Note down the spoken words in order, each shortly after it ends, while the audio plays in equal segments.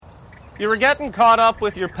You were getting caught up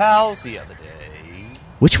with your pals the other day.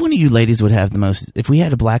 Which one of you ladies would have the most, if we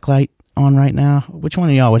had a black light on right now, which one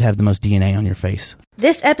of y'all would have the most DNA on your face?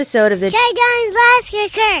 This episode of the K-Guns Last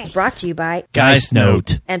Kicker is brought to you by Geist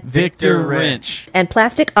Note and Victor Wrench and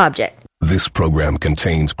Plastic Object. This program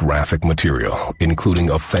contains graphic material,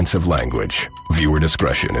 including offensive language. Viewer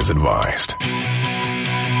discretion is advised.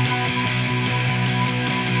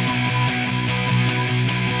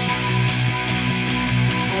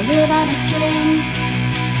 I live on a string.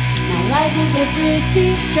 My life is a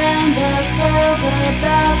pretty strand of pearls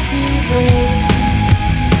about to break.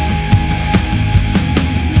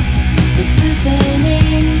 It's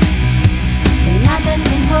loosening, the knot that's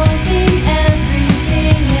been holding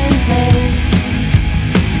everything in place.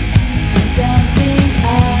 I don't think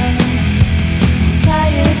I'll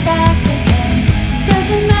tie it back again.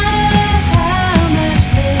 Doesn't matter how much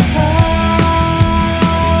they cost.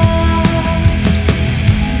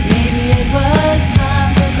 Maybe it was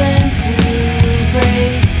time for them to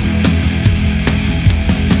break.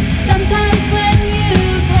 Sometimes when you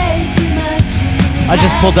pay too much, I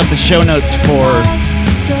just pulled up the show notes for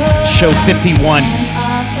show 51.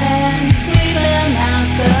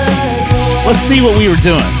 Let's see what we were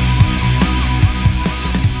doing.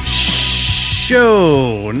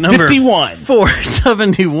 Show number 51.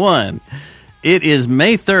 471. It is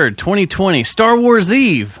May 3rd, 2020. Star Wars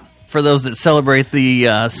Eve, for those that celebrate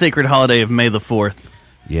the sacred holiday of May the 4th.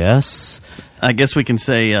 Yes. I guess we can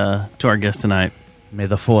say to our guest tonight, May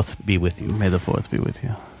the 4th be with you. May the 4th be with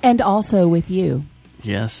you. And also with you.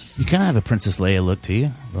 Yes. You kind of have a Princess Leia look to you,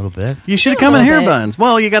 a little bit. You should have come in little hair bit. buns.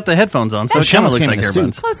 Well, you got the headphones on, so it She kind of almost looks came like in a hair suit.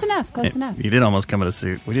 buns. Close enough, close enough. You did almost come in a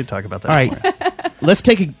suit. We did talk about that. All right. Let's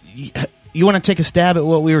take a... You want to take a stab at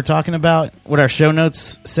what we were talking about? What our show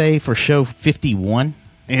notes say for show 51?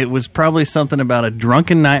 It was probably something about a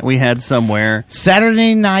drunken night we had somewhere.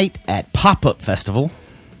 Saturday night at Pop-Up Festival.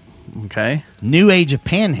 Okay. New Age of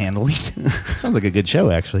Panhandling. Sounds like a good show,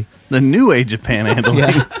 actually. The new age of panhandling.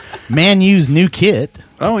 Yeah. Man U's new kit.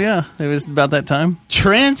 Oh, yeah. It was about that time.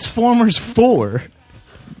 Transformers 4.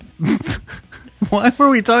 Why were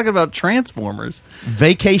we talking about Transformers?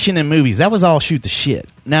 Vacation and movies. That was all shoot the shit.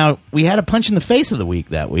 Now, we had a punch in the face of the week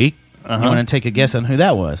that week. You want to take a guess on who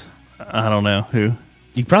that was? I don't know. Who?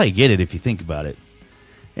 You probably get it if you think about it.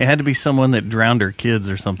 It had to be someone that drowned her kids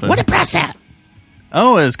or something. What a press out!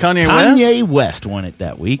 Oh, is Kanye West? Kanye West won it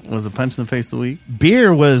that week. Was a punch in the face of the week?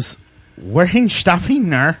 Beer was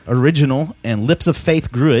Wehrenstaffelner Original and Lips of Faith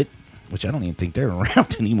Gruit, which I don't even think they're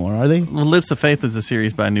around anymore, are they? Well, Lips of Faith is a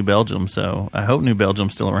series by New Belgium, so I hope New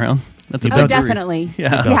Belgium's still around. That's a New big Oh, Belgium. brewery. definitely.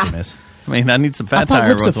 Yeah. Belgium is. I mean, I need some I fat thought tire.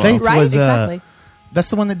 Lips of once in a Faith while. Right, was exactly. that's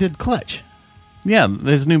the one that did Clutch. Yeah,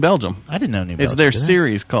 there's New Belgium. I didn't know New Belgium. It's their did they?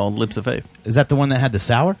 series called Lips of Faith. Is that the one that had the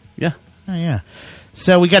sour? Yeah. Oh yeah.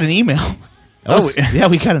 So we got an email. Yeah,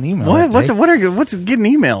 we got an email. What? that day. What's getting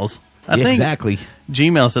emails? I Yeah, think exactly.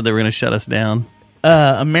 Gmail said they were going to shut us down.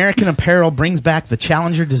 American Apparel brings back the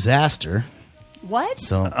Challenger disaster. What?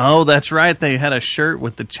 So Oh, that's right. They had a shirt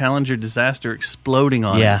with the Challenger disaster exploding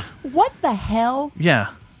on yeah. it. What the hell? Yeah.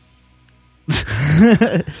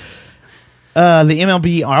 The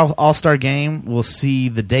MLB All-Star Game will see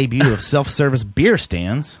the debut of self-service beer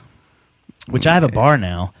stands, which I have a bar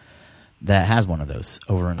now that has one of those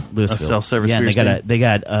over in Louisville. A self-service yeah, and beer stand? they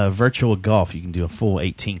got virtual golf. You can do a full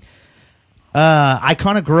 18.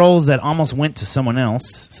 Iconic roles that almost went to someone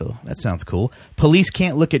else, so that sounds cool. Police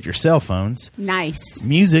can't look at your cell phones. Nice.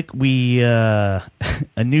 Music, we a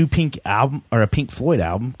new Pink album or a Pink Floyd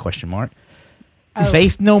album ? Oh.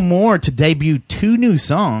 Faith No More to debut 2 new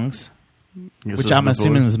songs. This Which was I'm before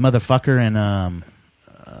assuming was Motherfucker and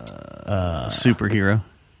Superhero.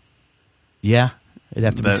 yeah, it'd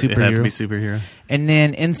have to be It had to be Superhero. Superhero. And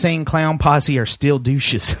then Insane Clown Posse are still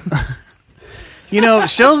douches. You know,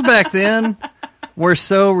 shows back then were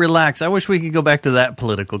so relaxed. I wish we could go back to that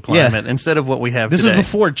political climate instead of what we have This today. was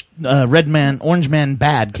before Orange Man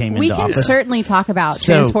Bad came We into can office. certainly talk about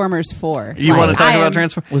So- Transformers 4. You want to talk about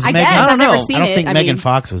Transformers? Was I Megan? guess. I don't I've never know. seen I don't it. think I Megan mean,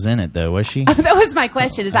 Fox was in it though, was she? that was my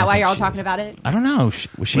question. Is that why think you're all she talking was. about it? I don't know.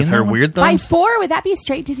 Was she With in her that one? weird By thumbs? 4, would that be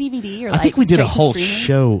straight to DVD? Or I think we did a straight to whole streaming?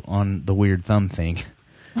 show on the weird thumb thing.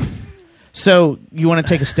 So you want to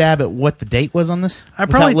take a stab at what the date was on this? I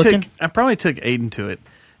without probably looking? took Aiden to it.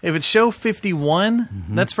 If it's show 51,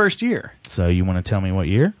 that's first year. So you want to tell me what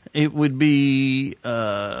year? It would be.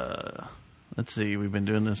 Let's see. We've been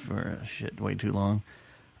doing this for way too long.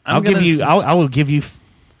 I will give you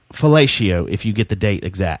fellatio if you get the date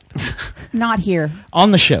exact Not here.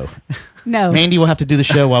 on the show. No. Mandy will have to do the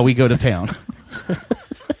show while we go to town.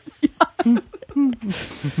 All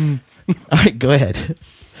right, go ahead.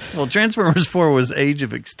 Well, Transformers 4 was Age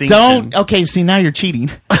of Extinction. Don't. Okay, see, now you're cheating.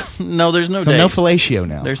 No, there's no So date. no fellatio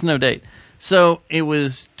now. There's no date. So it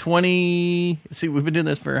was 20. See, we've been doing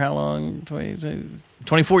this for how long?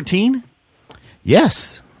 2014?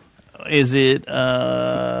 Yes. Is it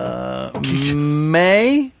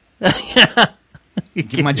May?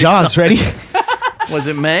 Get my jaws ready. Was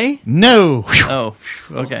it May? No. Oh,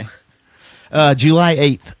 okay. July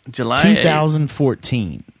 8th, July 8th.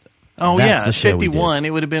 2014. Oh, That's yeah. the show we did. 51. It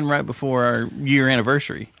would have been right before our year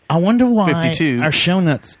anniversary. I wonder why 52. our show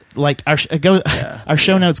notes our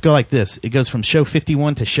show notes go like this. It goes from show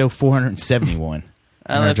 51 to show 471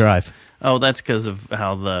 on our that's- drive. Oh, that's because of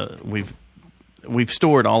how we've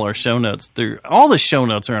stored all our show notes through. All the show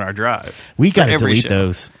notes are in our drive. We got to Every delete show.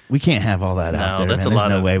 those. We can't have all that out No, there. that's Man. a There's lot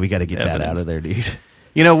no of way. We got to get that out evidence. of there, dude.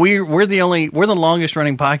 You know, we're the longest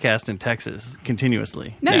running podcast in Texas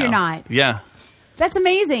continuously. No, now. you're not. Yeah. That's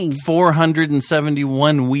amazing.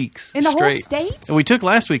 471 weeks In the whole straight. state? And we took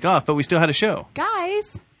last week off, but we still had a show.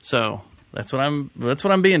 Guys, So that's what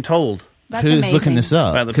I'm being told. that's Who's amazing. looking this By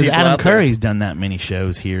up? the Because people Adam out there. Curry's done that many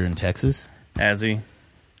shows here in Texas. Has he?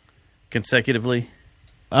 Consecutively,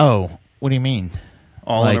 Oh, what do you mean?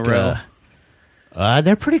 all in a row.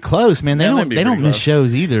 They're pretty close, man. They Yeah, don't they'd be they don't pretty miss close.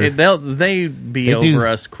 shows either. They'd be They over do-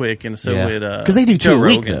 us quick, and so would because they do Joe 2 a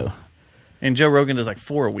week Rogan. though. And Joe Rogan does like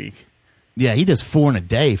 4 a week. Yeah, he does 4 in a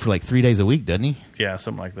day for like 3 days a week, doesn't he? Yeah,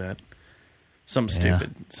 something like that. Something Yeah.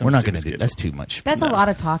 stupid. Some We're not stupid going to do schedule. that's too much. That's a lot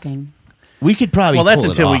of talking. We could probably Well, that's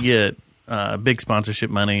pull it until we off. get big sponsorship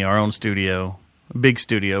money, our own studio, big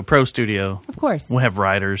studio, pro studio. Of course. We'll have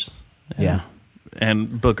writers. Yeah.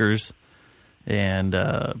 And bookers and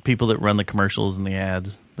people that run the commercials and the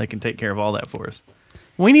ads. They can take care of all that for us.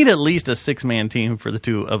 We need at least a 6-man team for the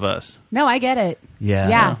two of us. No, I get it. Yeah.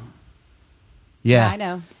 Yeah. Yeah. I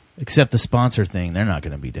know. Except the sponsor thing, they're not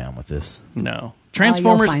going to be down with this. No.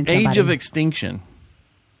 Transformers find Age somebody. of Extinction.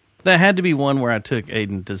 That had to be one where I took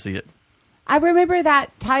Aiden to see it. I remember that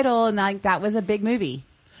title, and like that was a big movie.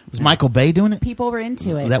 Was Michael Bay doing it? People were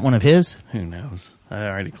into it. Was that one of his? Who knows? I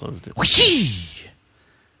already closed it. Whooshee!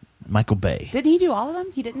 Michael Bay. Didn't he do all of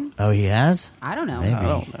them? He didn't? Oh, he has? I don't know. Maybe. I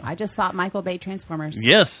don't know. I just thought Michael Bay Transformers.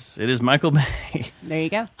 Yes, it is Michael Bay. There you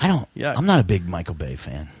go. I don't. Yeah. I'm not a big Michael Bay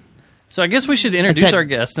fan, So I guess we should introduce that- our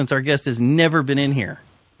guest, since our guest has never been in here.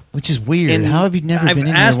 which is weird. And How have you never I've been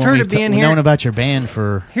in asked here her when to we've be in here. known about your band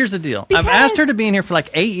for... Here's the deal. Because- I've asked her to be in here for like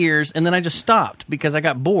 8 years, and then I just stopped because I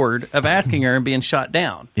got bored of asking her and being shot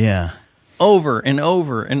down Yeah. over and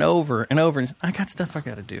over and over and over. And I got stuff I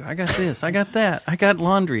got to do. I got this. I got that. I got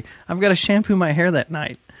laundry. I've got to shampoo my hair that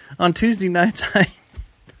night. On Tuesday nights,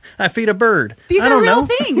 I feed a bird. These I are don't real know.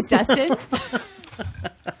 things, Dustin.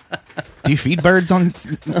 Do you feed birds on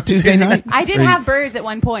Tuesday night? I did Or- have birds at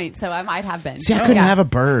one point, so I might have been. See, I couldn't Yeah. have a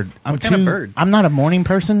bird. I'm What kind of bird? I'm not a morning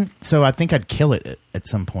person, so I think I'd kill it at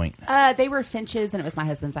some point. They were finches, and it was my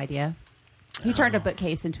husband's idea. He turned a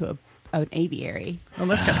bookcase into an aviary. Oh,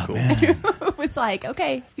 that's kind of cool. It was like,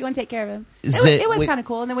 okay, if you want to take care of him. Is It was wait- kind of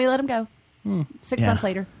cool, and then we let him go. 6 Yeah. months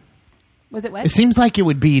later. Was it wet? It seems like it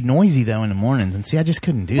would be noisy though in the mornings, and see, I just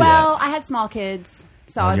couldn't do Well, that. I had small kids,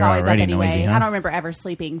 so Oh, I was you're always up already anyway. noisy, huh? I don't remember ever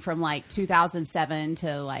sleeping from like 2007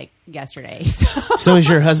 to like yesterday. So. So is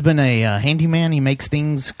your husband a handyman? He makes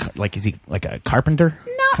things like, is he like a carpenter?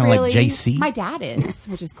 Not Kind of really. like JC. My dad is,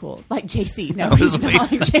 which is cool. Like JC. No, was he's not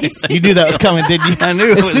waiting. like JC. You knew that was coming, didn't you? I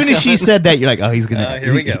knew it As was soon as she coming. said that, you're like, oh, he's gonna.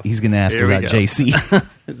 Here we go. He's gonna ask Here we about go.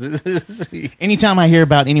 JC. Anytime I hear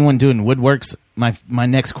about anyone doing woodworks, my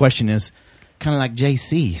next question is kind of like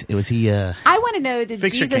JC. Was he? I want to know, did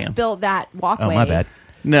Fix your Jesus cam. build that walkway? Oh, my bad.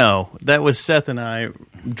 No, that was Seth and I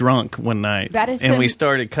drunk one night. That is and the- we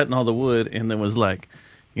started cutting all the wood, and then was like,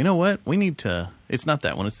 you know what? We need to. It's not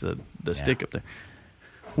that one. It's the stick up there.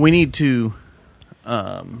 We need to.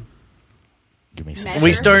 Give me some. Measure?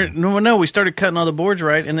 We started. No. We started cutting all the boards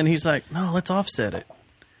right, and then he's like, "No, let's offset it."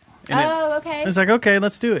 And Oh, okay. It's like, okay,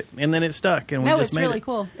 let's do it, and then it stuck, and we No, just it's made really it.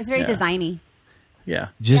 cool. It's very Yeah. designy. Yeah.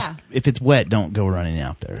 Just Yeah. if it's wet, don't go running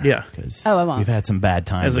out there. Yeah. because Oh, I won't. we've had some bad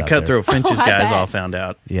times. As the out there. Cutthroat Finches I guys bet. all found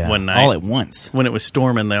out Yeah, one night, all at once. when it was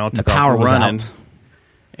storming, they all The took power off was running out.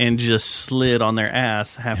 and just slid on their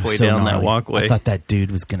ass It halfway was so down that gnarly. walkway. I thought that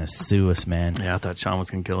dude was gonna sue us, man. Yeah, I thought Sean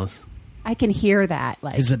was gonna kill us. I can hear that.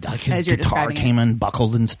 Like His as you're guitar describing came it.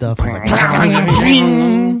 unbuckled and stuff. I was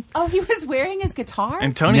like, Oh, he was wearing his guitar?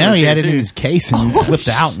 And Tony, no, was he here had it too. in his case and it slipped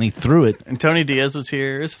out and he threw it. And Tony Diaz was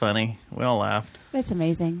here. It was funny. We all laughed. That's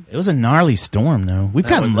amazing. It was a gnarly storm, though. We've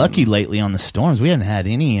gotten was lucky lately on the storms. We haven't had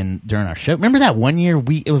any during our show. Remember that one year?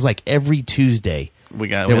 It was like every Tuesday We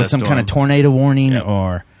got there we was had some a kind of storm. tornado warning Yep.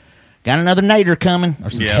 or got another niter coming or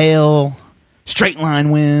some Yep. hail, straight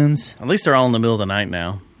line winds. At least they're all in the middle of the night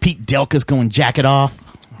now. Pete Delka's going jacket off.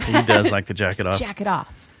 He does like the jacket off. Jack it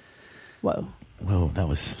off. Whoa. Whoa, that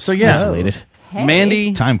was So, yeah. isolated. Hey.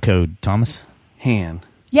 Mandy Time code, Thomas. Han.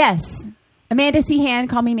 Yes. Amanda C. Han,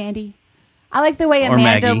 call me Mandy. I like the way Or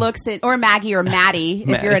Amanda Maggie. looks at, or Maggie or Maddie, if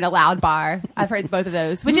Maddie. you're in a loud bar. I've heard both of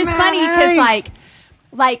those, which is funny because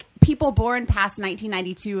like people born past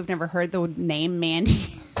 1992 have never heard the name Mandy,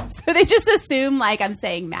 so they just assume like I'm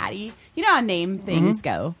saying Maddie. You know how name things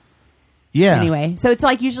go. Yeah. Anyway, so it's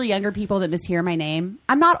like usually younger people that mishear my name.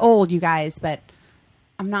 I'm not old, you guys, but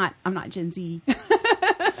I'm not Gen Z.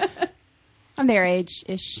 I'm their age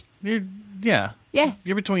ish. Yeah. Yeah,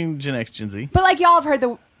 You're between Gen X, Gen Z. but like y'all have heard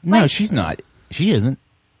the No, like, she's not. She isn't.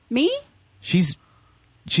 me. She's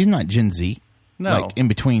not Gen Z. No. Like in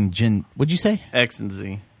between Gen. What'd you say? X and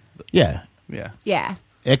Z. Yeah. Yeah. Yeah,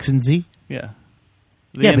 X and Z. Yeah.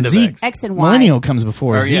 The Yeah, end but of Z. X. X and Y. Millennial comes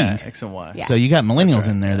before Or, Z. yeah, X and Y. Yeah. So you got millennials That's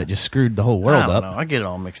right, in there yeah. that just screwed the whole world I up. don't know. I get it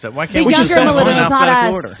all mixed up. Why the can't we younger just set them in millennials, not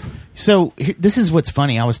alphabetical us. order? So this is what's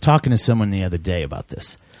funny. I was talking to someone the other day about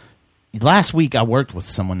this. Last week, I worked with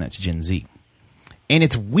someone that's Gen Z. And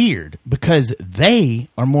it's weird because they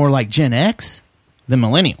are more like Gen X than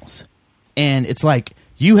millennials. And it's like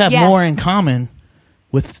you have Yeah. more in common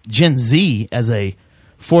with Gen Z as a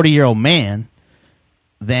 40-year-old man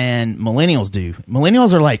than millennials do.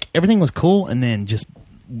 Millennials are like, everything was cool, and then just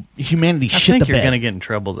humanity I shit think the you're bed. going to get in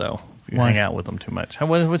trouble, though, if you Why? hang out with them too much.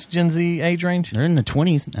 What's Gen Z age range? They're in the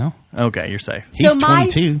 20s now. Okay, you're safe. He's so my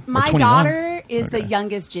 22 or my 21. daughter is the Okay.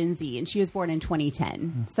 youngest Gen Z, and she was born in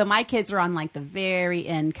 2010. So my kids are on like the very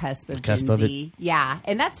end cusp of Cusp Gen of Z. Yeah,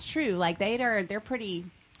 and that's true. Like they're pretty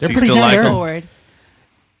They're So you pretty still down like to them? earth.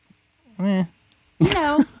 forward. Eh. You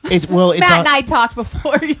know, It's Matt and I talked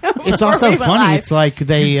before. You know, it's before also we went funny. live. It's like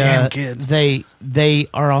they damn kids. they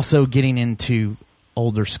are also getting into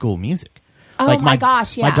older school music. Oh like my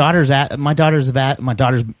gosh, yeah. My daughter's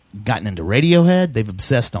gotten into Radiohead. They've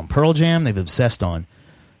obsessed on Pearl Jam. They've obsessed on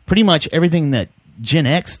pretty much everything that Gen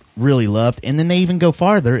X really loved, and then they even go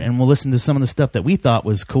farther and will listen to some of the stuff that we thought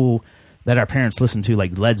was cool that our parents listened to,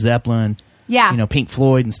 like Led Zeppelin. Yeah. You know, Pink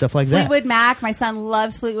Floyd and stuff like that. Fleetwood Mac. My son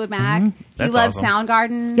loves Fleetwood Mac. He That's loves awesome.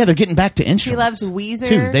 Soundgarden. Yeah, they're getting back to instruments. loves Weezer.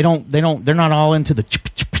 too. They're not all into the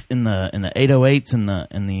in the 808s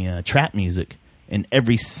and the trap music in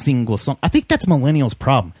every single song. I think that's millennials'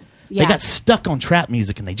 problem. Yeah. They got stuck on trap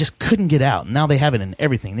music and they just couldn't get out. Now they have it in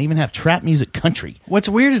everything. They even have trap music country. What's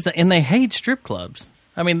weird is that, and they hate strip clubs.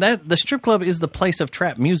 I mean, the strip club is the place of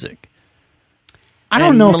trap music. I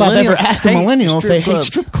don't And know if I've ever millennials asked a hate millennial if strip they hate clubs.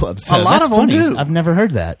 strip clubs. A lot That's of them funny. do. I've never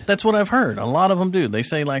heard that. That's what I've heard. A lot of them do. They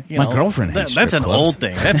say, like, My girlfriend hates that's strip an clubs. old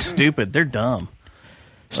thing. That's stupid. They're dumb.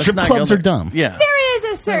 Let's Strip not clubs go are there. dumb. Yeah. There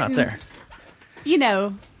is a They're not certain, there. you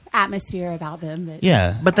know, atmosphere about them. That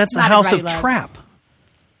Yeah. But that's the Not house of everybody loves. trap.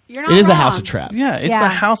 You're not It is a wrong. house of trap. Yeah, it's Yeah. the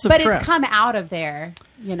house of but trap. it's come out of there,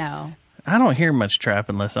 you know. I don't hear much trap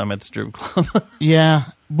unless I'm at the strip club. Yeah.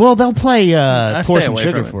 Well, they'll play I Pour stay Some away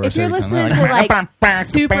Sugar from it. for If us. you're every time. listening They're to like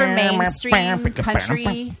super mainstream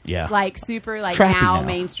country, Yeah. like super like trappy now now.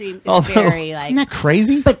 mainstream, it's Although- very like. Isn't that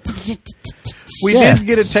crazy? But We Yeah. did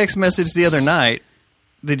get a text message the other night.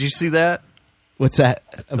 Did you see that? What's that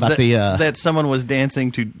about that, the? that someone was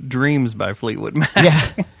dancing to "Dreams" by Fleetwood Mac. Yeah.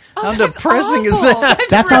 How depressing is awful. that?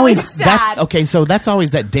 That's really always sad. that. Okay, so that's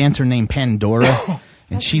always that dancer named Pandora, and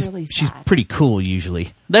That's she's really she's sad. pretty cool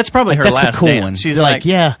usually. That's probably her That's last the cool dance. one. She's They're like,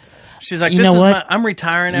 yeah. she's like, you this know is what? I'm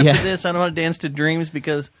retiring after Yeah. this. I don't want to dance to Dreams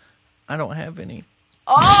because I don't have any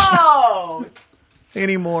Oh,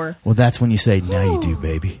 anymore. Well, that's when you say, "Now you do,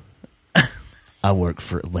 baby." I work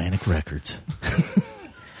for Atlantic Records.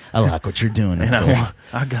 I like what you're doing. And Nicole.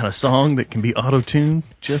 I got a song that can be auto-tuned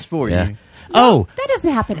just for Yeah. you. Oh, that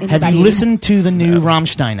doesn't happen. To have anybody. you listened to the new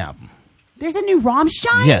Rammstein album? There's a new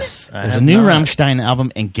Rammstein. Yes, I there's a have new not. Rammstein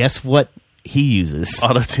album, and guess what? He uses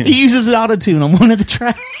Auto-tune. He uses auto-tune on one of the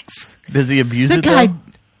tracks. Does he abuse The it guy, though?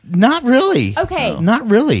 not really. Okay. Not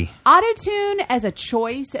really. Autotune as a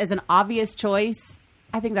choice, as an obvious choice,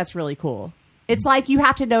 I think that's really cool. It's like you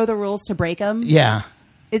have to know the rules to break them. Yeah.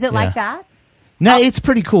 Is it like that? No, it's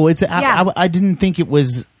pretty cool. It's Yeah. I didn't think it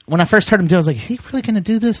was when I first heard him do it, I was like, is he really going to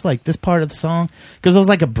do this, like this part of the song? Because it was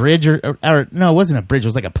like a bridge or no, it wasn't a bridge. It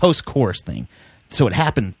was like a post-chorus thing. So it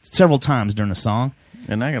happened several times during the song.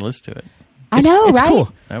 And I can listen to it. I know, It's right?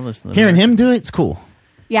 cool. I've listened to Hearing it. him do it, it's cool.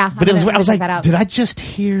 Yeah. But it was, I was check like, that out. did I just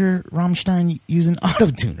hear Rammstein using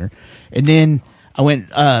auto-tuner? And then I went,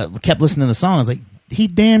 kept listening to the song. I was like, he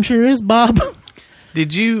damn sure is, Bob.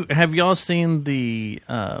 Have y'all seen the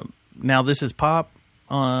Now This Is Pop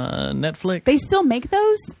on Netflix? They still make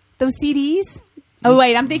those CDs? Oh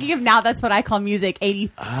wait, I'm thinking of Now That's What I Call Music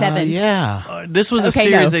 87. Yeah. This was a Okay,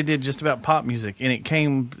 series no. they did just about pop music, and it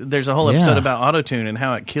came. There's a whole episode about autotune and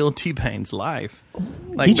how it killed T-Pain's life.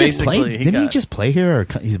 Like He just basically, played. Didn't he got- just play here,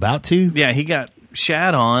 or he's about to? Yeah, he got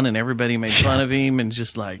shat on, and everybody made fun of him, and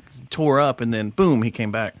just like tore up, and then boom, he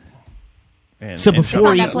came back. And, So and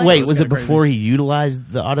before It's he on Netflix. wait, was it kinda crazy. before he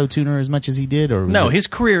utilized the auto tuner as much as he did, or was No, it, his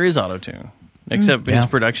career is autotune, except his Yeah.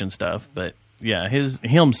 production stuff. But yeah,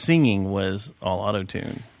 him singing was all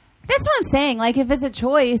autotune. That's what I'm saying. Like, if it's a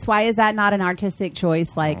choice, why is that not an artistic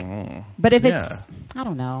choice? Like, but if Yeah. it's, I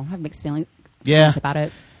don't know. I have mixed feelings Yeah. about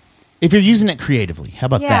it. if you're using it creatively? How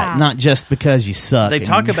about Yeah. that? Not just because you suck. They and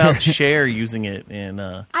talk you're- about Cher using it in.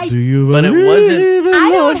 Do you? But it believe wasn't- in I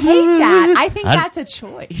don't Lord? hate that. I think I- that's a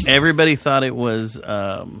choice. Everybody thought it was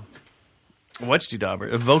a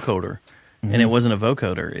vocoder, and it wasn't a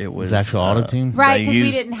vocoder. It was actual auto-tune? Right, they because we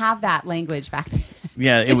used- didn't have that language back then.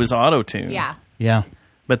 Yeah, it was auto tune. Yeah. Yeah.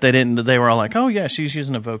 But they didn't. They were all like, "Oh yeah, she's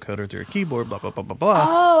using a vocoder through a keyboard." Blah blah blah blah blah.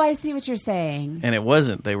 Oh, I see what you're saying. And it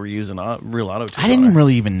wasn't. They were using real auto tune. I didn't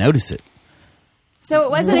really even notice it. So it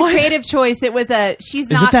wasn't What? a creative choice. It was a, she's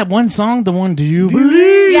Is not. it that one song? The one? Do you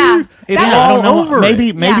believe? Yeah. It's That- all I don't know. over Maybe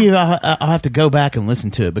it. I'll have to go back and listen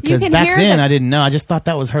to it because can back hear then the- I didn't know. I just thought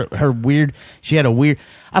that was her weird. She had a weird.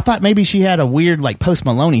 I thought maybe she had a weird like Post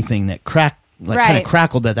Maloney thing that kind Right. of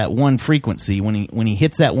crackled at that one frequency when he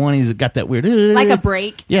hits that one. He's got that weird like a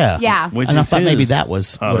break. Yeah, Yeah. Which and I is thought maybe his that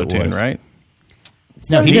was what it auto-tune, was. right?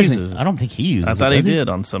 No, So he he doesn't. uses it. I don't think he uses. I thought it, he does did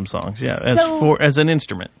on some songs. Yeah, So- as an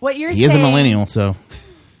instrument. What you're He saying. is a millennial, so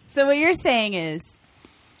So what you're saying is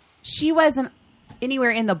she wasn't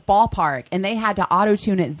anywhere in the ballpark and they had to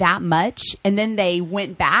auto-tune it that much and then they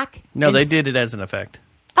went back? No, and they did it as an effect.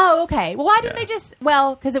 Oh, okay. Well, why didn't Yeah. they just,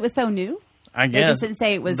 well, because it was so new? I They guess just didn't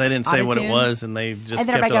say it was They didn't say what it auto-tune? was, and they just and then kept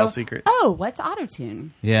it everybody all go, secret. oh, what's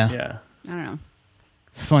auto-tune? yeah, Yeah, I don't know.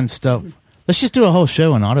 it's fun stuff. Let's just do a whole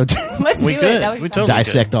show on auto tune. Let's We do could. it. That would be We fun. totally-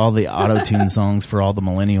 Dissect all the auto tune songs for all the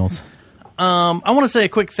millennials. I want to say a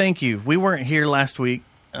quick thank you. We weren't here last week.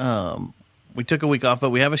 We took a week off, but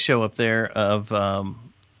we have a show up there of.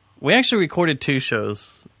 We actually recorded 2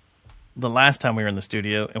 shows the last time we were in the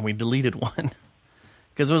studio, and we deleted one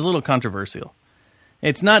because it was a little controversial.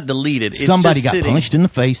 It's not deleted. It's Somebody just got sitting. punched in the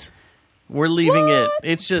face. We're leaving it.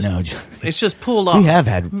 It's just. No, it's just pulled off. we have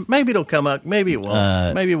had. Maybe it'll come up. Maybe it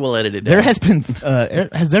won't. Maybe we'll edit it down. There has been.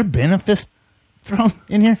 Has there been a fist thrown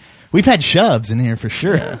in here? We've had shoves in here for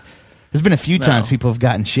sure. There's been a few times people have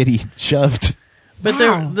gotten shitty shoved. But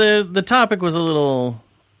the topic was a little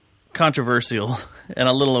controversial and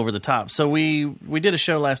a little over the top. So we did a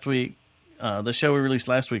show last week. The show we released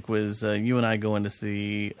last week was you and I going to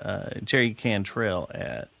see Cherry Can Trail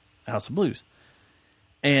at House of Blues.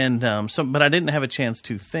 And but I didn't have a chance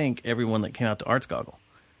to thank everyone that came out to Arts Goggle.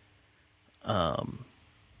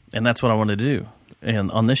 And that's what I wanted to do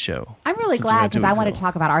and on this show. I'm really Since we glad had because two I weeks wanted ago. to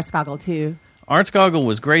talk about Arts Goggle too. Arts Goggle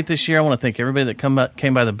was great this year. I want to thank everybody that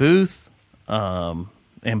came by the booth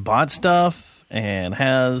and bought stuff and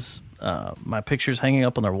has my pictures hanging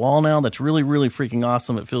up on their wall now. That's really, really freaking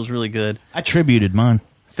awesome. It feels really good. I tributed mine.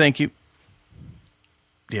 Thank you.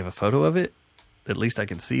 Do you have a photo of it? At least I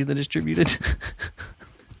can see the distributed.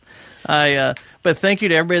 But thank you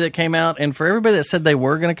to everybody that came out, and for everybody that said they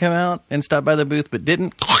were going to come out and stop by the booth but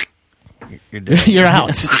didn't. You're dead. You're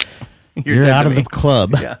out. You're dead out to of me. the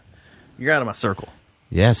club. Yeah, you're out of my circle.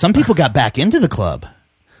 Yeah, some people got back into the club.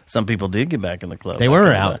 Some people did get back in the club. They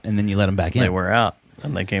were out, and then you let them back in. They were out,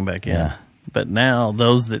 and they came back in. Yeah. But now,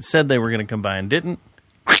 those that said they were going to come by and didn't,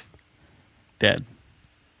 dead.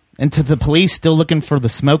 And to the police, still looking for the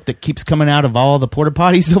smoke that keeps coming out of all the porta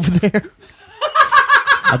potties over there.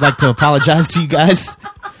 I'd like to apologize to you guys.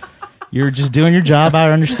 You're just doing your job.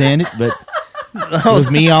 I understand it, but it was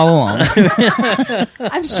me all along.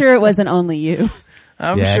 I'm sure it wasn't only you.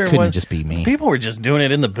 I'm Yeah, it sure couldn't was. just be me. People were just doing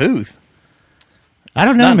it in the booth. I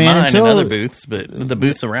don't know, Not man. mine Until and other booths, but the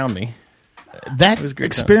booths around me. that was a great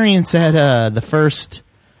experience at the first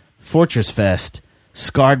Fortress Fest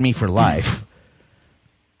scarred me for life.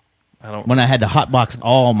 I don't. When I had to hotbox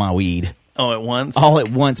all my weed Oh, at once. all at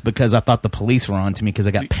once because I thought the police were on to me because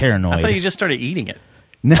I got paranoid. I thought you just started eating it.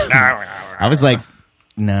 No, I was like,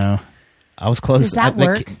 no, I was close. Does that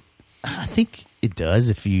work? I think it does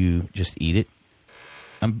if you just eat it.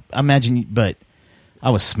 I imagine, but I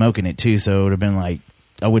was smoking it too, so it would have been like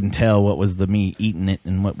I wouldn't tell what was the me eating it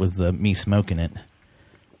and what was the me smoking it.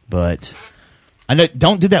 But I know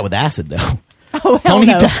don't do that with acid though. Oh, hell Don't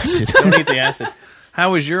no. eat the acid. Don't eat the acid.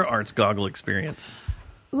 How was your Arts Goggle experience?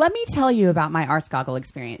 Let me tell you about my Arts Goggle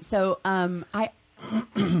experience. So I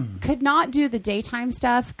could not do the daytime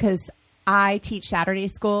stuff because I teach Saturday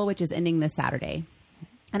school, which is ending this Saturday.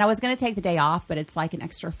 And I was going to take the day off, but it's like an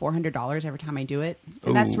extra $400 every time I do it.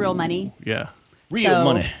 And that's real money. Yeah. Real So,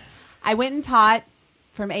 money. I went and taught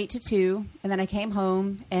from 8 to 2, and then I came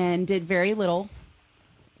home and did very little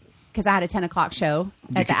because I had a 10 o'clock show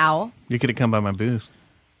at the Owl. You could have come by my booth.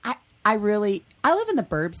 I live in the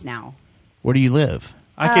burbs now. Where do you live?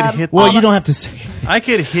 I could hit. Well, you don't have to say. I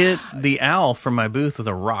could hit the Owl from my booth with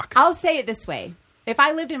a rock. I'll say it this way. If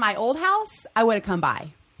I lived in my old house, I would have come by.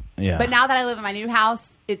 Yeah. But now that I live in my new house,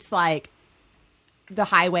 it's like the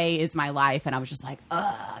highway is my life, and I was just like,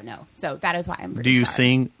 no. So that is why I'm really Do you sorry.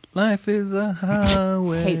 sing "Life Is a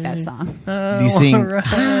Highway"? I hate that song. Do you sing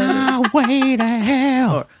Highway to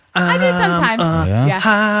Hell? I do sometimes. Yeah.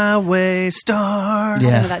 Highway Star. I don't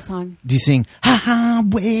Yeah. know that song. Do you sing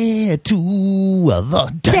Highway to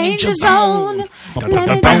the Danger Zone?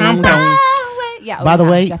 Yeah. By the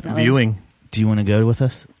way, definitely. Viewing. Do you want to go with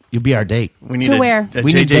us? You'll be our date. We need To a, where? a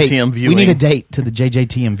We need JJTM viewing. We need a date to the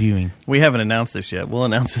JJTM viewing. We haven't announced this yet. We'll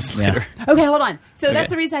announce this Yeah. later. Okay, hold on. So Okay. that's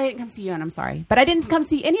the reason I didn't come see you, and I'm sorry. But I didn't come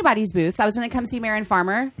see anybody's booths. I was going to come see Marin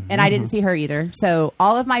Farmer, and I didn't see her either. So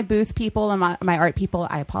all of my booth people and my art people,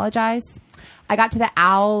 I apologize. I got to the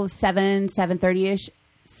Owl 7:30ish.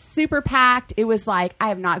 Super packed. It was like, I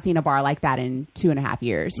have not seen a bar like that in 2.5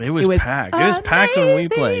 years. It was packed. It was packed when we amazing.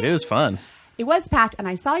 played. It was fun. It was packed, and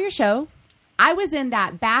I saw your show. I was in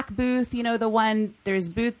that back booth, you know, the one, there's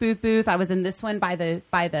booth. I was in this one by the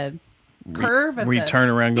curve. Where you turn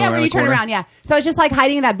around, go yeah, around where the you turn corner? around, yeah. So I was just like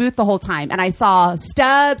hiding in that booth the whole time. And I saw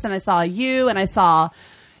Stubbs, and I saw you, and I saw,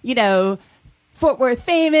 you know, Fort Worth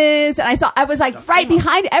Famous. And I was like right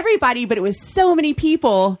behind everybody, but it was so many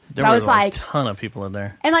people. There that I was was like, a ton of people in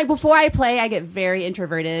there. and like before I play, I get very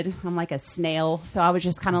introverted. I'm like a snail. So I was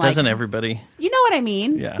just kind of like, Doesn't everybody? you know what I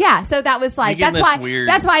mean? Yeah. Yeah. So that was like, You get that's this why, weird-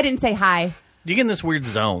 that's why I didn't say hi. You get in this weird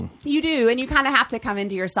zone. You do, and you kind of have to come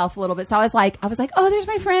into yourself a little bit. So I was like, oh, there's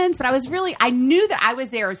my friends, but I knew that I was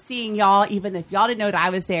there seeing y'all, even if y'all didn't know that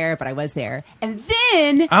I was there, but I was there. And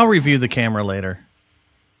then, I'll review the camera later.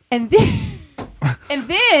 and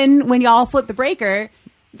then when y'all flipped the breaker,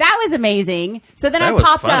 that was amazing. So then That I was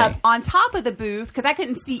popped funny. up on top of the booth because I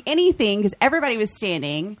couldn't see anything because everybody was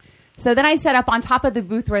standing. So then I set up on top of the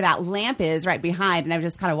booth where that lamp is right behind, and I was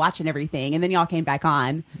just kind of watching everything. And then y'all came back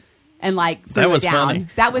on and like threw That it was down. funny.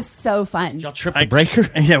 That was so fun. Y'all tripped the breaker?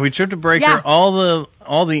 Yeah, we tripped a breaker. Yeah.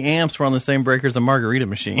 All the amps were on the same breaker as a margarita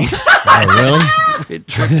machine. Oh, really? It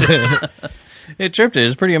tripped it. It tripped it. It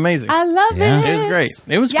was pretty amazing. I love Yeah. it. It was great.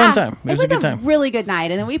 It was a fun time. It was a good time. Really good night.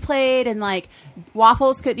 And then we played, and like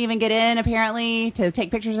Waffles couldn't even get in apparently to take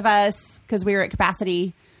pictures of us because we were at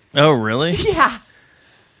capacity. Oh, really? Yeah.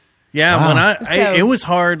 Yeah. Wow. When So- it was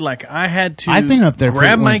hard. Like I had to. I've been up there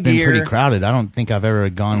grab when my it's been gear. pretty crowded. I don't think I've ever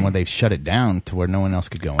gone where they've shut it down to where no one else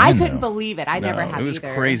could go in. I couldn't though. believe it. I No, never have it was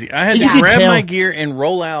either. crazy. I had You to could grab tell- my gear and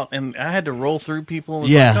roll out, and I had to roll through people. It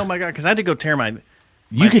was Yeah. like, oh my god, because I had to go tear my.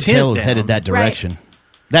 You could tent tell it was down. headed that direction.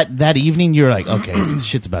 That evening, you were like, okay,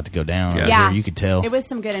 shit's about to go down. Yeah. over Yeah. here. You could tell. It was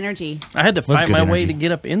some good energy. I had to Was fight good my way energy. to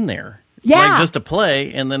get up in there. Yeah. Like just to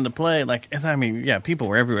play, and then to play. Like, and I mean, yeah, people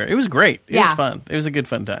were everywhere. It was great. It was Yeah. fun. It was a good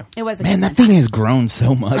fun time. It was a Man, good that fun thing has grown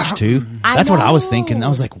so much too. I That's what I was know. thinking. I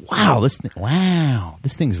was like, wow,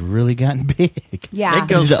 this thing's really gotten big. Yeah. It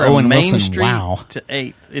goes The from Owen Main Wilson, Street wow. to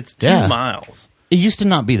 8th. It's 2 Yeah. miles. It used to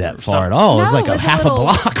not be that far at something. all. It was No, like it was a half little-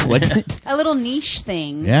 a block, wasn't it? a little niche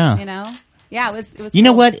thing. Yeah. You know? Yeah, it was. You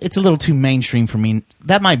know cool. what? It's a little too mainstream for me.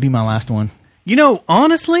 That might be my last one. You know,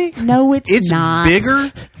 honestly, No, it's not.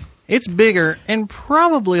 bigger. It's bigger and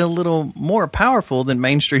probably a little more powerful than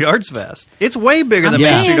Main Street Arts Fest. It's way bigger than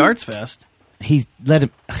saying- Main Street Arts Fest. Let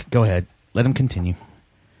him go ahead. Let him continue.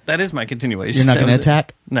 That is my continuation. You're not That going to was it.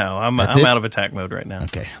 attack? No, I'm That's it? out of attack mode right now.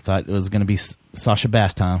 Okay. I thought it was going to be Sasha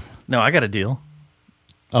Bass time. No, I got a deal.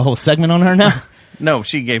 A whole segment on her now? No,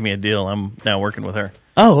 she gave me a deal. I'm now working with her.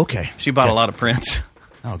 Oh, okay. She bought Good. a lot of prints,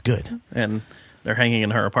 Oh, good. and they're hanging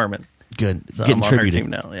in her apartment. Good. So Getting I'm on her tributed. team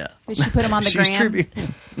now. Yeah, Did she put him on the she's gram?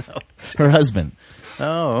 tributing. Her husband.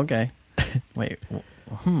 Oh, okay. Wait,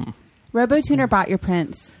 RoboTuner bought your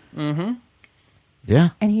prints, Yeah.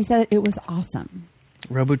 and he said it was awesome.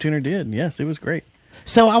 RoboTuner did. Yes, it was great.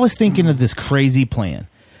 So I was thinking of this crazy plan.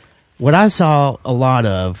 What I saw a lot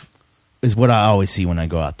of is what I always see when I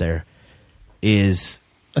go out there is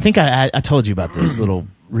I think I told you about this little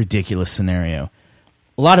ridiculous scenario.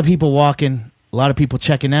 A lot of people walking, a lot of people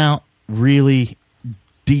checking out, really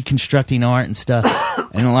deconstructing art and stuff,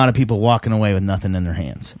 and a lot of people walking away with nothing in their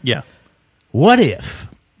hands. Yeah. What if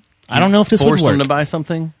I don't know if this would Forced work. them to buy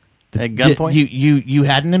something at The- gunpoint. You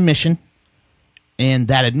had an admission, and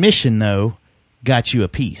that admission though got you a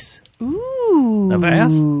piece. Ooh. Of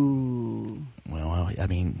ass? I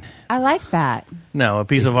mean, I like that. No, a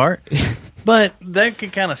piece of art. But that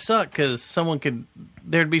could kind of suck because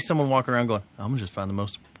there'd be someone walking around going, I'm going to just find the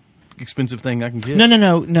most expensive thing I can get.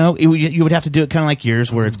 no. You would have to do it kind of like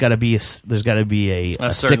yours, where it's got to be there's got to be a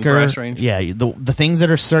certain sticker. price range. Yeah, the things that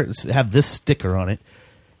are have this sticker on it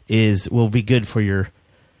will be good for your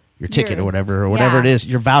ticket or whatever it is,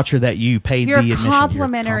 your voucher that you paid Your the admission,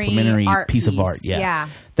 complimentary art piece of piece. art. Yeah.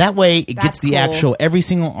 That way it That's gets the cool. actual every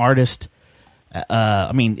single artist.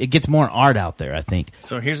 I mean, it gets more art out there, I think.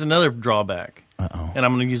 So here's another drawback. Uh-oh. And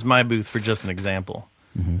I'm going to use my booth for just an example.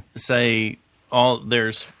 Mm-hmm. Say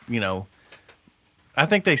there's, I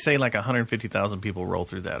think they say like 150,000 people roll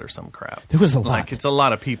through that or some crap. There was a lot. Like it's a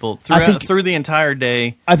lot of people I through the entire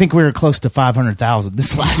day. I think we were close to 500,000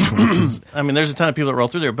 this last week. I mean, there's a ton of people that roll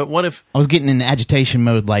through there. But what if I was getting in agitation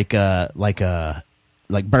mode like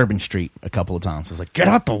Bourbon Street a couple of times. I was like, get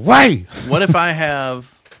out the way! What if I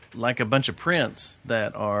have like a bunch of prints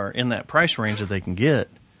that are in that price range that they can get,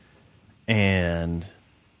 and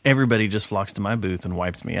everybody just flocks to my booth and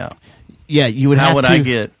wipes me out? Yeah, you would How have would to. I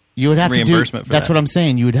get you would have reimbursement to do. for That's that? what I'm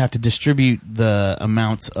saying. You would have to distribute the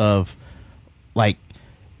amounts of, like,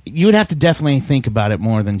 you would have to definitely think about it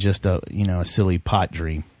more than just a silly pot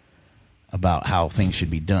dream about how things should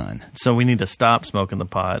be done. So we need to stop smoking the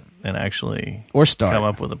pot and actually Or start. come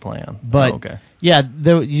up with a plan. But Oh, okay. yeah,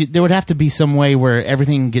 there would have to be some way where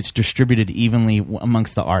everything gets distributed evenly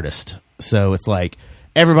amongst the artists. So it's like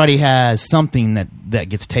everybody has something that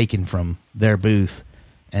gets taken from their booth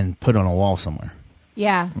and put on a wall somewhere.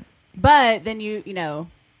 Yeah. But then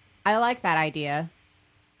I like that idea.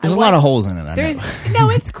 There's a lot of holes in it. I know. No,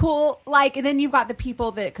 it's cool. Like, and then you've got the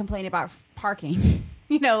people that complain about parking.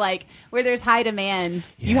 Like where there's high demand,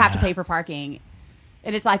 you have to Yeah. pay for parking,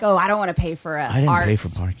 and it's like, oh, I don't want to pay for I a didn't arts pay for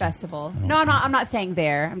parking. festival. I don't No, I'm not saying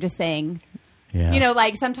there. I'm just saying, Yeah.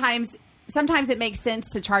 like sometimes it makes sense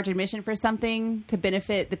to charge admission for something to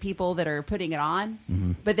benefit the people that are putting it on,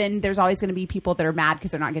 Mm-hmm. but then there's always going to be people that are mad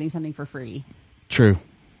because they're not getting something for free. True.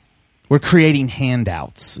 We're creating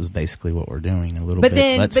handouts is basically what we're doing a little But bit.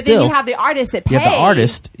 then, but then still, you have the artists that pay. you have the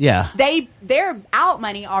artist. Yeah. They're out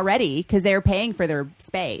money already because they're paying for their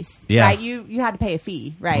space. Yeah. Right? You had to pay a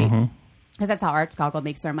fee, right? Mm-hmm. Because that's how Arts Goggle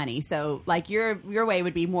makes their money. So, like your way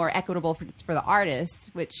would be more equitable for the artists,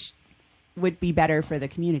 which would be better for the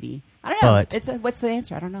community. I don't know. But- What's the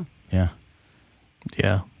answer? I don't know. Yeah.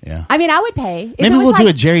 Yeah. Yeah. I mean, I would pay. If Maybe it was we'll do a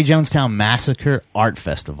like- Jerry Jonestown Massacre Art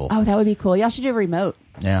Festival. Oh, that would be cool. Y'all should do a remote.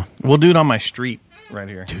 Yeah. We'll do it on my street right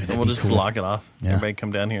here. Dude, So that'd we'll be just cool. block it off. Yeah. Everybody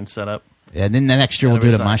come down here and set up. Yeah, and then the next year we'll do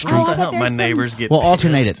it at my Everybody's street. like, Oh, what I the bet hell? My there's some- neighbors get We'll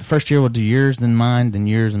alternate it. pissed. First year we'll do yours, then mine, then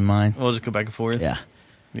yours and mine. We'll just go back and forth. Yeah.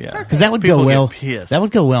 Yeah. Because that would People go get well. pissed. That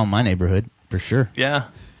would go well in my neighborhood for sure. Yeah.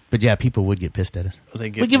 But yeah, people would get pissed at us. They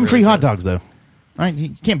get We give them really free hot pissed. dogs though. All right,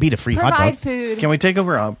 you can't beat a free hot Provide dog. food. Can we take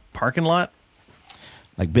over a parking lot?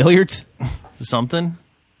 Like billiards. Something?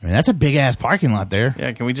 I mean, that's a big ass parking lot there.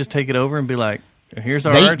 Yeah. Can we just take it over and be like, here's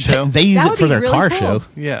our They, art show? they use That it would for be their really car cool. show.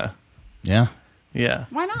 Yeah. Yeah. Yeah.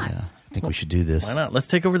 Why not? Yeah. I think we should do this. Why not? Let's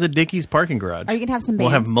take over the Dickies parking garage. Or you can have some We'll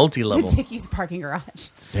bands. have multi-level. The Dickies parking garage.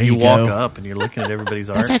 There you you walk go. up and you're looking at everybody's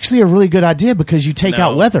art. That's actually a really good idea because you take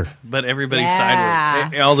out No, weather. But everybody's Yeah.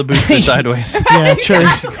 sideways. All the booths are sideways. Yeah, true.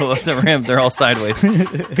 Go up the ramp, they're all sideways.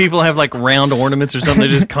 People have like round ornaments or something. They're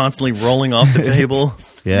just constantly rolling off the table.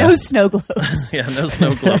 Yeah. No snow globes. Yeah, no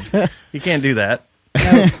snow globes. You can't do that.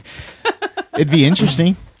 It'd be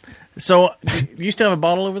interesting. So, you still have a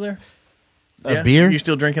bottle over there? A beer? You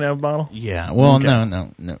still drinking out of a bottle? Yeah. Well, Okay. no.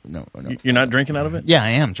 You're not drinking out of it? Yeah, I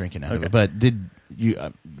am drinking out of Okay. it. But did you?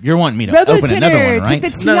 You're wanting me to Robo open another one, right?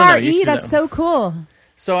 Take the No, no, you TRE. can- That's so cool.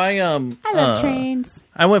 So I love trains.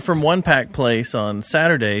 I went from one pack place on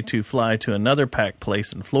Saturday to fly to another pack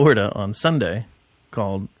place in Florida on Sunday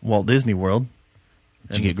called Walt Disney World.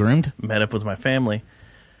 Did you get groomed? Met up with my family.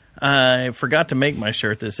 I forgot to make my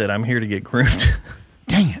shirt that said, I'm here to get groomed.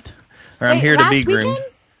 Dang it! Or I'm Wait, here to be last groomed. weekend?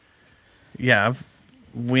 Yeah,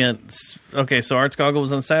 okay, so Arts Goggle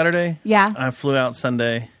was on Saturday. Yeah. I flew out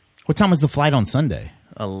Sunday. What time was the flight on Sunday?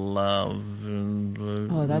 11.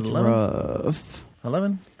 Oh, that's 11? rough.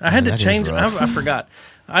 11? I had to that is change. rough. I forgot.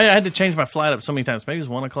 I had to change my flight up so many times. Maybe it was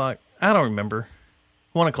 1 o'clock. I don't remember.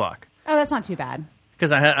 1 o'clock. Oh, that's not too bad.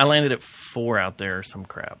 Because I landed at 4 out there or some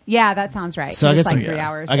crap. Yeah, that sounds right. So I It's got like some- 3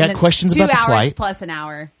 hours. I got And then questions 2 about the hours flight. plus an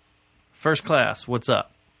hour. First class, what's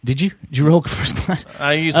up? Did you roll first class?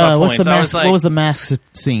 I used my What's points. the I mask? was like, what was the mask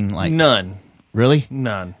scene like? None. Really?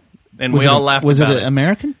 None. And Was we it all laughed Was about it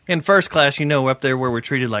American? In first class, up there where we're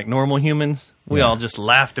treated like normal humans, we all just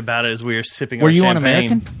laughed about it as we were sipping Were our you on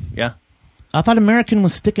champagne. American? Yeah. I thought American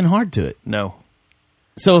was sticking hard to it. No.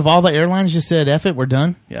 So if all the airlines just said "F it, we're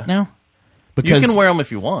done," Yeah. now Because you can wear them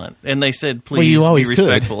if you want, and they said please you be always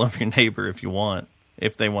respectful of your neighbor if you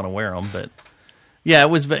they want to wear them. But yeah, it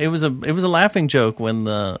was a laughing joke when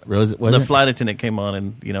the flight attendant came on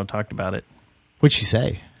and talked about it. What'd she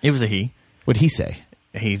say? It was a he. What'd he say?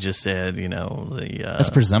 He just said, That's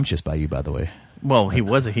presumptuous by you, by the way. Well, he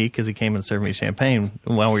was a he because he came and served me champagne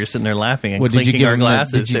while we were sitting there laughing and Well, did you clinking give our him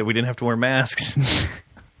glasses that we didn't have to wear masks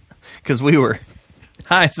because we were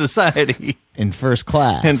high society In first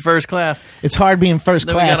class. in first class. It's hard being first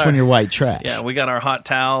Then we class got when our- you're white trash. Yeah, we got our hot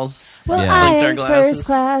towels. Well, Yeah. I Clinked our ain't glasses. first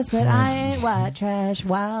class, but I ain't white trash,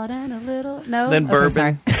 wild and a little. No, Then Okay,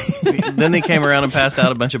 bourbon. sorry. Then they came around and passed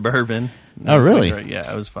out a bunch of bourbon. Oh, really?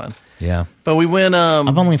 Yeah, it was fun. Yeah. But we went.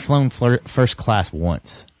 I've only flown first class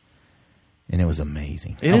once, and it was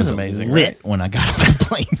amazing. It I is was amazing, lit right? when I got off the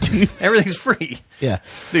plane, dude. Everything's free, Yeah.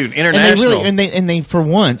 dude. And International. they for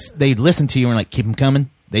once they listen to you and like keep them coming.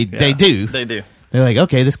 They Yeah, do. They do. They're like,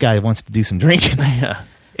 okay, this guy wants to do some drinking. Yeah.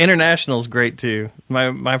 International's great too.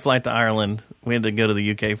 My flight to Ireland, we had to go to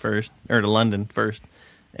the UK first, or to London first,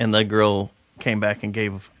 and the girl came back and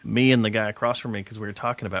gave me and the guy across from me, because we were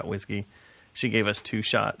talking about whiskey, she gave us 2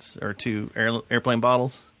 shots, or 2 airplane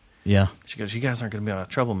bottles. Yeah. She goes, "You guys aren't going to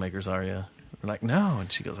be troublemakers, are you?" We're like, "No."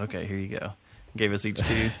 And she goes, "Okay, here you go." Gave us each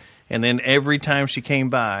 2. And then every time she came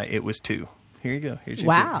by, it was 2. Here you go. Here's your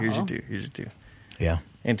Wow. 2. Here's your 2. Here's your 2. Yeah.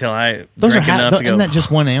 Until I Those drank are enough to go. isn't that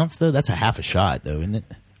just 1 ounce though? That's a half a shot though, isn't it?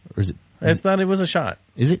 Or is it? I thought it was a shot.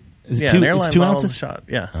 Is it? Is it Yeah, 2? an airline It's 2 bottle ounces. is a shot.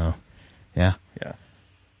 Yeah. Oh. Yeah. Yeah.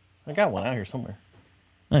 I got one out here somewhere.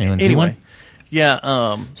 Oh, you want to see Anyway. one?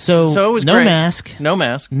 Yeah. So it was no great. mask. No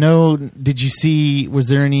mask. No. Did you see? Was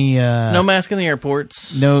there any? No mask in the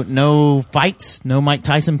airports. No fights. No Mike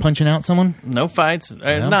Tyson punching out someone. No fights.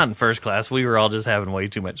 Not in first class. We were all just having way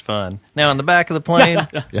too much fun. Now in the back of the plane,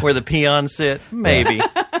 where the peons sit, maybe.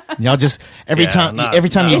 Y'all just every Yeah, time not- you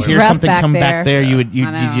not hear rough something back come there. back there, you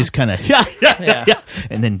I know. just kind of Yeah.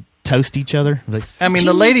 and then toast each other. Like, I mean,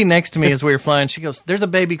 the lady next to me as we were flying, she goes, "There's a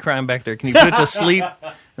baby crying back there. Can you put it to sleep?"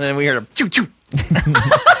 And then we heard a choo choo.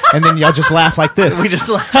 and then y'all just laugh like this. We just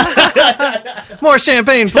more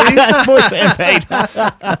champagne, please. More champagne.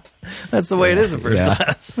 That's the way it is in first Yeah.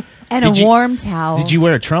 class. And Did a you- warm towel. Did you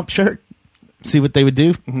wear a Trump shirt? See what they would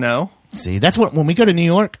do. No. See, that's what when we go to New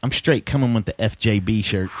York, I'm straight coming with the FJB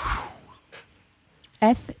shirt.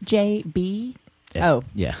 FJB? Oh.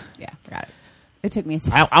 Yeah. Yeah, got it. It took me a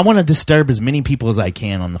second. I want to disturb as many people as I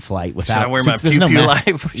can on the flight without. I wear since my there's no Pew Pew mask.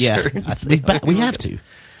 Life Yeah, shirt? we have to.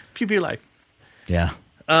 Pew pew life. Yeah.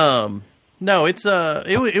 No,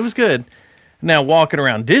 it was good. Now walking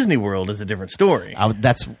around Disney World is a different story. Are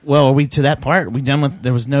we to that part? We done with?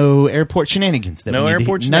 There was no airport shenanigans. No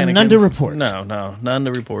airport none shenanigans. to report. No, none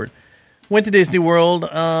to report. Went to Disney World.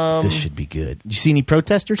 This should be good. Did you see any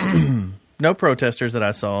protesters? No protesters that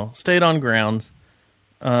I saw. Stayed on grounds.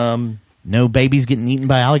 No babies getting eaten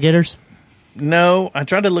by alligators? No, I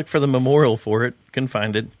tried to look for the memorial for it. Couldn't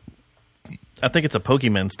find it. I think it's a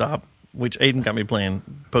Pokemon stop, which Aiden got me playing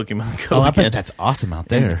Pokemon Go Oh, I again. bet that's awesome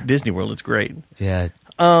out In there. Disney World, it's great. Yeah,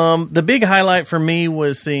 The big highlight for me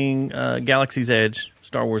was seeing Galaxy's Edge,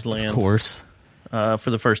 Star Wars Land, of course. for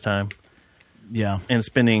the first time, Yeah. and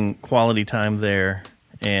spending quality time there.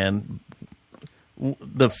 And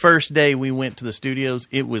the first day we went to the studios,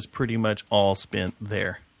 it was pretty much all spent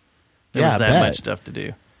there. There Yeah, was I that bet. much stuff to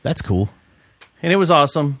do, That's cool. and it was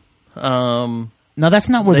awesome. No, that's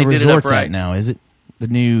not where They the did it resort's upright. at now, is it? The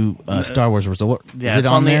new Star Wars resort. Yeah, is it it's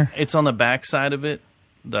on there? It's on the back side of it.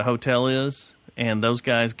 The hotel is, and those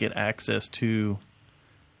guys get access to.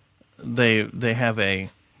 They have a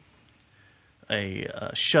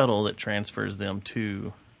shuttle that transfers them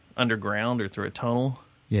to underground or through a tunnel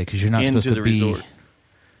Yeah, because you're not into supposed to the be resort.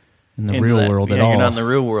 in the Into real that- world at yeah, all. You're not in the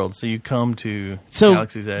real world, so you come to So,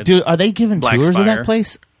 Galaxy's Edge. are they giving Black tours of Spire. that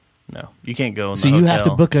place? No, you can't go in So the you hotel. have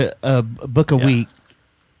to book a Yeah. week,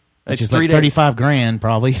 which It's is 3 like days. $35,000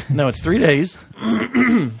 probably. No, it's 3 days.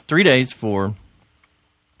 3 days for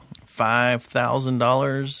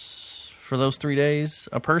 $5,000 for those 3 days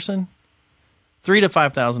a person. $3,000 to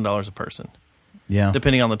 $5,000 a person, Yeah,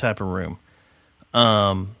 depending on the type of room.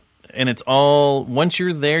 And it's all once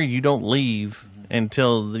you're there, you don't leave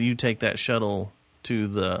until you take that shuttle to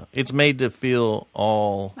the. It's made to feel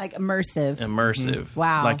all Like immersive. immersive.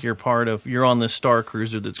 Wow. like you're on this Star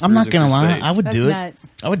Cruiser that's. I'm not cruising gonna through lie, space. I would That's do it. nuts.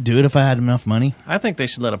 I would do it if I had enough money. I think they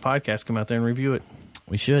should let a podcast come out there and review it.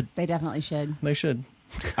 We should. They definitely should. They should.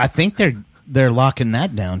 I think they're locking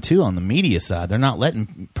that down too on the media side. They're not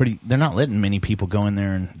letting many people go in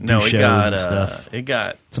there and do No, shows and stuff. It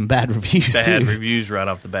got Some bad reviews bad too. reviews right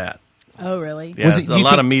off the bat. Oh, really? Yeah, Was it- a you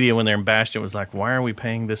lot think- of media when they're in Bastion was like, "Why are we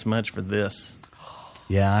paying this much for this?"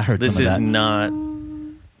 Yeah, I heard This some of is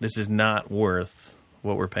that. not worth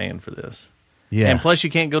what we're paying for this. Yeah. And plus, you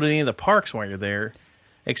can't go to any of the parks while you're there,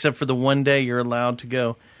 except for the one day you're allowed to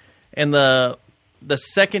go. And the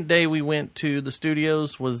second day we went to the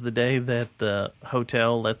studios was the day that the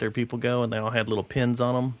hotel let their people go, and they all had little pins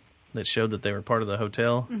on them that showed that they were part of the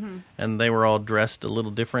hotel. Mm-hmm. And they were all dressed a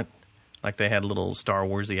little different, like they had little Star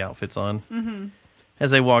Wars-y outfits on. Mm-hmm. As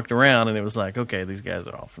they walked around, and it was like, okay, these guys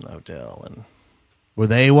are all from the hotel. And Were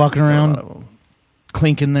they walking a lot around of them.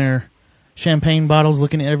 clinking their champagne bottles,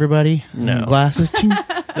 looking at everybody? No. And glasses? Ching.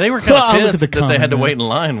 They were kind Well, of look at pissed the that they common had to man. wait in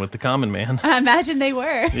line with the common man. I imagine they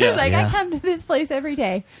were. Yeah. Like, Yeah. I come to this place every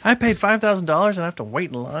day. I paid $5,000 and I have to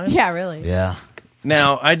wait in line? Yeah, really. Yeah.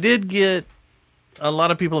 Now, I did get a lot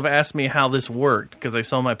of people have asked me how this worked because they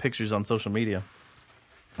saw my pictures on social media,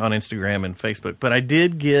 on Instagram and Facebook. But I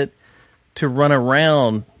did get to run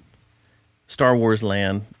around Star Wars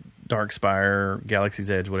Land, Darkspire, Galaxy's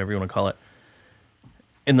Edge, whatever you want to call it,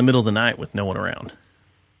 in the middle of the night with no one around.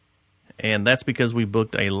 And that's because we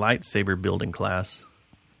booked a lightsaber building class.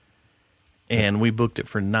 And we booked it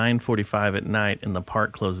for 9:45 at night, and the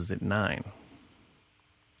park closes at 9.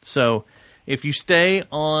 So if you stay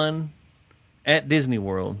at Disney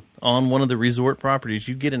World on one of the resort properties,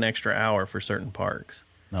 you get an extra hour for certain parks.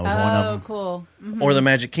 That was one of Oh, them. cool. Mhm. Or the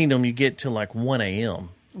Magic Kingdom, you get to like 1 a.m.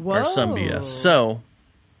 or some Whoa. BS. So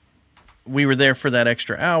we were there for that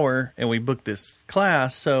extra hour, and we booked this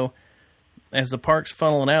class. So as the park's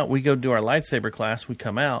funneling out, we go do our lightsaber class. We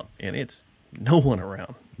come out, and it's no one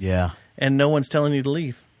around. Yeah. And no one's telling you to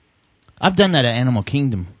leave. I've done that at Animal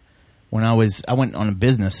Kingdom. When I went on a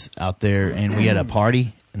business out there, and we had a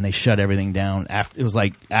party, and they shut everything down. It was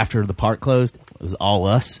like after the park closed, it was all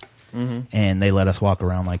us, and they let us walk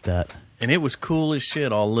around like that. And it was cool as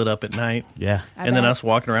shit, all lit up at night. Yeah. I And then bet. us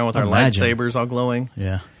walking around with our Imagine. lightsabers all glowing.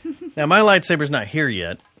 Yeah. Now, my lightsaber's not here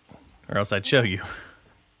yet, or else I'd show you.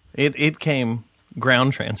 It came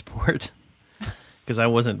ground transport because I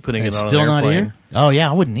wasn't putting It's it on still an not airplane. here? Oh, yeah,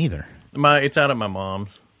 I wouldn't either. It's out at my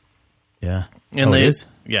mom's. Yeah. And oh, they, it is?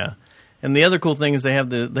 Yeah. And the other cool thing is they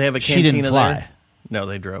have a cantina She didn't fly. there. No,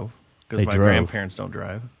 they drove because They my drove. grandparents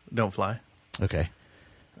don't fly. Okay.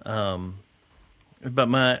 But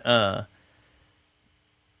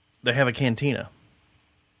they have a cantina,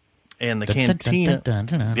 and the cantina.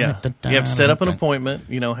 Yeah, you have to set up an appointment.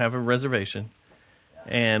 Have a reservation.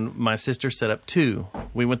 And my sister set up 2.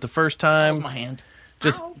 We went the first time. my hand.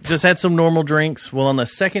 Just had some normal drinks. Well, on the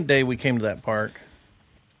second day we came to that park,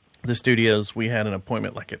 the studios, we had an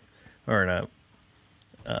appointment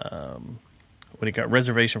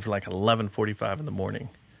reservation for like 11:45 in the morning.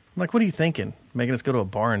 I'm like, what are you thinking? Making us go to a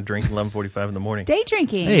bar and drink 11:45 in the morning? Day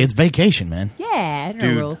drinking. Hey, it's vacation, man. Yeah, no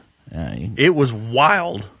Dude. rules. It was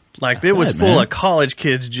wild. Like it was bet, full man. of college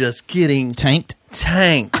kids just getting Tanked.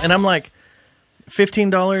 tanked. And I'm like,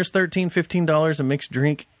 $15 a mixed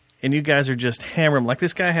drink, and you guys are just hammering. Like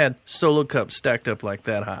this guy had solo cups stacked up like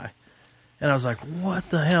that high. And I was like, what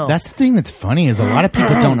the hell? That's the thing that's funny is a lot of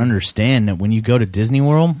people don't understand that when you go to Disney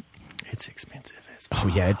World, It's expensive. oh,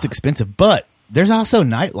 yeah, it's expensive, but there's also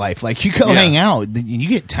nightlife. Like, you go Yeah. hang out, you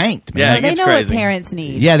get tanked, man. Yeah, it They gets know crazy. what parents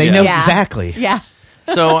need. Yeah, they Yeah. know Yeah. exactly. Yeah.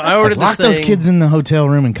 So I Like, ordered lock this those thing. kids in the hotel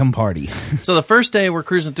room and come party. So the first day we're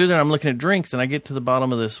cruising through there, I'm looking at drinks, and I get to the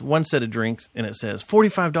bottom of this one set of drinks, and it says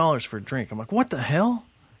 $45 for a drink. I'm like, what the hell?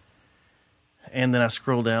 And then I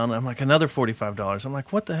scroll down, and I'm like, another $45. I'm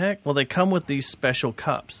like, what the heck? Well, they come with these special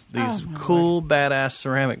cups, these cool, badass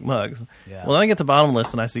ceramic mugs. Yeah. Well, then I get the bottom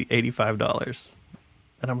list, and I see $85.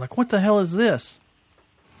 And I'm like, what the hell is this?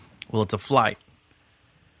 Well, it's a flight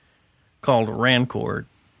called Rancor,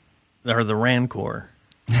 or the Rancor.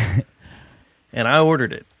 And I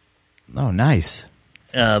ordered it. Oh, nice.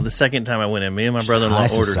 The second time I went in, me and my brother-in-law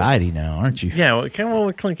High ordered society now, aren't you? it. Yeah, well,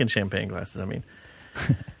 we're clinking champagne glasses. I mean,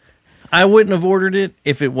 I wouldn't have ordered it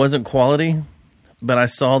if it wasn't quality, but I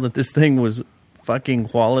saw that this thing was fucking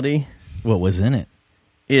quality. What was in it?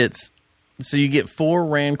 So you get 4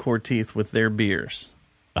 Rancor teeth with their beers,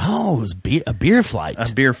 Oh, it was a beer flight.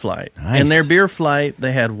 a beer flight. Nice. And their beer flight,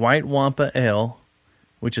 they had White Wampa Ale,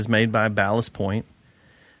 which is made by Ballast Point,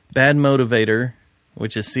 Bad Motivator,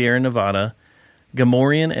 which is Sierra Nevada,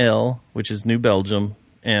 Gamorrean Ale, which is New Belgium,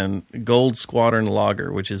 and Gold Squadron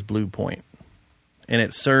Lager, which is Blue Point. And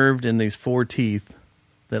it's served in these 4 teeth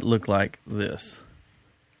that look like this.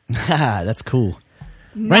 That's cool.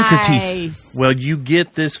 Rancor teeth. Nice. Well, you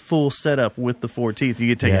get this full setup with the 4 teeth. You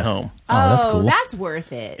get to take Yeah. it home. Oh, that's cool. That's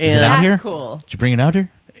worth it. Is it out That's here? cool. Did you bring it out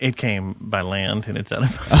here? It came by land, and it's out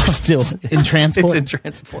of Oh, still in transport? it's in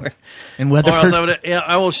transport. in Or else Weatherford?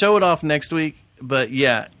 I will show it off next week. But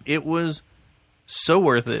yeah, it was so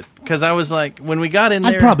worth it because I was like, when we got in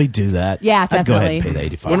there, I'd probably do that. Yeah, I'd go ahead and definitely. pay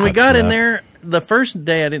the $85. when we for got in that. there, the first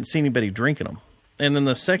day I didn't see anybody drinking them, and then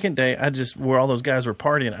the second day I just where all those guys were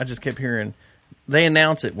partying, I just kept hearing they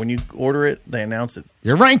announce it when you order it. They announce it.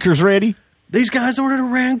 Your ranker's ready. These guys ordered a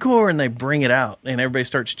Rancor, and they bring it out, and everybody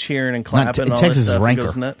starts cheering and clapping. in and all Texas this is stuff. It Ranker.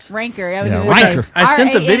 goes nuts. Ranker. I was Yeah, gonna say. Ranker. I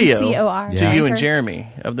sent the video Rancor. to you and Ranker. Jeremy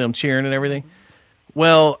of them cheering and everything.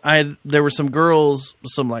 Well, there were some girls,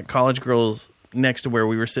 some like college girls next to where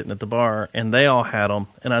we were sitting at the bar, and they all had them,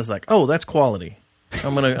 and I was like, "Oh, that's quality.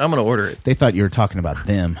 I'm gonna order it." They thought you were talking about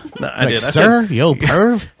them. No, I Like, did. I sir, said, yo,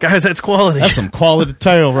 perv. "Guys, that's quality." That's some quality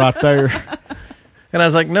tail right there. And I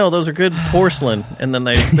was like, "No, those are good porcelain." And then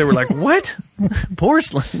they were like, "What?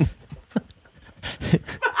 Porcelain?"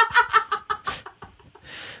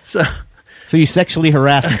 So So you sexually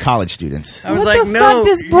harassing college students. I was What like, the "No, fuck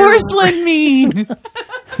does porcelain mean?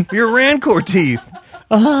 your Rancor teeth."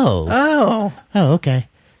 Oh. Oh, Okay.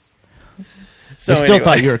 so They still anyway.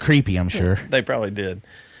 thought you were creepy, I'm sure. They probably did.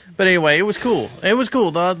 But anyway, it was cool. It was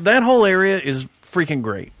cool. That whole area is freaking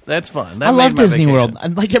great. That's fun. That I love made my Disney vacation.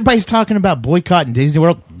 World. Like, everybody's talking about boycotting Disney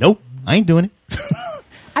World. Nope. I ain't doing it.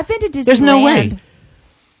 I've been to Disneyland. There's no way.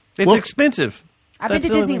 It's Well, expensive. I've been That's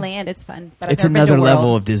to the only thing. Disneyland. It's fun. But It's I've never been another to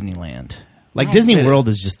level World. of Disneyland. Like, Nice. Disney It World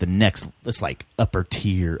is just the next, it's like upper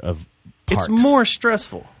tier of parks. It's more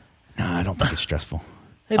stressful. No, I don't think it's stressful.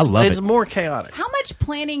 It's, I love it's it. more chaotic. How much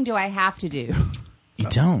planning do I have to do? You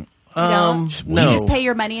don't. You know? No. You just pay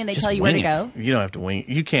your money and they Just tell you where to wing it. go. You don't have to wing.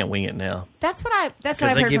 You can't wing it now That's what I've because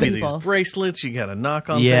heard they give from you people. these bracelets. You got to knock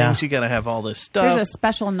on Yeah. things. You got to have all this There's stuff. a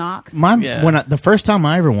special knock. Yeah. The first time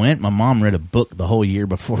I ever went, my mom read a book the whole year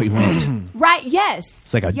before we went. Right, yes.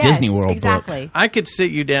 It's like a Yes, Disney World book. exactly. I could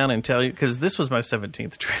sit you down and tell you because this was my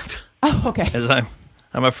 17th trip, Oh, okay. as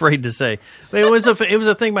I'm afraid to say. But it was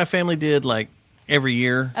a thing my family did like every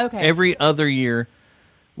year. Okay. Every other year.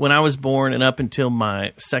 When I was born and up until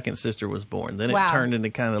my second sister was born. Then it Wow. turned into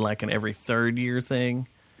kind of like an every third year thing.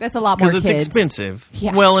 That's a lot more Because kids. it's expensive.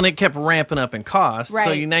 Yeah. Well, and it kept ramping up in cost. So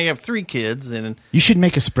Right. now you have 3 kids. And You should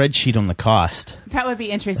make a spreadsheet on the cost. That would be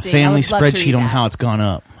A interesting. I family would love to spreadsheet read on that. how it's gone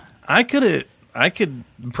up. I could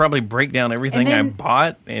probably break down everything I then-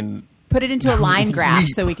 bought. And Put it into a line graph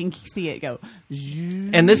so we can see it go.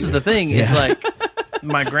 this is the thing. Is Yeah. like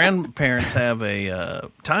my grandparents have a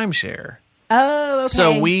timeshare. Oh, okay.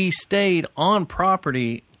 So we stayed on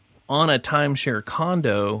property on a timeshare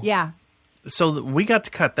condo. Yeah. So that we got to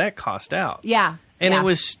cut that cost out. Yeah. And yeah. it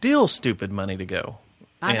was still stupid money to go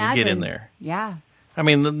I and imagine. get in there. Yeah. I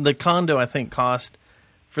mean, the condo I think cost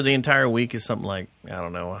for the entire week is something like, I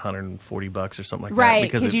don't know, $140 or something like that. Right.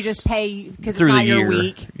 Because Because you it's just pay because it's through not the your year.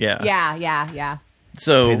 week. Yeah. Yeah.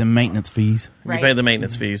 so Pay the maintenance fees. you Right. pay the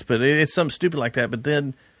maintenance fees, but it's something stupid like that. But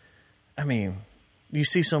then, I mean, you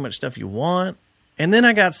see so much stuff you want, and then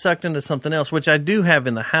I got sucked into something else, which I do have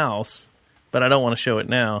in the house, but I don't want to show it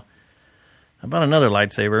now. I bought another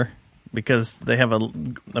lightsaber because they have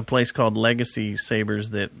a place called Legacy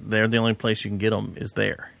Sabers that they're the only place you can get them is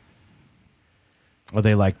there. Are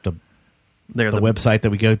they like the They're the website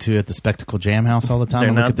that we go to at the Spectacle Jam House all the time? They're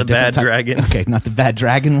and look not at the different Bad Dragon. Okay, not the Bad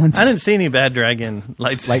Dragon ones. I didn't see any Bad Dragon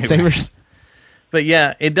lightsabers. lightsabers. But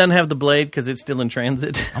yeah, it doesn't have the blade because it's still in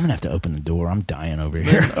transit. I'm gonna have to open the door. I'm dying over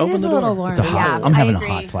here. It is a little warm. It's a hot. Yeah, I'm having I a agree.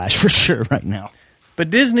 hot flash for sure right now. But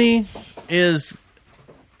Disney is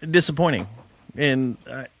disappointing. And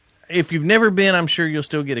if you've never been, I'm sure you'll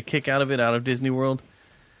still get a kick out of it, out of Disney World.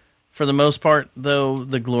 For the most part, though,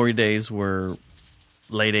 the glory days were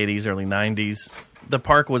late 80s, early 90s. The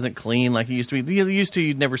park wasn't clean like it used to be.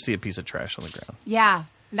 You'd never see a piece of trash on the ground. Yeah.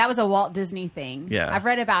 That was a Walt Disney thing. Yeah. I've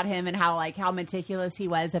read about him and how meticulous he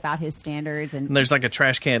was about his standards and And there's like a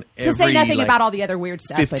trash can to every, say nothing like, about all the other weird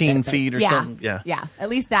stuff. with 15 it, but feet or yeah, something. Yeah. Yeah. At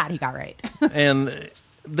least that he got right. And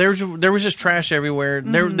there was just trash everywhere.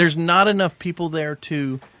 There's not enough people there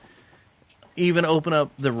to even open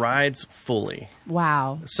up the rides fully.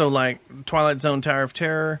 Wow. So like Twilight Zone Tower of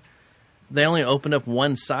Terror, they only opened up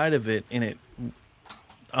one side of it in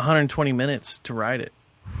 120 minutes to ride it.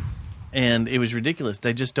 And it was ridiculous.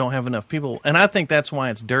 They just don't have enough people. And I think that's why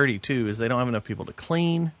it's dirty too, is they don't have enough people to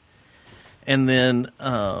clean. And then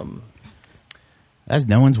As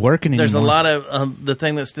no one's working anymore. there's a lot of the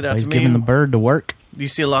thing that stood out He's to me. giving the bird to work. You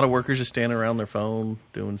see a lot of workers just standing around their phone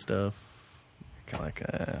doing stuff. Kind of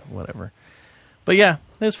like, whatever. But yeah,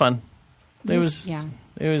 it was fun. It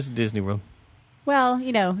was Disney World. Well,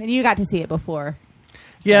 and you got to see it before.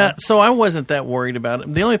 Yeah, so I wasn't that worried about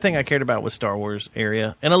it. The only thing I cared about was Star Wars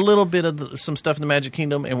area and a little bit of some stuff in the Magic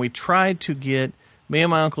Kingdom. And we tried to me and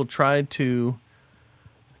my uncle tried to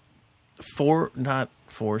not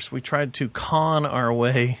force. We tried to con our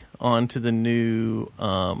way onto the new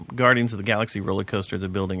Guardians of the Galaxy roller coaster they're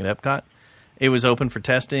building at Epcot. It was open for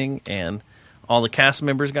testing, and all the cast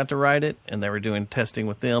members got to ride it, and they were doing testing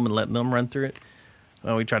with them and letting them run through it.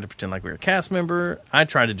 Well, we tried to pretend like we were a cast member. I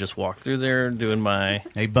tried to just walk through there doing my...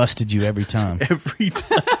 They busted you every time. Every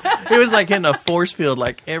time. It was like hitting a force field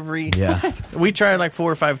like every... Yeah. We tried like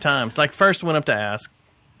 4 or 5 times. Like first went up to ask,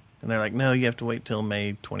 and they're like, no, you have to wait till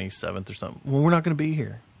May 27th or something. Well, we're not going to be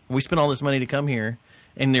here. We spent all this money to come here,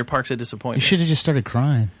 and your park's a You disappointment. should have just started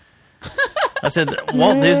crying. I said,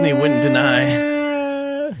 Walt Disney wouldn't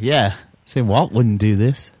deny. Yeah. Say Walt wouldn't do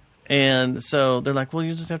this. And so they're like, well,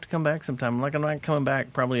 you just have to come back sometime. I'm like, I'm not coming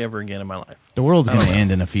back probably ever again in my life. The world's I don't going to know.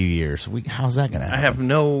 end in a few years. How's that going to happen?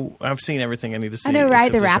 I've seen everything I need to see. I know, right?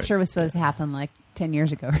 except The this rapture was supposed to happen like 10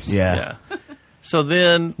 years ago or something. Yeah. Yeah. So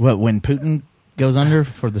then, What, when Putin goes under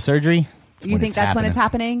for the surgery? Do you think that's when it's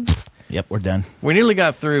happening? Yep, we're done. we nearly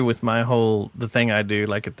got through with the thing I do,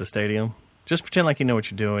 like at the stadium. Just pretend like you know what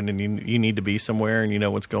you're doing, and you need to be somewhere, and you know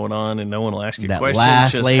what's going on, and no one will ask you That questions.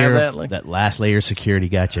 last Just layer, have that last layer of security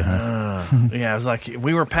got you, huh? Yeah, it was like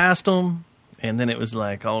we were past them, and then it was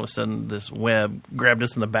like all of a sudden this web grabbed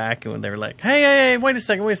us in the back, and they were like, "Hey, wait a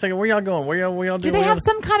second, where y'all going? Where y'all Do doing?" they have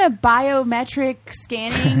some kind of biometric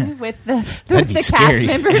scanning with the That'd be cast scary.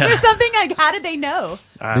 members or something? Like, how did they know?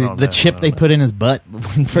 I Dude, don't the know, chip I they don't put in his butt when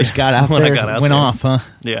he first got out When I there got out went there. off, huh? know.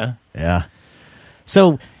 Yeah, Yeah.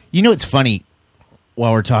 So, you know, it's funny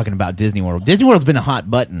while we're talking about Disney World. Disney World's been a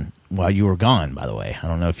hot button while you were gone, by the way. I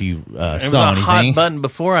don't know if you it was saw a anything. hot button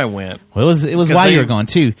before I went. Well, it was Because while they- you were gone,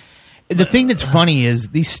 too. The thing that's funny is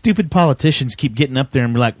these stupid politicians keep getting up there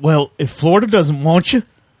and be like, well, if Florida doesn't want you,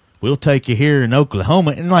 we'll take you here in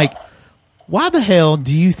Oklahoma. And like, why the hell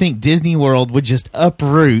do you think Disney World would just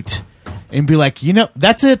uproot and be like, you know,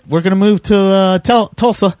 that's it. We're going to move to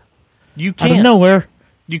Tulsa You out can't. of nowhere.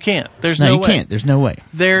 You can't. There's No, no you way. can't. There's no way.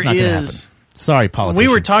 There It's not gonna is- happen. Sorry, politicians.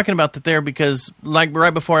 We were talking about that there because, like,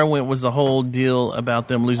 right before I went was the whole deal about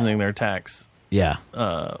them losing their tax Yeah.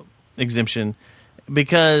 exemption,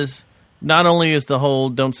 because not only is the whole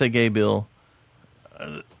 "Don't Say Gay" bill,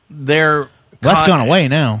 they're That's caught- gone away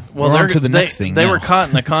now. Well, we're they're on to the next thing. They now. were caught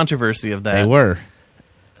in the controversy of that. They were.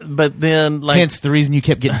 but then like Hence the reason you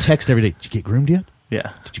kept getting text every day. Did you get groomed yet?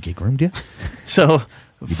 yeah. Did you get groomed yet? So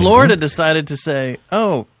been Florida groomed? decided to say,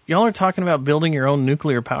 "Oh, y'all are talking about building your own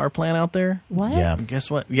nuclear power plant out there." What? Yeah. And guess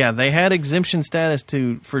what? Yeah, they had exemption status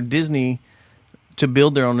for Disney to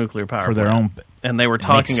build their own nuclear power For their plant. own- and they were Makes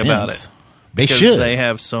talking about sense. it. They Because should. They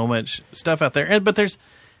have so much stuff out there. But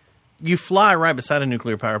you fly right beside a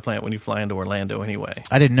nuclear power plant when you fly into Orlando anyway.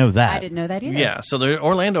 I didn't know that. I didn't know that either. Yeah, so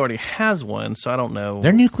Orlando already has one, so I don't know.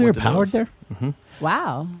 They're nuclear what the deal powered is. there?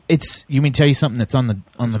 Wow. It's you mean tell you something that's on the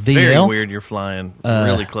DL? Very weird you're flying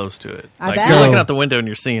really close to it. I Like bet. you're So- looking out the window and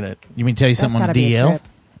you're seeing it. You mean tell you That's something on gotta be a DL? trip.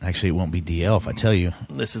 Actually, it won't be DL if I tell you.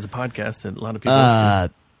 This is a podcast that a lot of people listen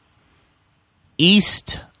to.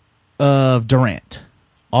 East of Durant,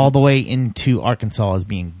 all the way into Arkansas, is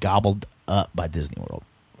being gobbled up by Disney World.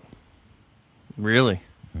 Really?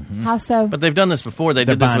 How so? But they've done this before. They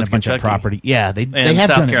They're did this buying with a bunch Kentucky. of property. Yeah, they And have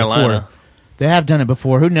South done it Carolina. before. They have done it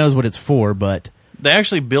before. Who knows what it's for? But They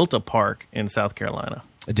actually built a park in South Carolina.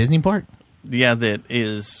 a Disney park. Yeah,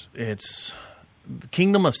 it's the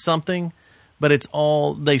Kingdom of something, but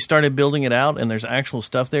they started building it out, and there's actual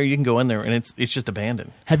stuff there. You can go in there, and it's just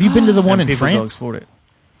abandoned. Have you been to the one And in people go France? explore it.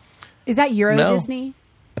 Is that Euro No. Disney?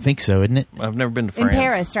 I think so, isn't it? I've never been to In France.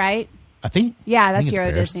 Paris, right? I think. Yeah, I that's think it's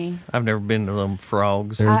Euro Paris. Disney. I've never been to them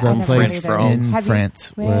frogs. There's I a never place either. in Have you-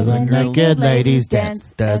 France Where where the the naked naked ladies ladies dance.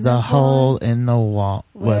 dance, There's and a the hole boy- in the wall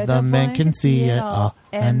where the men can see it all.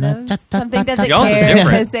 And the, something doesn't Y'all's is care different.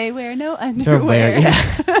 because they wear no Underwear. underwear.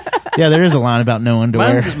 Yeah. Yeah, there is a line about no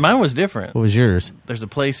underwear. Mine was different. What was yours? There's a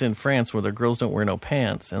place in France where the girls don't wear no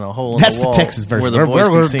pants, and a hole in That's the the wall Texas version. where the Where- boys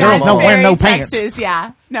where can see girls them don't all. wear no Very pants. Texas,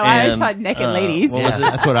 yeah. No, I always And, thought naked ladies. what was it?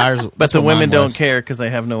 That's what ours. But that's the what women mine don't was. care because they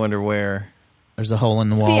have no underwear, There's a hole in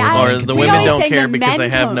the wall. See, where I- the or men the can So see women always it. don't saying care the because they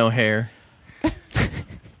men have don't- no hair.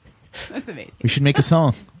 That's amazing. We should make a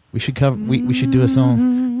song. We should cover. We should do a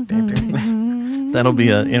song. That'll be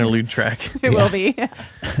an interlude track. It will be.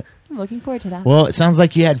 I'm looking forward to that. Well, it sounds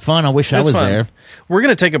like you had fun. I wish I It's was fun. there. We're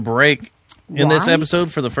going to take a break in this Right.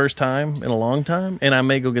 episode for the first time in a long time, and I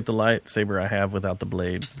may go get the lightsaber I have without the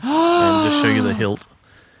blade and just show you the hilt.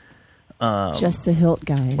 Just the hilt,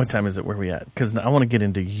 guys. What time is it? Where we at? Because I want to get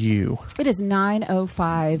into you. It is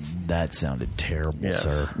 9:05. That sounded terrible, Yes.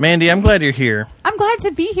 sir. Mandy, I'm glad you're here. I'm glad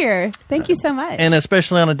to be here. Thank you so much. And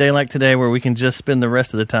especially on a day like today where we can just spend the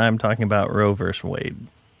rest of the time talking about Roe versus Wade.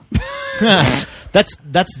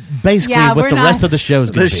 That's basically Yeah, what we're the not- rest of the show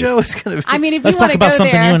is going The to be. show is going to be. I mean, if Let's you talk want to about go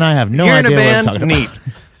something there, you and I have no You're in idea a what we're band. talking Neat. about.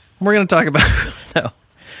 We're going to talk about no.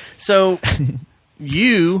 So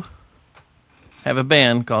you have a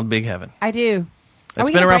band called Big Heaven. I do. Are It's we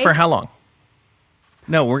been gonna around for break? how long?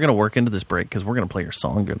 No, we're going to work into this break because we're going to play your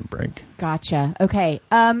song during the break. Gotcha. Okay.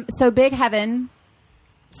 So Big Heaven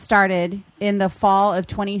started in the fall of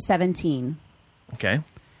 2017. Okay.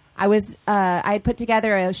 I had put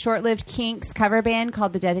together a short-lived Kinks cover band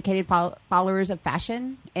called the Dedicated Followers of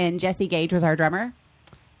Fashion, and Jesse Gage was our drummer.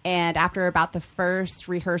 And after about the first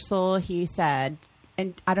rehearsal, he said,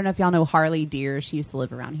 and I don't know if y'all know Harley Deer. She used to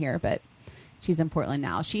live around here, but she's in Portland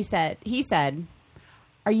now. He said,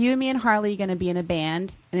 "Are you, me, and Harley going to be in a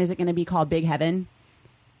band? And is it going to be called Big Heaven?"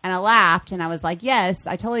 And I laughed, and I was like, "Yes,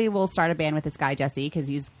 I totally will start a band with this guy, Jesse, because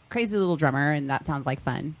he's a crazy little drummer, and that sounds like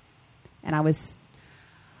fun." And I was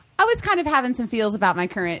kind of having some feels about my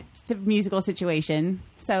current musical situation,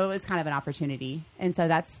 so it was kind of an opportunity. And so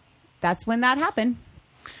that's when that happened.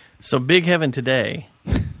 So Big Heaven today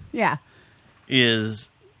Yeah.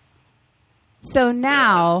 is. So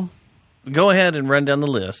now, Go ahead and run down the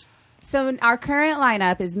list. so our current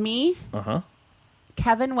lineup is me.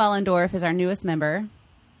 Kevin Wellendorf is our newest member.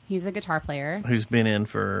 He's a guitar player Who's been in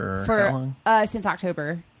for how long? since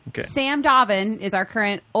October. Okay. Sam Dobbin is our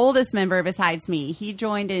current oldest member besides me. He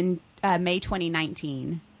joined in May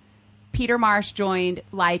 2019. Peter Marsh joined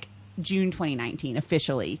like June 2019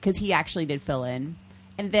 officially because he actually did fill in.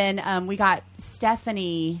 And then we got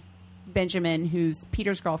Stephanie Benjamin, who's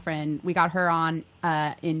Peter's girlfriend. We got her on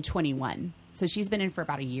in 21. So she's been in for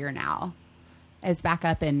about a year now as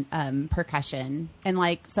backup in percussion.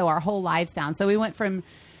 And so our whole live sound. So we went from,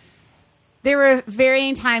 there were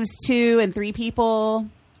varying times 2 and 3 people.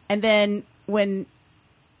 And then it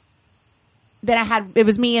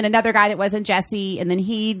was me and another guy that wasn't Jesse, and then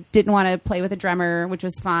he didn't want to play with a drummer, which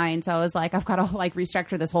was fine. So I was like, I've got to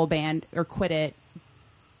restructure this whole band or quit it.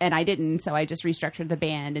 And I didn't, so I just restructured the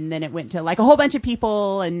band, and then it went to a whole bunch of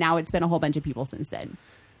people, and now it's been a whole bunch of people since then.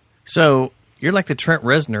 So you're like the Trent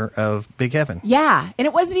Reznor of Big Heaven. Yeah, and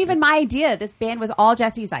it wasn't even my idea. This band was all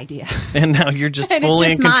Jesse's idea. And now you're just And it's fully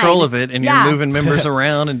just in control mine. of it, and Yeah. you're moving members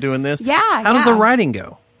around and doing this. Yeah, How does yeah. the writing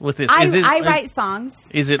go with this? I write songs.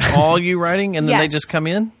 Is it all you writing, and then they Yes. just come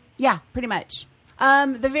in? Yeah, pretty much.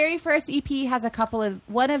 The very first EP has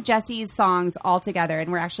one of Jesse's songs all together,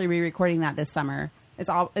 and we're actually re-recording that this summer. It's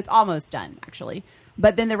almost done, actually.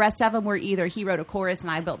 But then the rest of them were either he wrote a chorus and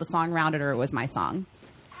I built the song around it, or it was my song.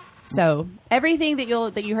 So everything that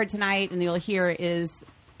you heard tonight and you'll hear is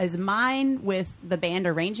mine with the band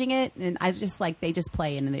arranging it, and I just they just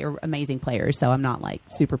play, and they're amazing players. So I'm not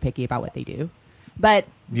super picky about what they do. But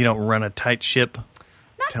You don't run a tight ship.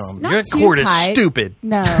 not, Tell 'em, not your too chord is tight. stupid.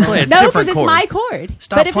 No, Play a no, different because it's chord. my chord.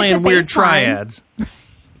 Stop But if it's playing a weird bass line- triads.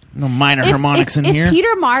 No minor harmonics in if here.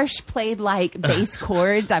 Peter Marsh played bass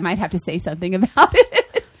chords, I might have to say something about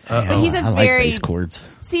it. But he's a I like very bass chords.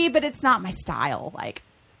 See, but it's not my style.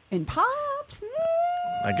 In pop,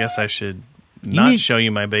 I guess I should not need- show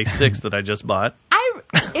you my bass 6 that I just bought.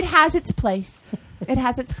 it has its place. It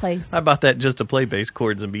has its place, I bought that just to play bass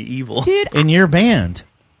chords and be evil. dude. In your band.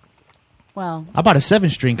 Well, I bought a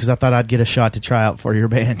 7-string because I thought I'd get a shot to try out for your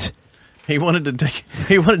band. He wanted to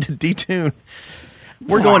detune.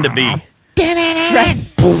 We're going to B. right.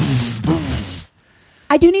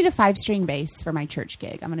 I do need a 5-string bass for my church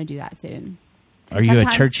gig. I'm going to do that soon. Are you a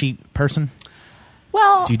Sometimes- churchy person?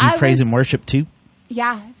 Well, Do you do praise and worship too?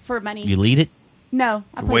 Yeah, for money. You lead it? No,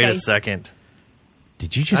 I play Wait a bass. second.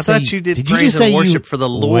 Did you just I say thought you did you praise just and say worship for the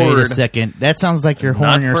Wait a Lord. second. That sounds like you're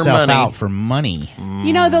Not whoring for yourself money. out for money.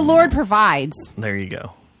 You know, the Lord provides. There you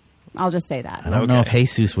go. I'll just say that. I don't know if Okay.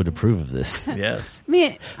 Jesus would approve of this. Yes.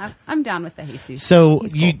 I'm down with the Jesus. So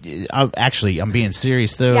He's you actually, I'm being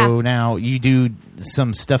serious though. Yeah. Now you do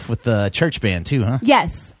some stuff with the church band too, huh?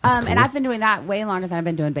 Yes. That's And cool. I've been doing that way longer than I've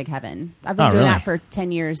been doing Big Heaven. I've been Oh, doing really? that for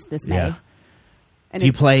 10 years this May. Yeah. And Do you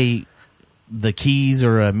it's- play the keys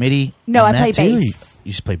or a MIDI? No, on I that play too, or bass.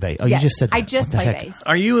 You just play bass. Oh, Yes, you just said that. I just What the play heck? bass.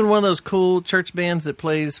 Are you in one of those cool church bands that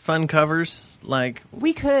plays fun covers? Like,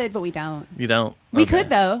 We could, but we don't. you don't? We Okay. could,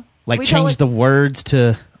 though. Like We change the words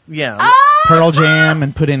to Yeah. Pearl Jam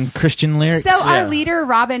and put in Christian lyrics. So Yeah. our leader,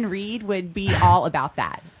 Robin Reed, would be all about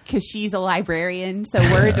that because she's a librarian, so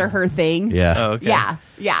words are her thing. yeah. Oh, okay.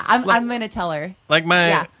 Yeah. I'm going to tell her. Like my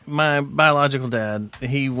Yeah. my biological dad,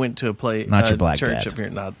 he went to a Not your black church dad. up here.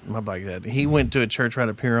 Not my black dad. He went to a church right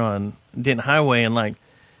up here on Denton Highway, and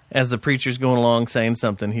as the preacher's going along saying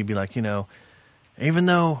something, he'd be like, even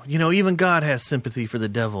though even God has sympathy for the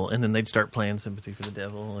devil, and then they'd start playing sympathy for the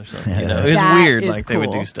devil or something. It was That weird. is They would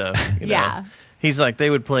cool. do stuff. Yeah. He's like, they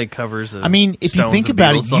would play covers of I mean, if you Stones think and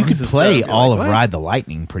about Beatles it, you songs could and play stuff. You're all like, of what? Ride the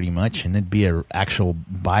Lightning pretty much, and it'd be an actual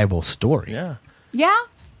Bible story. Yeah. Yeah.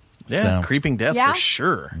 Yeah. So- Creeping Death Yeah? for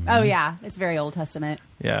sure. Oh yeah, it's very Old Testament.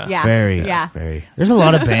 Yeah. Yeah. Very, Yeah. very. There's a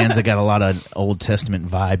lot of bands that got a lot of Old Testament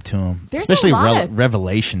vibe to them, There's especially a lot of-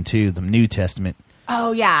 Revelation too. The New Testament.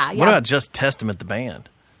 Oh yeah. Yeah. What about Just Testament, the band?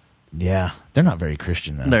 Yeah, they're not very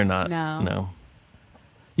Christian though. They're not. No.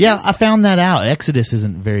 Yeah, I found that out. Exodus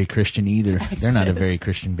isn't very Christian either. They're not a Exodus. very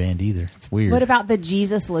Christian band either. It's weird. What about the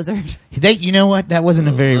Jesus Lizard? You know what? That wasn't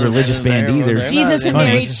a very religious band they're- either. they're Jesus with funny.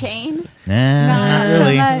 Mary Chain? Nah, not so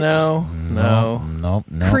really. much. No.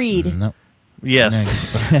 Nope. Creed. Nope. Yes.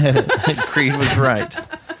 Creed was right.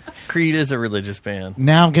 Creed is a religious band.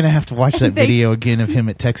 Now I'm gonna have to watch that They- video again of him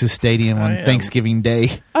at Texas Stadium I on am. Thanksgiving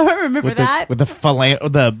Day. Oh, I remember With that.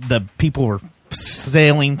 the people were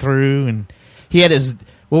sailing through, and he had his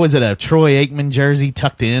a Troy Aikman jersey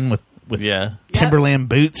tucked in with Yeah. Timberland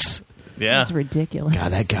boots. Yeah. That's ridiculous.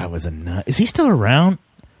 God, that guy was a nut. Is he still around?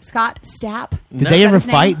 Scott Stapp. Did No. they Is that ever his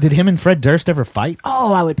name? fight? Did him and Fred Durst ever fight?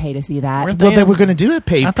 Oh, I would pay to see that. Weren't Well, they were going to do a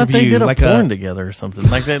pay I per thought they view, did a like porn together or something.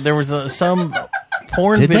 Like there was some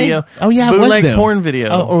porn Did video. they? Oh yeah, it was bootleg them. porn video.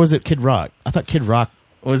 Oh, or was it Kid Rock? I thought Kid Rock,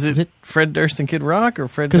 was is it it- Fred Durst and Kid Rock or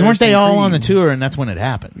Fred? because weren't Durst they and all Creed? on the tour, and that's when it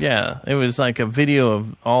happened. Yeah, it was like a video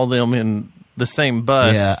of all them in the same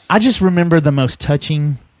bus. Yeah, I just remember the most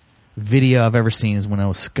touching video I've ever seen is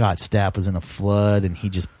when Scott Stapp was in a flood and he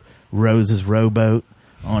just rows his rowboat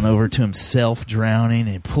on over to himself drowning and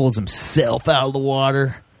he pulls himself out of the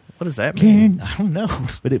water. What does that mean? I don't know,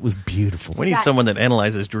 but it was beautiful. We need that- someone that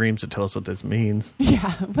analyzes dreams to tell us what this means.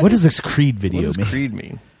 Yeah. What does this Creed What video does mean? Creed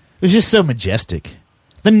mean? It was just so majestic.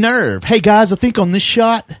 The nerve. Hey guys, I think on this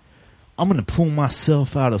shot, I'm going to pull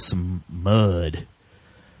myself out of some mud.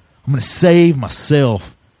 I'm going to save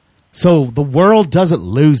myself so the world doesn't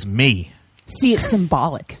lose me. See, it's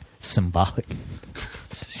symbolic. Symbolic.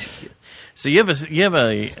 So you have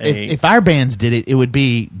a If our bands did it, it would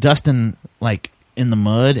be Dustin like in the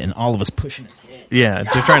mud and all of us pushing his head. yeah,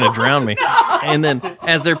 they're trying to drown me, and then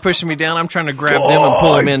as they're pushing me down, I'm trying to grab them and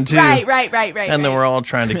pull them in too. Right. And then we're all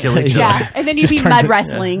trying to kill each Yeah. other. And then you'd Just be turns mud it-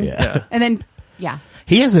 wrestling. Yeah. And then, yeah.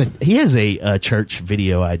 He has a church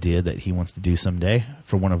video idea that he wants to do someday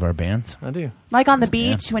for one of our bands. I do. Like on the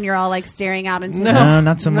beach when you're all like staring out into No, No,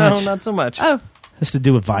 not so much. No, not so much. Oh, Has to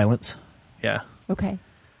do with violence. Yeah, okay.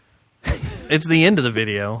 it's the end of the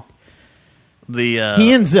video. The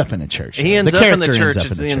He ends up in a church. he ends the up in the character church ends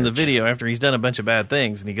up at in the end of the church. video after he's done a bunch of bad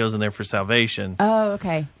things, and he goes in there for salvation. Oh,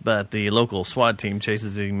 okay. But the local SWAT team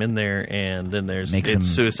chases him in there, and then there's Makes it's him-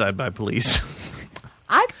 suicide by police.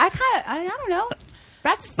 I don't know.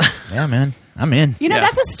 That's, Yeah, man, I'm in. you know, Yeah.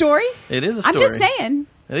 that's a story. It is a I'm story. just saying.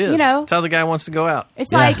 It is. You know, That's how the guy wants to go out.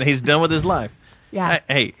 it's Yeah. like, He's done with his life. yeah.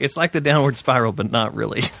 Hey, it's like the downward spiral, but not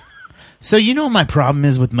really. So you know what my problem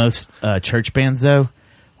is with most church bands, though,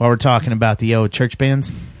 while we're talking about the old church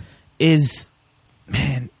bands, is,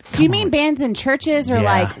 man. Do you come mean on. bands in churches or Yeah.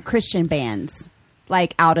 like Christian bands?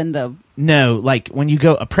 Like out in the. No, like when you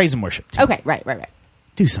go a praise and worship team, Okay, right.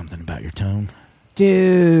 do something about your tone.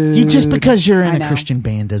 Dude. You just because you're in I a know. Christian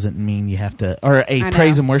band doesn't mean you have to, or a I know.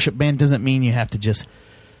 praise and worship band doesn't mean you have to just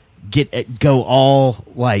go all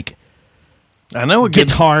like I know a good,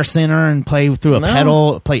 guitar center and play through a No.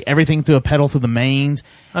 pedal, play everything through a pedal through the mains.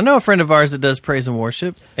 I know a friend of ours that does praise and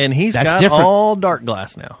worship, and he's That's got different. all dark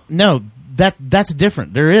glass now. No, that's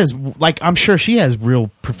different. There is like I'm sure she has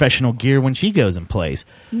real professional gear when she goes and plays,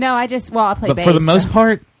 No, I play but bass. for the most so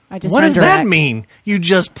part, I just What run does direct. that mean? You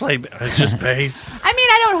just play. It's just bass. I mean,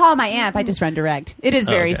 I don't haul my amp. I just run direct. It is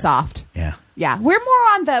very Okay. soft. yeah. Yeah, we're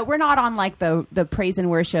not on like the praise and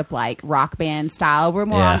worship like rock band style. We're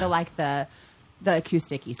more Yeah. on the like the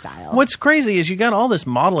acoustic-y style. What's crazy is you got all this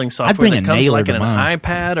modeling software bring that a comes nailer like to in an mine.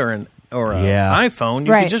 iPad or an Yeah. iPhone.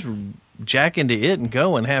 You Right. can just jack into it and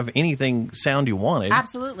go and have anything sound you wanted.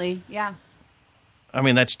 Absolutely, yeah. I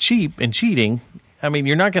mean, that's cheap and cheating. I mean,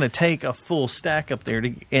 you're not going to take a full stack up there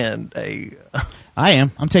to and a. I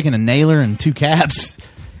am. I'm taking a nailer and two cabs.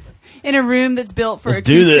 In a room that's built for Let's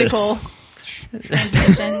do this. acoustical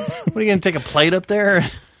transmission. What are you going to take a plate up there?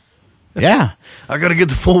 Yeah, I got to get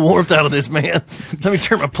the full warmth out of this, man. Let me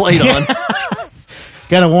turn my plate on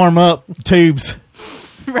got to warm up tubes.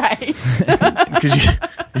 Right. because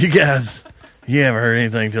you guys, you haven't heard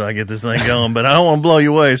anything till I get this thing going. But I don't want to blow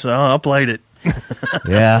you away, so I'll plate it.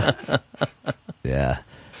 Yeah, yeah.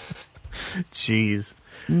 Jeez.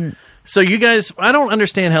 So you guys, I don't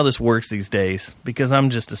understand how this works these days because I'm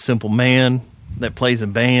just a simple man that plays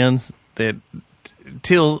in bands that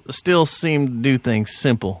still seem to do things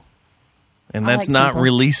simple. And I that's like not simple.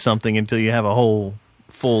 release something until you have a whole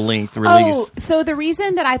full length release. Oh, so the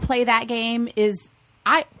reason that I play that game is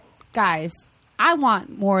I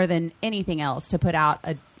want more than anything else to put out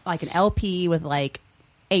an LP with like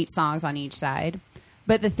 8 songs on each side.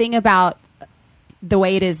 But the thing about the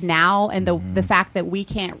way it is now and the fact that we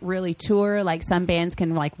can't really tour like some bands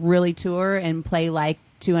can like really tour and play like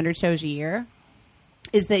 200 shows a year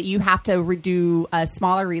is that you have to do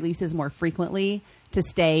smaller releases more frequently to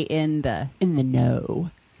stay in the know.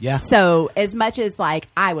 Yeah. So as much as like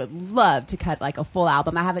I would love to cut like a full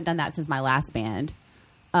album, I haven't done that since my last band.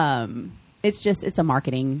 It's a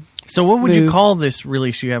marketing. So what would move. you call this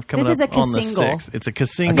release you have coming This is up a on the Kasingle. 6th? It's a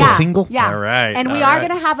Kasingle. A Kasingle? Yeah. All right. And we all are right.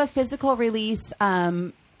 going to have a physical release.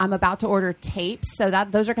 I'm about to order tapes, so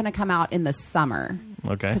those are going to come out in the summer.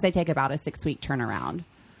 Okay. Because they take about a 6-week turnaround.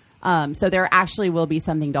 So there actually will be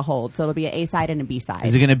something to hold. So it'll be an A-side and a B-side.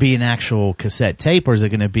 Is it going to be an actual cassette tape, or is it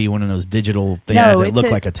going to be one of those digital things that it's look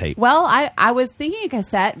like a tape? Well, I was thinking a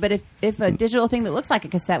cassette, but if a digital thing that looks like a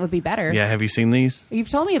cassette would be better. Yeah, have you seen these? You've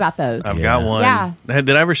told me about those. I've Yeah. got one. Yeah. Did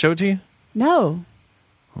I ever show it to you? No.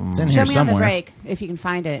 It's in Show here me somewhere. on the break if you can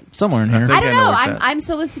find it. Somewhere in here. think I don't I know know. where it's at. I'm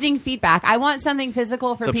soliciting feedback. I want something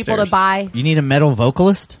physical for It's people to upstairs. buy. You need a metal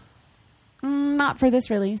vocalist? Not for this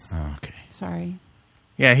release. Oh, okay. Sorry.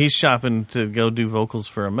 Yeah, he's shopping to go do vocals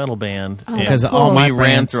for a metal band. Oh, And Because cool. all my we ran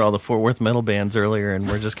bands through all the Fort Worth metal bands earlier, and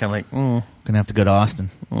we're just kind of like, going to have to go to Austin.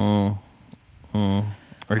 or I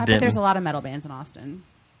bet Denton. there's a lot of metal bands in Austin.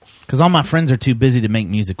 Because all my friends are too busy to make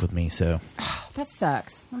music with me, so. That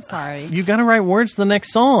sucks. I'm sorry. You got to write words to the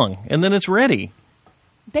next song, and then it's ready.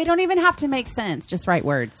 They don't even have to make sense. Just write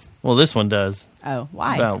words. Well, this one does. Oh,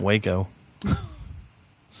 why? It's about Waco.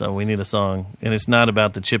 So we need a song. And it's not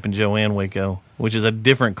about the Chip and Joanne Waco, which is a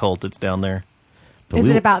different cult that's down there. But Is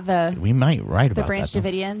we- it about the We might write about Branch that. though.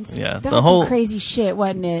 Davidians? Yeah, That the was whole- some crazy shit,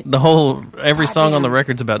 wasn't it? Every God song on the damn.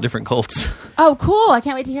 record's about different cults. Oh, cool. I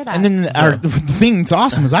can't wait to hear that. And then the thing that's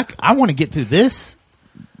awesome is I want to get through this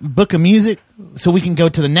book of music so we can go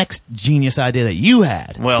to the next genius idea that you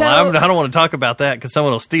had. Well, So- I don't want to talk about that because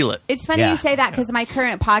someone will steal it. It's funny Yeah. you say that because my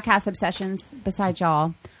current podcast obsessions, besides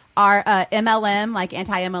y'all, are MLM, like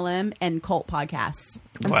anti-MLM, and cult podcasts.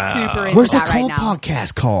 I'm Wow. super into Where's the that right cult now.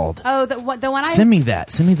 podcast called? Oh, the one I... Send me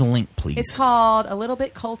that. Send me the link, please. It's called A Little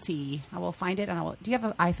Bit Culty. I will find it. And I will. Do you have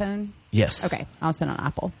an iPhone? Yes. Okay. I'll send it on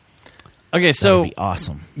Apple. Okay, That so would be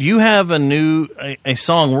awesome. you have a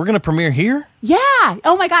song we're going to premiere here? Yeah.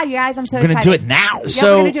 Oh, my God, you guys. I'm so We're going to excited. do it now. Yeah, So-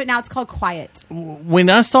 we're going to do it now. It's called Quiet. When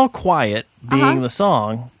I saw Quiet being Uh-huh. the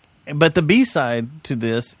song, but the B-side to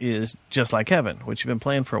this is Just Like Heaven, which you've been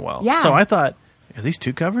playing for a while. Yeah. So I thought, are these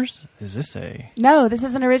 2 covers? Is this a... No, this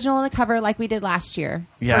is an original and a cover like we did last year.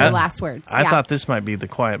 Yeah. For the last words. I Yeah. thought this might be The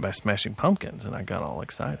Quiet by Smashing Pumpkins, and I got all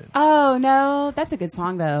excited. Oh, no. That's a good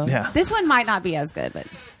song, though. Yeah. This one might not be as good, but...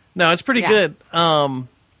 No, it's pretty Yeah. good.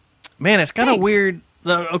 Man, it's got a Thanks. weird...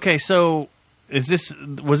 Okay, so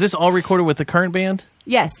was this all recorded with the current band?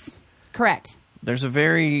 Yes. Correct. There's a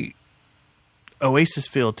very Oasis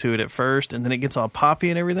feel to it at first, and then it gets all poppy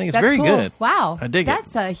and everything. It's That's very cool. good. Wow. I dig it.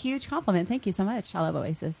 That's a huge compliment. Thank you so much. I love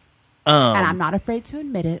Oasis. And I'm not afraid to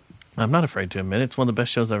admit it. I'm not afraid to admit it. It's one of the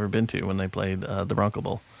best shows I've ever been to when they played the Bronco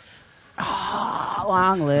Bowl.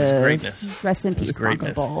 Long live. greatness. Rest in It was peace, Bronco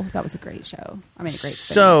greatness. Bowl. That was a great show. I mean, a great city.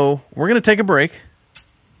 So we're going to take a break,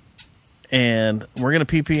 and we're going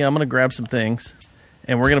to pee. I'm going to grab some things,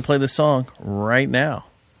 and we're going to play this song right now.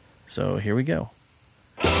 So here we go.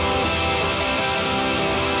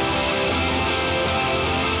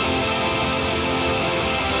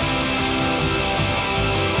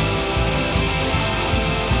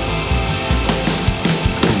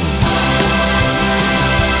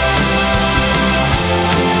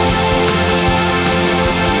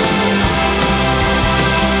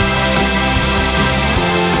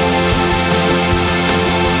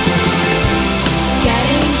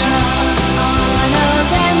 Getting drunk on a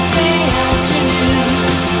Wednesday afternoon.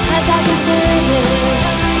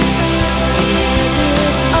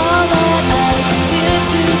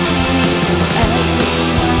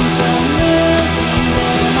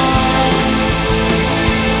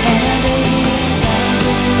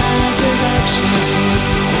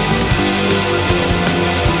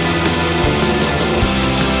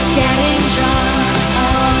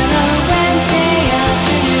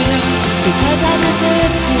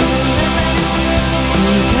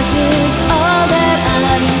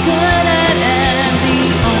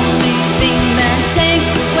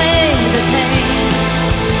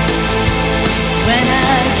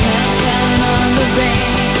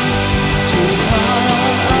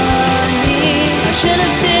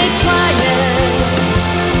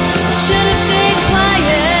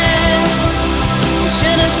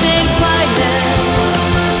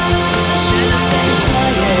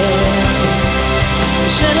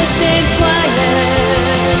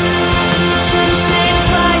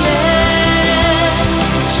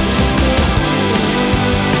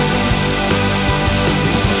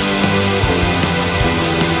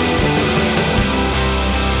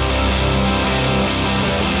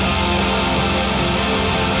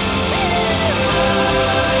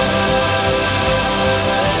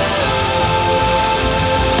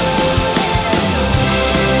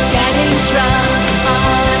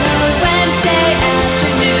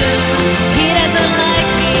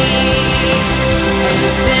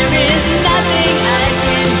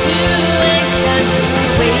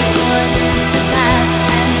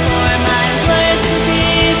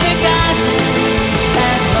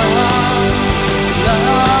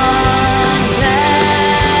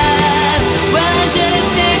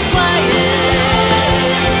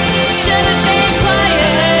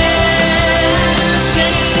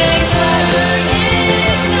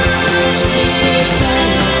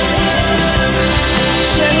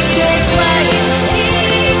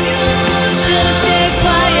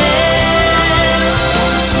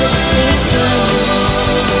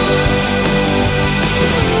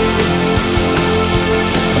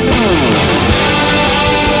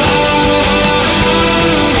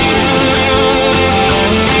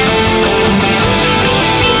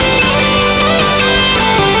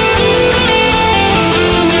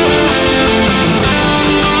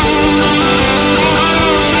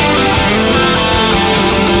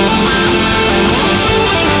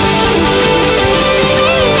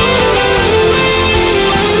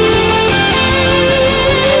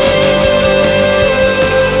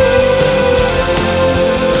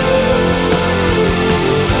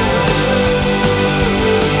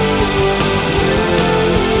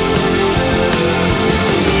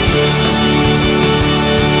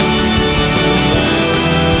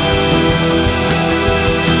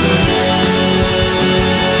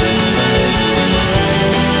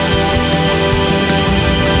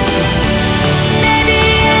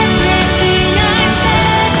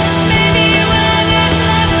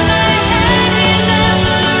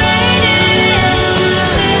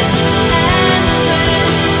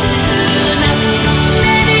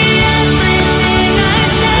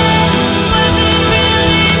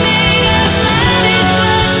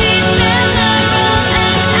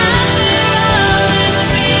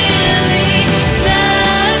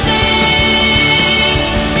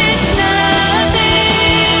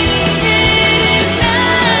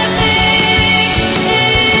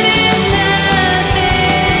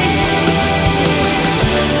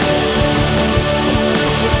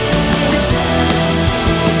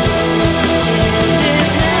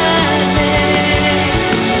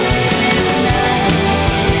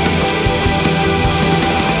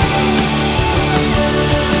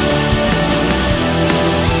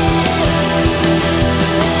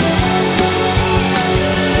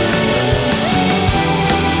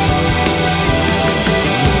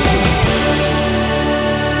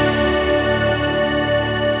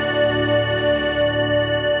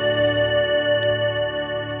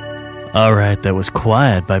 All right, that was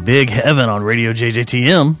Quiet by Big Heaven on Radio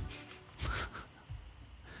JJTM.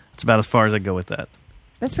 It's about as far as I go with that.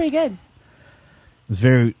 That's pretty good. It's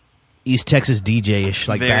very East Texas DJ-ish,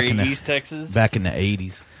 like Very back in the East Texas. back in the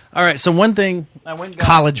 80s. All right, so one thing I went and got,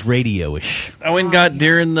 College radio-ish. I went and got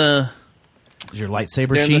during the Is your lightsaber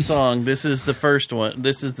during the sheath? song. This is the first one.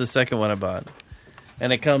 This is the second one I bought,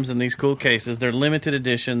 and it comes in these cool cases. They're limited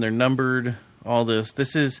edition. They're numbered. All this.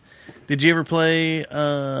 This is. Did you ever play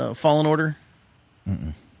Fallen Order? No.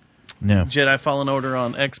 Jedi Fallen Order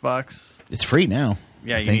on Xbox? It's free now.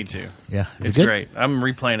 Yeah, I you think. need to. Yeah. Is It's it good? great. I'm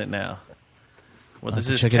replaying it now. Well, I'll this have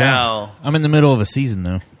to is check it out. Cal I'm in the middle of a season,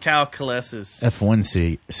 though. Kales's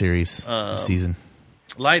F1 series season.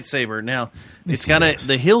 lightsaber. Now, me it's see got this.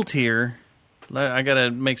 the hilt here. I got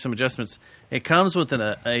to make some adjustments. It comes with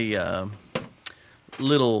a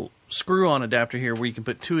little screw-on adapter here where you can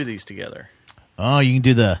put two of these together. Oh, you can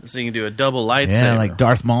do the... So you can do a double lightsaber. Yeah, like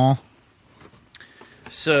Darth Maul.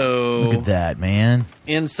 So Look at that, man. Let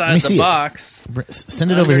me inside see the it. box,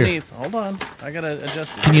 Send it over here. underneath. Hold on, I gotta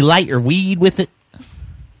adjust it. Can you light your weed with it?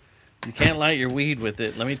 You can't light your weed with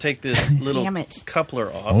it. Let me take this little Damn it.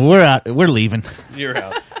 coupler off. Well, we're out. We're leaving. You're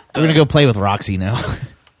out. We're gonna go play with Roxy now.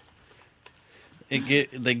 They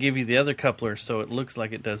give you the other coupler so it looks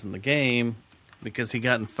like it does in the game because he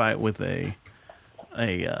got in a fight with a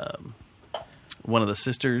one of the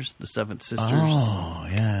sisters, the seventh sisters, Oh,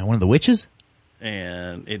 yeah. One of the witches?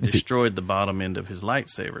 and it me see. destroyed the bottom end of his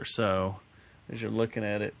lightsaber. So as you're looking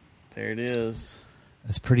at it, there it is.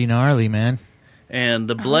 That's pretty gnarly, man. And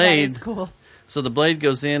the Oh, that blade, is cool. so the blade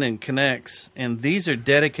goes in and connects, and these are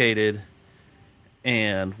dedicated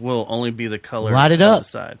and will only be the color Light it of up. the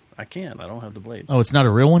side. I can't. I don't have the blade. Oh, it's not a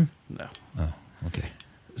real one? No. Okay.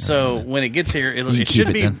 So when it gets here, You can it keep should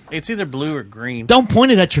it be. then. It's either blue or green. Don't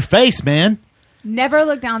point it at your face, man. Never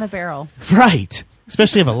look down the barrel. Right.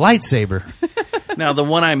 Especially of a lightsaber. Now the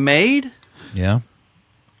one I made, Yeah.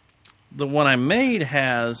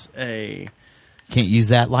 has a. Can't use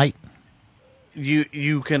that light?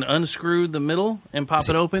 You can unscrew the middle and pop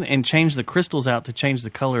it open and change the crystals out to change the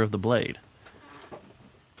color of the blade.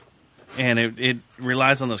 And it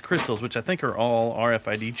relies on those crystals, which I think are all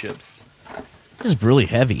RFID chips. This is really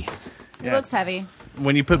heavy. It looks heavy.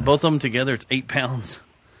 When you put both of them together, it's 8 pounds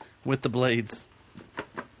with the blades.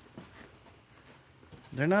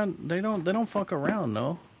 They don't fuck around,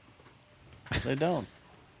 no. They don't.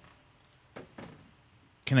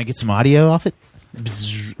 Can I get some audio off it?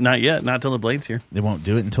 Not yet, not till the blade's here. They won't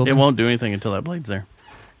do it until It then? won't do anything until that blade's there.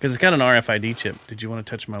 Because it's got an RFID chip. Did you want to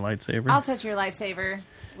touch my lightsaber? I'll touch your lightsaber.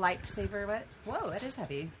 Lightsaber, what? Whoa, that is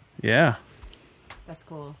heavy. Yeah. That's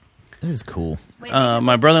cool. This is cool. Wait,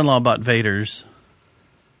 My brother-in-law bought Vader's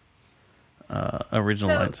original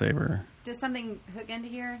So- lightsaber. does something hook into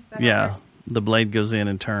here? Is that how it Yeah. works? The blade goes in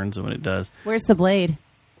and turns, and when it does, Where's the blade?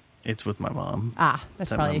 it's with my mom. Ah, that's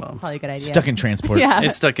It's at my probably mom. a good idea. Stuck in transport. Yeah.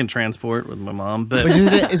 It's stuck in transport with my mom, but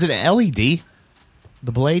Is it an LED?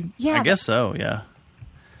 The blade? Yeah. I guess so, yeah.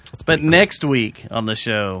 But next week on the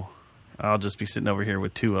show, I'll just be sitting over here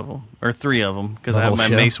with 2 of them, or 3 of them, because The I have whole my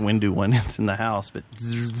show? Mace Windu one in the house. But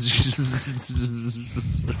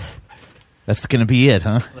That's going to be it,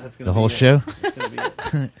 huh? That's gonna The be whole it. show?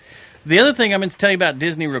 the other thing I meant to tell you about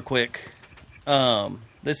Disney real quick,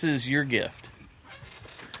 this is your gift.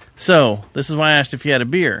 So, this is why I asked if you had a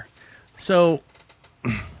beer. So,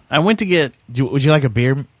 I went to get... Would you like a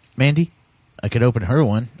beer, Mandy? I could open her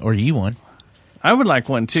one, or you one. I would like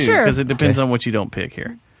one, too, Sure. because it depends Okay. on what you don't pick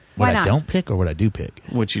here. What Why I not? don't pick or what I do pick?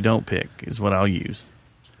 What you don't pick is what I'll use.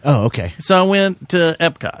 Oh, okay. So I went to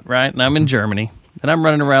Epcot, right? And I'm in Germany. And I'm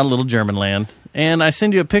running around little German land. And I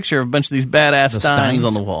send you a picture of a bunch of these badass The steins steins?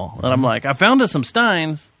 on the wall. And I'm like, I found us some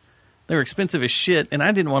steins. They were expensive as shit. And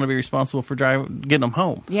I didn't want to be responsible for getting them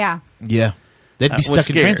home. Yeah. Yeah. They'd I be was stuck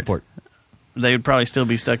in scared. transport. They would probably still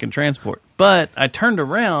be stuck in transport. But I turned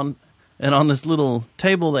around, and on this little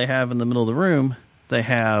table they have in the middle of the room, they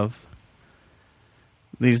have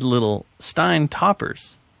these little Stein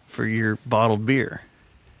toppers for your bottled beer.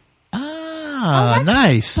 Ah,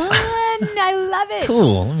 nice. Fun. I love it.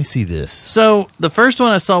 Cool. Let me see this. So the first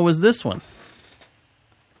one I saw was this one.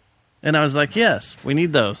 And I was like, yes, we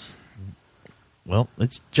need those. Well,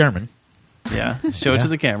 it's German. Yeah, show it Yeah. to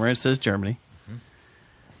the camera. It says Germany.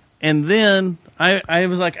 And then I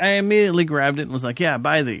was like, I immediately grabbed it and was like, yeah,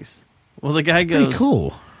 buy these. Well, the guy Pretty goes,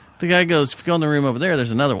 cool. if you go in the room over there,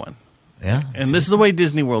 there's another one. Yeah. And this is the way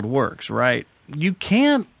Disney World works, right? You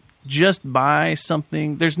can't just buy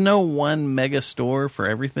something. There's no one mega store for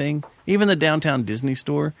everything. Even the downtown Disney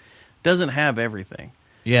store doesn't have everything.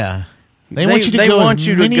 Yeah. They want you to go as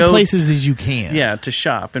many places as you can. Yeah, to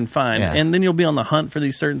shop and find. Yeah. And then you'll be on the hunt for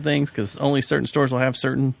these certain things because only certain stores will have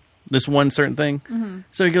this one certain thing. Mm-hmm.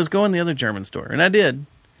 So he goes, go in the other German store. And I did.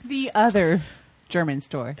 The other German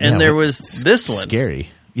store. And Yeah, there but was it's this one. Scary.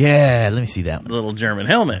 Yeah, let me see that one. Little German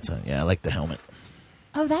helmet. So, yeah, I like the helmet.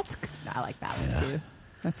 Oh, I like that one too.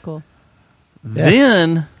 That's cool.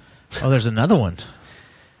 Then Oh, there's another one.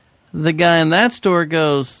 the guy in that store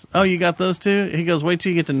goes, oh, you got those too? He goes, wait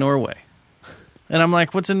till you get to Norway. And I'm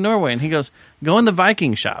like, what's in Norway? And he goes, go in the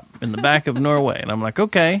Viking shop in the back of Norway. And I'm like,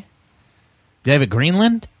 okay. Do they have a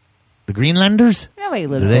Greenland? The Greenlanders? Nobody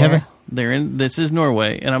lives Do they have there. a? This is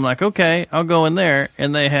Norway. And I'm like, okay, I'll go in there.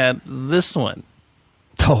 And they had this one.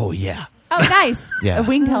 Oh, yeah. Oh, nice. Yeah. A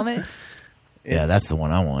winged helmet. Yeah, that's the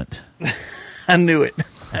one I want. I knew it.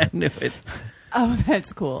 I knew it. Oh,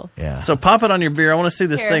 that's cool. Yeah. So pop it on your beer. I want to see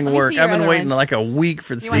this Here, thing let me work. see your I've been other waiting ones. like a week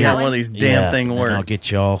to You see want how that one of one? these damn thing and work. I'll get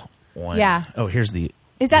y'all one. Yeah. Oh, here's the.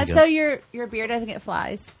 Is that there you so go. your beer doesn't get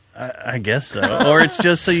flies? I guess so. Or it's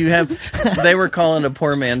just so you have. They were calling it a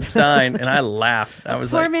poor man's Stein, and I laughed. I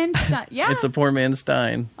was Poor like, man's Stein. Yeah. it's a poor man's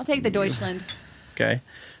Stein. I'll take the Deutschland. Okay.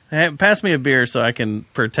 Hey, pass me a beer so I can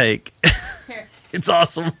partake. Here. It's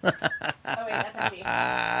awesome. Oh, wait, that's empty.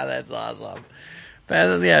 That's awesome.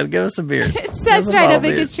 Yeah, give us a beer. It Give us says a right bottle up of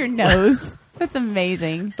beer. against your nose. That's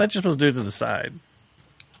amazing. Thought you're supposed to do it to the side.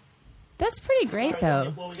 That's pretty great,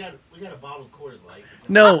 though. Well, we got a bottle of Coors Light.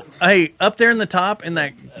 No, hey, up there in the top, in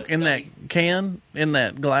that can, in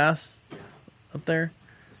that glass, up there,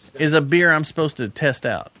 is a beer I'm supposed to test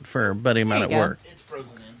out for a buddy of mine There at you go. work. It's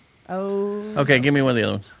frozen in. Oh. Okay, give me one of the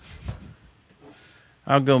other ones.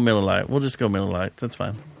 I'll go Miller Lite. We'll just go Miller Lite. That's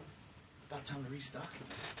fine. It's about time to restock.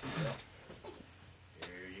 There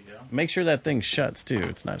you go. Make sure that thing shuts too.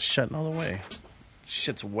 It's not shutting all the way.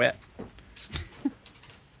 Shit's wet.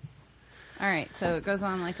 All right, so it goes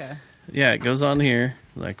on like a... Yeah, it goes on here.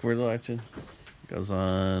 Like we're watching. Goes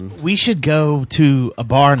on. We should go to a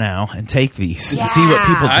bar now and take these and see what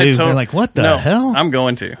people do. They're like, what the no, hell? I'm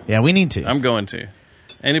going to. Yeah, we need to. I'm going to.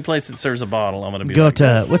 Any place that serves a bottle, I'm going to be go like,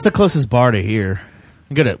 to what's the closest bar to here?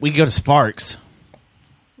 We go to Sparks.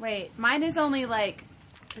 Wait, mine is only like...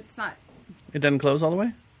 It's not... it doesn't close all the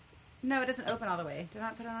way? No, it doesn't open all the way. Did I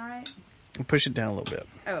not put it on all right? Push it down a little bit.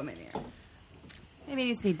 Oh, maybe. Maybe it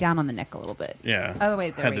needs to be down on the neck a little bit. Yeah. Oh,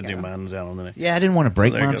 wait, there Had we to go. do mine down on the neck. Yeah, I didn't want to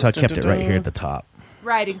break There you mine, go. so I kept it right here at the top.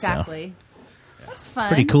 Right, exactly. That's fun.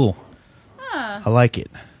 Pretty cool. Huh. I like it.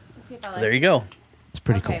 Let's see if I like There it. you go. It's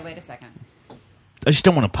pretty Okay, cool. wait a second. I just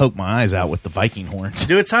don't want to poke my eyes out with the Viking horns.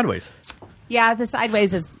 Do it sideways. Yeah, the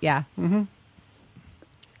sideways is... Yeah.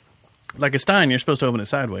 Like a Stein, you're supposed to open it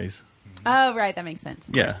sideways. Oh, right. That makes sense.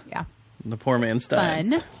 Of Yeah. course. Yeah. The poor man's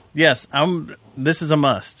Stein. Fun. Yes, this is a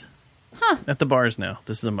must. Huh. At the bars now.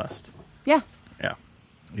 This is a must. Yeah. Yeah.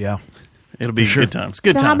 Yeah. It'll be sure. good times.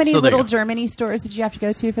 Good So times. how many there you little go. Germany stores did you have to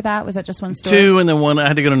go to for that? Was that just one store? 2 and then 1. I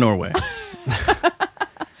had to go to Norway.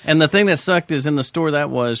 And the thing that sucked is in the store that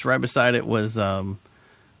was right beside it was the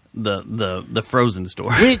frozen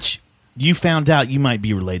store, Which you found out you might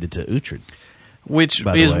be related to Uhtred. which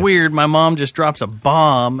By the is way. weird. My mom just drops a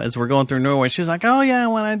bomb as we're going through Norway. She's like, "Oh yeah,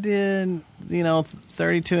 when I did,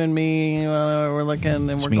 32andMe, we're looking and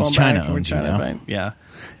Which we're means going China back and we're owns you trying to now. find." Yeah,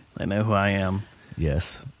 they know who I am.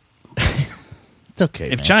 Yes. It's okay.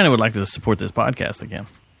 If man. China would like to support this podcast again,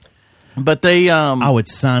 but they I would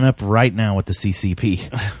sign up right now with the CCP.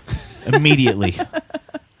 Immediately.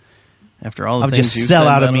 after all the I'll things just you've sell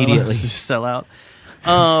said out about all immediately. this, just sell out.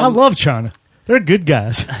 I love China. They're good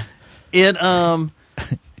guys. It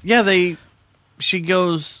she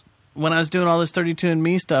goes, when I was doing all this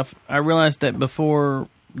 32andMe stuff, I realized that before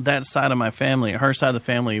that side of my family, her side of the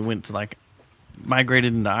family went to like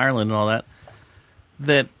migrated into Ireland and all that,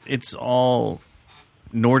 that it's all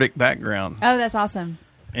Nordic background. Oh, that's awesome.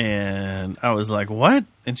 And I was like, "What?"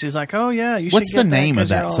 And she's like, "Oh yeah, you should What's get the that name 'cause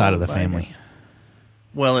of you're that side all of the Viking." family?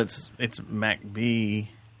 Well, it's MacB,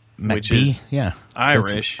 which MacB? is Yeah.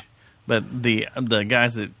 Irish, but the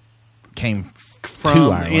guys that Came from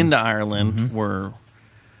to Ireland. into Ireland were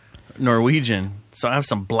Norwegian. So I have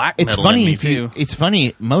some black It's metal funny in me if you. too. It's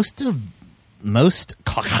funny. Most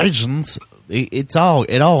Caucasians, it all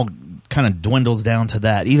kind of dwindles down to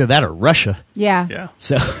that. Either that or Russia. Yeah. Yeah,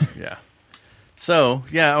 So yeah. So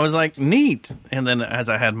yeah, I was like, neat. And then as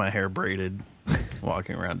I had my hair braided,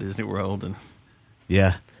 walking around Disney World, and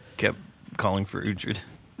yeah, kept calling for Uhtred,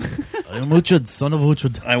 I'm Uhtred, son of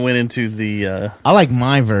Uhtred. I went into the. I like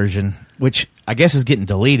my version, which I guess is getting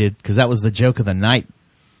deleted because that was the joke of the night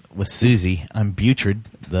with Susie. I'm Butrid,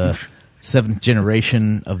 the 7th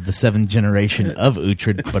generation of the 7th generation of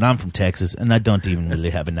Uhtred, but I'm from Texas and I don't even really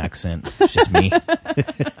have an accent. It's just me.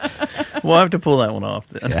 Well, We'll have to pull that one off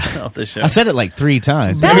off the show. I said it like 3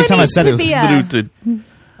 times. That Every one time I needs said to it was be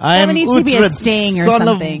I that am one needs to be a Uhtred, sting or son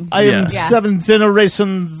something. I am Yeah. 7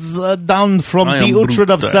 generations down from I the am Uhtred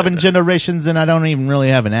of Uhtred. 7 generations, and I don't even really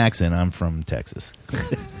have an accent. I'm from Texas.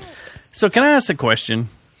 So can I ask a question?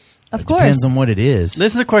 Of course. Depends on what it is.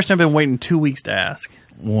 This is a question I've been waiting 2 weeks to ask.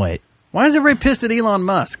 What? Why is everybody pissed at Elon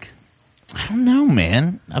Musk? I don't know,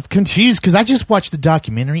 man. I'm confused because I just watched the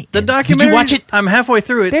documentary. The and- documentary. Did you watch it? I'm halfway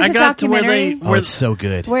through it. There's I a got to where documentary? they Oh, it's so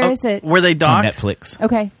good. Where is it? where they It's on docked. Netflix.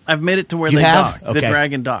 Okay. I've made it to where You they have? dock. The Okay.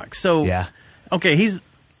 dragon dock. So Yeah. okay, he's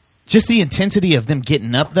Just the intensity of them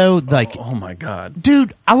getting up, though. Like, oh my god.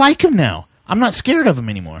 dude, I like him now. I'm not scared of him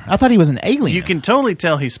anymore. I thought he was an alien. You can totally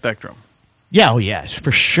tell he's Spectrum. Yeah, oh yeah,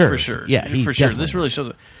 for sure. For sure. Yeah, he for sure. definitely This really is. shows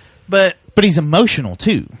it. But But he's emotional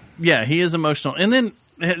too. yeah, he is emotional. And then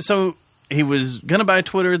so he was gonna buy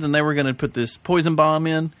Twitter, then they were gonna put this poison bomb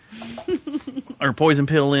in. Or poison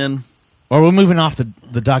pill in. Or we're moving off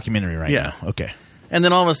the documentary right Yeah. now. Okay. And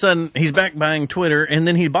then all of a sudden he's back buying Twitter, and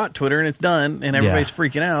then he bought Twitter and it's done and everybody's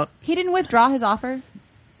freaking out. He didn't withdraw his offer.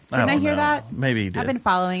 Didn't I don't hear know. that? Maybe he did. I've been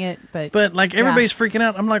following it, but But everybody's freaking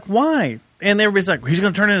out. I'm like, why? And everybody's like, he's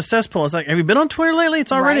going to turn into a cesspool. It's like, have you been on Twitter lately?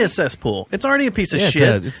 It's already Right. a cesspool. It's already a piece of Yeah,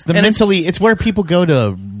 shit. it's the And mentally. It's where people go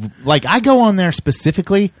to. Like, I go on there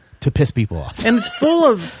specifically to piss people off. and it's full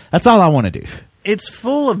of That's all I want to do. it's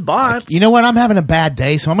full of bots. You know what? I'm having a bad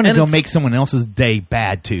day, so I'm going to And go it's- make someone else's day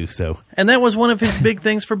bad too. So and that was one of his big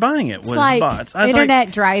things for buying it it's was like bots. I was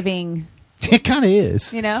internet driving. it kind of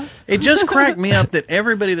is. You know, it just cracked me up that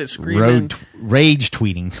everybody that's screaming Rage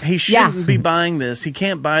tweeting. he shouldn't be buying this. He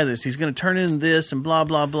can't buy this. He's going to turn into this and blah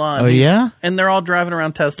blah blah. And Oh, yeah? and they're all driving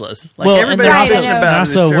around Teslas. Like Well, and everybody's they're Right, also, I bitching know. about and it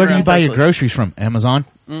is also, driving where do you around buy your Teslas. groceries from? Amazon.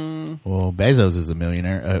 Well, Bezos is a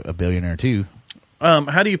millionaire, a billionaire too.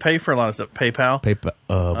 How do you pay for a lot of stuff? PayPal.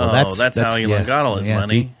 PayPal. That's how Elon got all his yeah, money.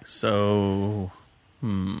 see? So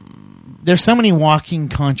There's so many walking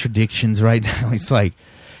contradictions right now. It's like,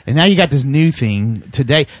 and now you got this new thing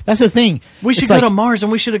today. That's the thing. we should It's go like, to Mars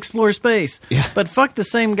and we should explore space. Yeah. But fuck the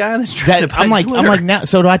same guy that's trying that, to buy I'm like Twitter. now.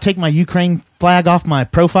 So do I take my Ukraine flag off my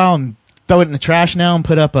profile and throw it in the trash now and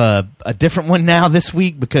put up a different one now this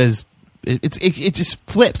week because it just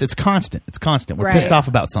flips. It's constant. It's constant. We're Right. pissed off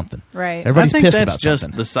about something. Right. Everybody's I think pissed that's about just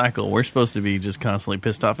something. the cycle. We're supposed to be just constantly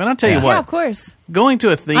pissed off. And I'll tell Yeah. you what, yeah, of course. going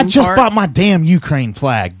to a theme I just park, bought my damn Ukraine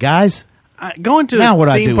flag, guys. going to Now a what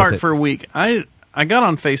do I do theme with park it? for a week. I got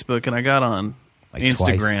on Facebook and I got on Like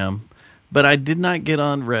Instagram, but I did not get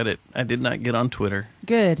on Reddit. I did not get on Twitter.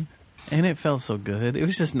 Good. And it felt so good. It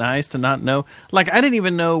was just nice to not know. Like I didn't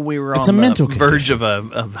even know we were It's on a the mental verge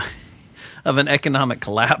condition. of an economic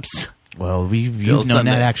collapse. Well, you've Till known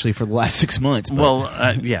Sunday. that actually for the last 6 months. But,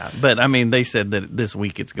 Well, yeah, but I mean, they said that this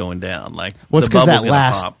week it's going down. Like, well, it's the because bubble's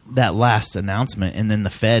that gonna pop. last announcement, and then the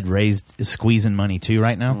Fed is squeezing money too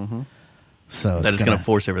right now. So it's That is going to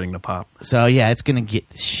force everything to pop. So yeah, it's going to get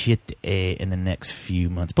shit in the next few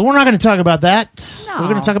months. But we're not going to talk about that. No. We're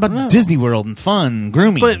going to talk about Disney World and fun,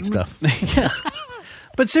 grooming and stuff. Yeah.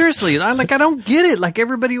 But seriously, I don't get it. Like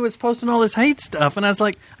everybody was posting all this hate stuff, and I was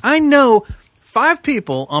like, I know 5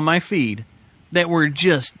 people on my feed that were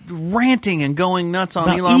just ranting and going nuts on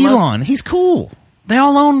About Elon Musk. Elon, he's cool. They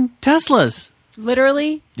all own Teslas.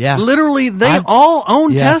 Literally. Yeah, Literally, they I've- all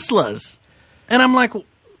own yeah. Teslas. And I'm like,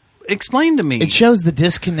 explain to me. it shows the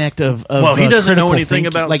disconnect of well, he doesn't know critical anything thinking.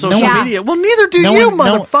 about Like, social no one- media. Well, neither do no you, one-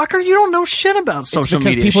 no- motherfucker. You don't know shit about It's social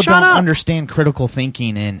because media. people Shut don't up. understand critical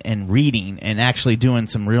thinking and reading and actually doing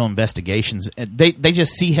some real investigations. They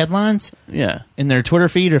just see headlines Yeah. in their Twitter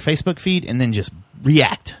feed or Facebook feed and then just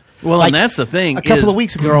react. Well, Like, and that's the thing. A couple is- of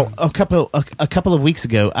weeks ago, a couple of weeks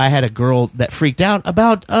ago, I had a girl that freaked out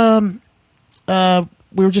about.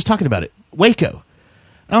 We were just talking about it, Waco,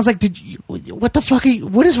 and I was like, what the fuck?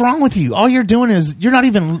 What is wrong with you? All you're doing is you're not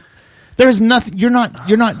even. There's nothing. You're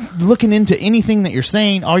not looking into anything that you're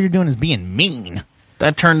saying. All you're doing is being mean.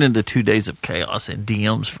 That turned into 2 days of chaos and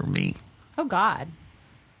DMs for me. Oh God.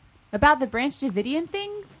 About the Branch Davidian thing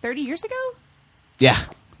 30 years ago? Yeah.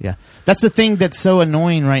 That's the thing that's so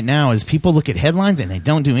annoying right now is people look at headlines and they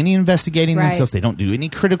don't do any investigating Right. themselves. They don't do any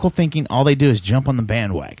critical thinking. All they do is jump on the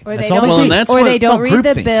bandwagon. Or That's they all don't, they Well, do. and that's or what- they it's all don't read the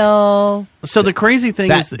groupthink. bill. So the crazy thing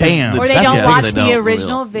That is, bam. Or they That's don't the- watch they the don't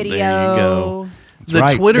original really- video. There you go. That's The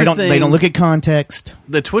right. Twitter they don't, thing. They don't look at context.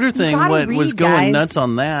 The Twitter thing, gotta what was read, going guys. nuts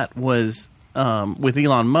on that was with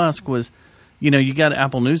Elon Musk was, you got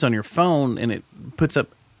Apple News on your phone and it puts up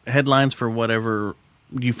headlines for whatever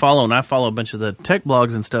you follow. And I follow a bunch of the tech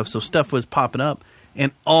blogs and stuff. So stuff was popping up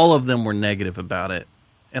and all of them were negative about it.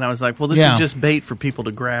 And I was like, well, this Yeah. is just bait for people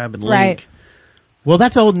to grab and Right. link. Well,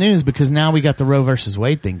 that's old news because now we got the Roe versus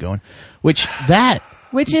Wade thing going, which that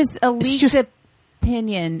Which is a leaked just-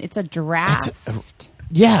 opinion. It's a draft.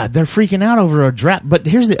 Yeah, they're freaking out over a draft. But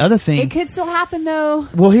here's the other thing. It could still happen though.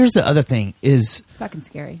 Well, here's the other thing is It's fucking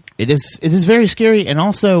scary. it is very scary, and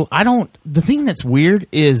also the thing that's weird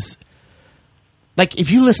is, like,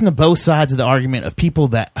 if you listen to both sides of the argument of people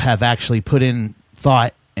that have actually put in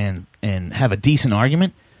thought and have a decent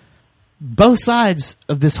argument, both sides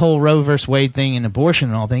of this whole Roe versus Wade thing and abortion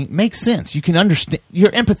and all thing makes sense. You can understand.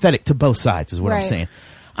 You're empathetic to both sides, is what I'm Right. saying.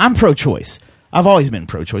 I'm pro-choice. I've always been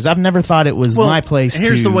pro-choice. I've never thought it was my place.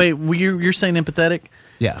 Here's to... the way you're saying empathetic.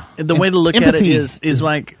 Yeah. The way to look at it Empathy is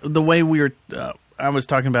like the way we were. I was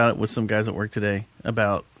talking about it with some guys at work today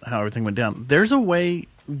about how everything went down. There's a way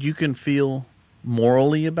you can feel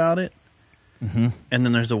morally about it, and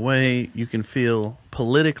then there's a way you can feel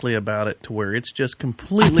politically about it to where it's just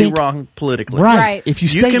completely think- wrong politically. Right. Right. If you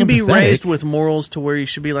You stay can be empathetic- raised with morals to where you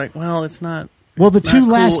should be like, well, it's not. Well, the it's two not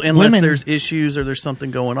cool last unless women- there's issues or there's something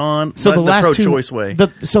going on. So but the last pro-choice two, way.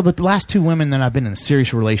 the last two women that I've been in a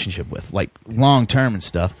serious relationship with, like long term and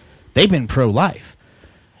stuff, they've been pro life,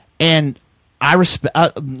 and I respect.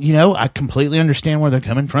 I completely understand where they're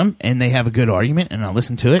coming from, and they have a good argument, and I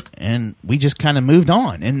listen to it, and we just kind of moved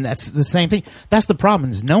on, and that's the same thing. That's the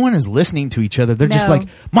problem is no one is listening to each other. They're just No. like,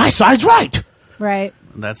 my side's right, Right.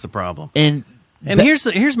 That's the problem. and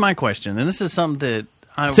Here's my question, and this is something that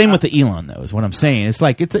same with the Elon, though, is what I'm saying. It's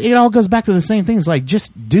like it all goes back to the same thing. It's like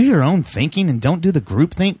just do your own thinking and don't do the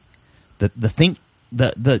group think,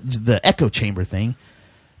 the echo chamber thing,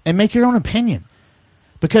 and make your own opinion.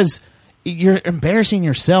 Because you're embarrassing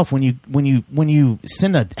yourself when you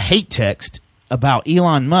send a hate text about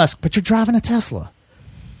Elon Musk, but you're driving a Tesla.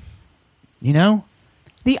 You know,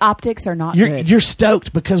 The optics are not good. you're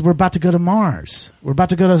stoked because we're about to go to Mars. We're about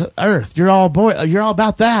to go to Earth. You're all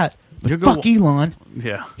about that. But You're fuck Elon.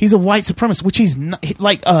 Yeah. He's a white supremacist, which he's not.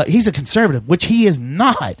 He's a conservative, which he is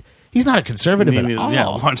not. He's not a conservative at all. Yeah,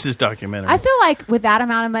 watch this documentary. I feel like with that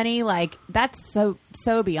amount of money, like that's so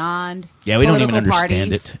beyond. Yeah, we don't even political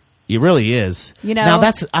understand parties. it. It really is. You know?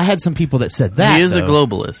 Now I had some people that said that he is a though.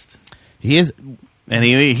 globalist, He is. and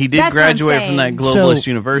he did That's what I'm graduate from that saying. globalist So,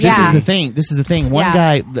 university. This Yeah. is the thing. One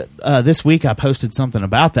Yeah. guy this week I posted something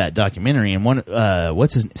about that documentary, and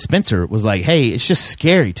Spencer was like, "Hey, it's just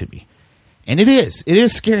scary to me," and it is. It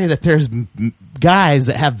is scary that there's guys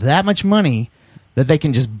that have that much money that they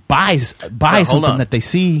can just buy hold something on. that they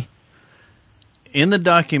see. In the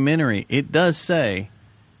documentary, it does say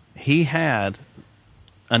he had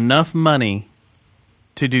enough money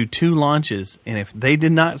to do 2 launches, and if they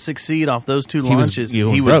did not succeed off those 2 He was- launches, he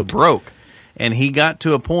was he was broke. broke. And he got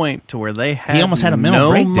to a point to where they had almost had a mental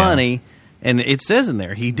no breakdown. money, and it says in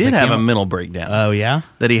there he did Like, have you a know- mental breakdown. Oh yeah.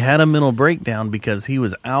 That he had a mental breakdown because he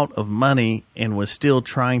was out of money and was still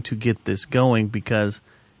trying to get this going because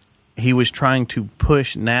he was trying to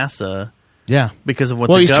push NASA Yeah. because of what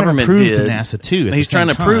Well, the he's trying to government prove did. to NASA, too, at And the he's trying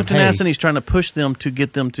same to prove to time, NASA, hey. and he's trying to push them to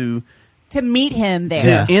get them to to meet him there.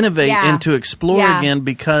 Yeah. innovate Yeah. and to explore Yeah. again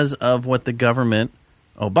because of what the government,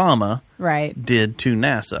 Obama, Right. did to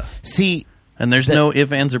NASA. See, And there's That- no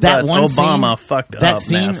ifs, ands, or that buts. one Obama scene, fucked that up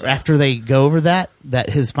scene NASA. after they go over that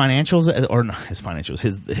his financials, or not his financials,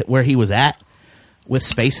 his where he was at with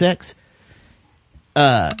SpaceX.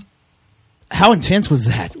 How intense was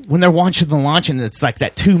that when they're watching the launch and it's like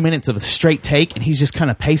that 2 minutes of a straight take and he's just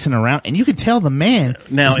kind of pacing around and you could tell the man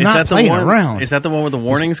now, is not that the playing one? around. Is that the one where the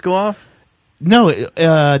warnings go off? No,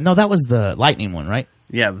 that was the lightning one, right?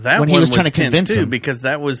 Yeah, that When he one was trying to tense convince too him. because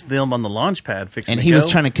that was them on the launch pad fixing. And to he was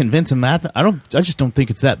go. trying to convince him that I just don't think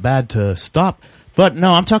it's that bad to stop. But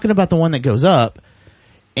no, I'm talking about the one that goes up,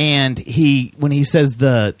 and when he says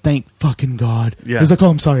the thank fucking God, Yeah. he's like, oh,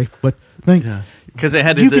 I'm sorry, but thank. because it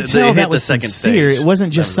had to. You could they tell hit that the was second sincere. stage. It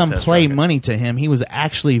wasn't That just was some the test play rocket. money to him. He was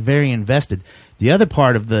actually very invested. The other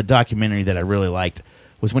part of the documentary that I really liked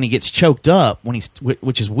was when he gets choked up,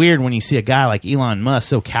 which is weird when you see a guy like Elon Musk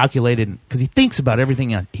so calculated because he thinks about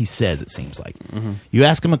everything he says. It seems like you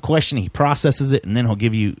ask him a question, he processes it, and then he'll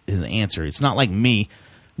give you his answer. It's not like me;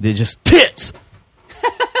 they're just tits.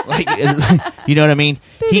 Like, you know what I mean?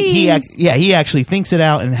 He actually thinks it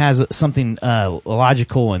out and has something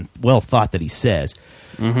logical and well thought that he says.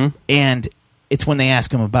 And it's when they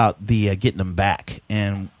ask him about the getting them back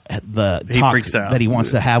and the He talk freaks out. that he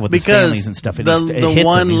wants to have with his Because families and stuff. And the- it the hits him.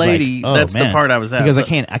 one He's like, lady- oh, that's the man. part I was at. because I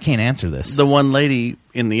The- can't answer this. The one lady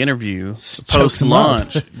in the interview Chokes post him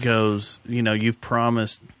launch up. goes, you've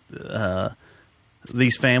promised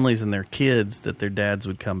these families and their kids that their dads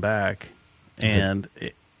would come back, Is it- and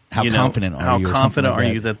How confident are you or How something confident like are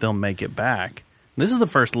that. you that they'll make it back? This is the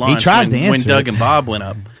first launch. tries to when answer Doug it. and Bob went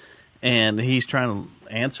up, and he's trying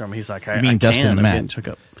to answer him. He's like, I mean can't. Dustin and I'm Matt? getting shook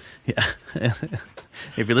up. Yeah.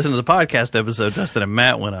 If you listen to the podcast episode, Dustin and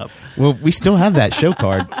Matt went up. Well, we still have that show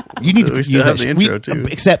card. You need to We use still have that the intro, too.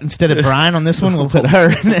 Except instead of Brian on this one, we'll put her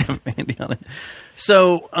in it. Mandy on it.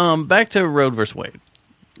 So, back to Roe versus Wade,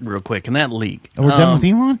 real quick, and that leak. We're done with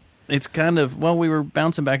Elon? It's kind of, well, we were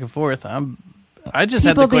bouncing back and forth. I just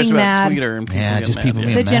had People the question being about mad. Twitter and people Yeah, getting just mad. people Yeah.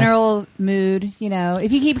 being The mad. general mood,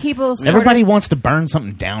 if you keep people, Everybody wants to burn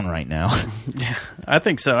something down right now. I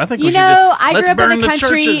think so. I think You we should know, just, I let's grew up burn in the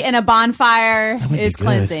country, churches. and a bonfire That would be is good.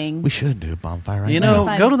 cleansing. We should do a bonfire right You now. know,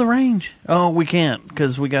 Fun. go to the range. Oh, we can't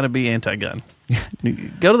because we got to be anti-gun.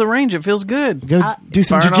 Go to the range. It feels good. Go do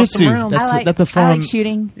some Firing off some jujitsu. rounds. That's a I form like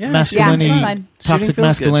shooting. Yeah. masculinity, Yeah, it's fun. toxic Shooting feels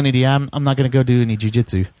masculinity. I'm not going to go do any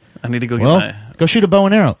jujitsu. I need to go get Well, my. go shoot a bow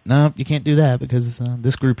and arrow. No, you can't do that because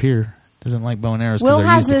this group here doesn't like bow and arrows because Will they're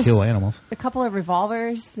has used to this- kill animals. A couple of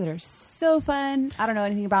revolvers that are so fun. I don't know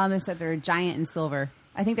anything about them except they're giant and silver.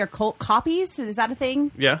 I think they're Colt copies. Is that a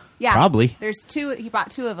thing? Yeah. Yeah, Probably. There's two. He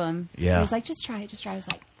bought two of them. Yeah. He was like, just try it. Just try it. I was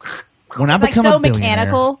like, When I it's like become so a billionaire,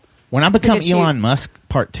 mechanical. when I become good shoot. Elon Musk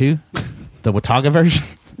Part 2, the Watauga version,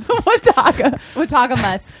 Watauga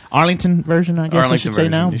Musk. Arlington version, I guess I should say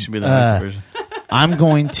version. now. You should be the Arlington version. I'm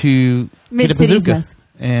going to get a Mid-cities bazooka. Musk.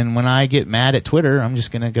 And when I get mad at Twitter, I'm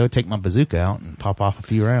just going to go take my bazooka out and pop off a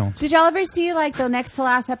few rounds. Did y'all ever see like the next to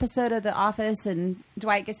last episode of The Office and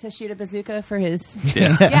Dwight gets to shoot a bazooka for his?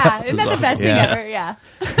 Yeah. Yeah, isn't that the best Yeah. thing ever? Yeah.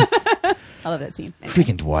 I love that scene. Anyway.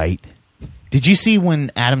 Freaking Dwight. Did you see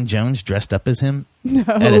when Adam Jones dressed up as him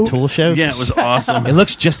at a Tool show? Yeah, it was awesome. It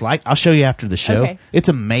looks just like. I'll show you after the show. Okay. It's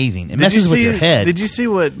amazing. It Did messes you with see- your head. Did you see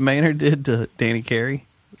what Maynard did to Danny Carey?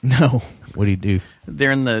 No. What do you do?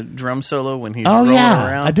 During the drum solo when he's Oh rolling yeah,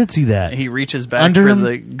 around. I did see that. He reaches back Under for him?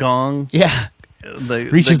 the gong. Yeah, The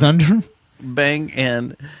reaches under him. bang,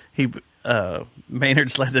 and he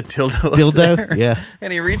Maynard slides a dildo. up Dildo? there. Yeah.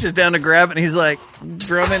 And he reaches down to grab it, and he's like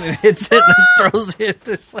drumming and hits it and throws it.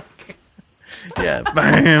 This like, yeah,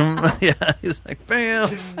 bam. Yeah, he's like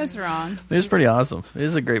bam. That's wrong. It was pretty awesome. It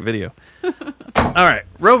was a great video. All right,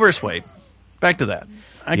 Roe versus Wade. Back to that.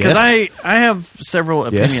 Because Yes. I have several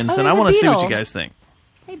Yes. opinions, Oh, and I there's a want to see what you beetle. guys think.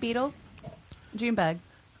 Hey, Beetle. Junebug.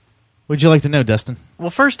 What'd you like to know, Dustin?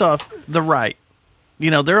 Well, first off, the right.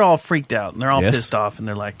 They're all freaked out, and they're all Yes. pissed off, and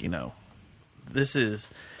they're like, this is...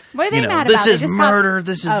 What are they mad this about? They is just murder.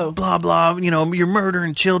 This is Oh. blah blah. You're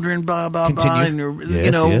murdering children. Blah blah blah. Continue. And you're,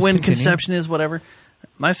 Yes, yes, when continue. conception is whatever.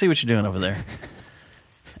 I see what you're doing over there.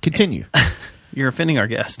 Continue. You're offending our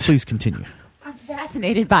guest. Please continue. I'm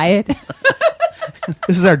fascinated by it.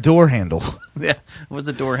 This is our door handle. Yeah, what's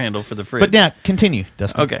the door handle for the fridge? But now, continue,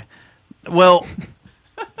 Dustin. Okay. Well,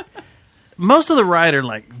 most of the right are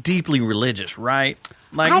like deeply religious, right?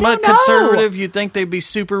 Like I don't know. conservative, you'd think they'd be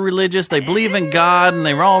super religious. They believe in God, and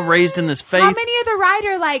they were all raised in this faith. How many of the right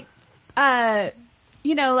are like,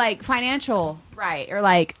 like financial right or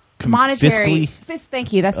like monetary? fiscally,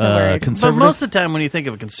 Thank you. That's the word. But conservative. most of the time, when you think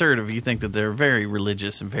of a conservative, you think that they're very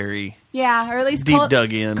religious and very. Yeah, or at least Deep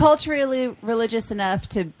dug in. culturally religious enough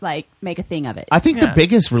to like make a thing of it. I think Yeah. the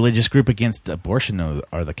biggest religious group against abortion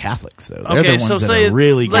are the Catholics, though. They're Okay, the so ones that say are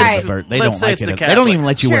really let's- against abortion. They let's don't say like it's it. the They don't even Catholics.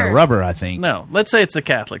 let you wear Sure. rubber, I think. No, let's say it's the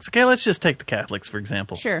Catholics. Okay, let's just take the Catholics, for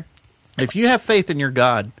example. Sure. If you have faith in your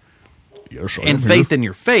God Yes, I and am faith here. in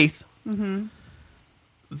your faith, Mm-hmm.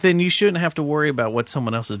 then you shouldn't have to worry about what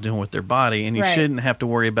someone else is doing with their body, and you Right. shouldn't have to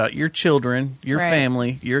worry about your children, your Right.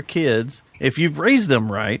 family, your kids. If you've raised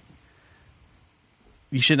them right,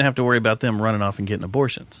 you shouldn't have to worry about them running off and getting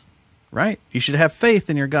abortions, right? You should have faith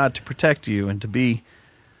in your God to protect you and to be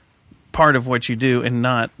part of what you do, and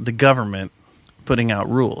not the government putting out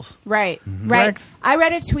rules. Right. Mm-hmm. Right. Correct. I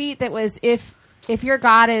read a tweet that was if your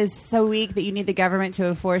God is so weak that you need the government to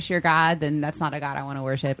enforce your God, then that's not a God I want to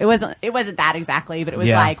worship. It wasn't that exactly, but it was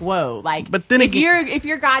Yeah. like, whoa, like But then if again- if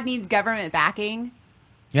your God needs government backing,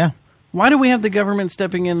 Yeah. Why do we have the government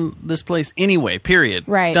stepping in this place anyway? Period.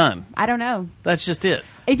 right. Done. I don't know. That's just it.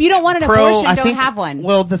 If you don't want an Pro- abortion, I don't think, have one.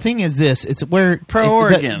 Well, the thing is this: it's where Pro or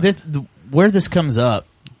against? where this comes up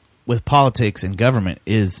with politics and government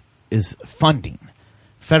is funding,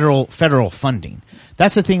 federal funding.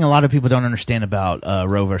 That's the thing a lot of people don't understand about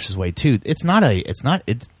Roe versus Wade too. It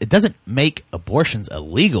doesn't make abortions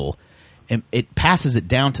illegal. It passes it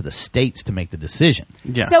down to the states to make the decision.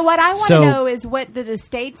 Yeah. So what I want So- to know is what do the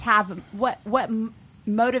states have? What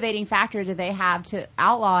motivating factor do they have to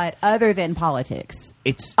outlaw it other than politics?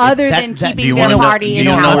 It's Other that- than that- keeping do you their want to party know, in do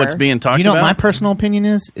you know power. what's being talked You know about? what my personal opinion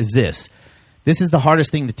is this. This is the hardest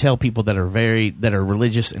thing to tell people that are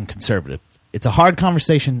religious and conservative. It's a hard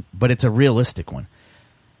conversation, but it's a realistic one.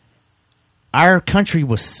 our country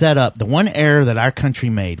was set up. The one error that our country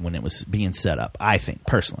made when it was being set up, I think,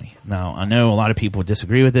 personally. Now, I know a lot of people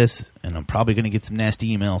disagree with this, and I'm probably going to get some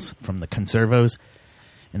nasty emails from the conservos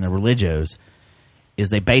and the religios, is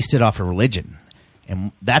they based it off of religion.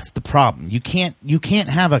 And that's the problem. You can't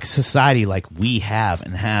have a society like we have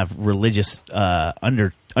and have religious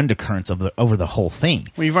undercurrents over the whole thing.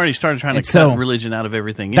 Well, you've already started trying to so, cut religion out of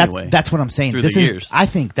everything anyway. That's what I'm saying. Through This the is, years. I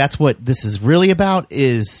think that's what this is really about.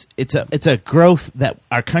 Is it's a growth that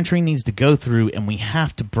our country needs to go through, and we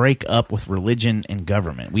have to break up with religion and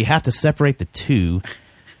government. We have to separate the two.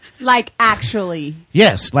 Like actually.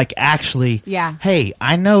 Yes, like actually. Yeah. Hey,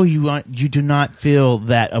 I know you do not feel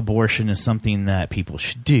that abortion is something that people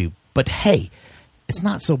should do, but hey, it's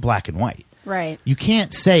not so black and white. Right. You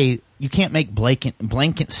can't make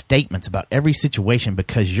blanket statements about every situation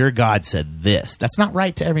because your God said this. That's not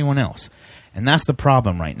right to everyone else. And that's the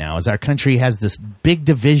problem right now, is our country has this big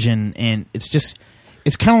division, and it's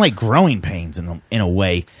kind of like growing pains in a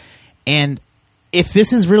way. And if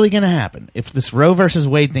this is really going to happen, if this Roe versus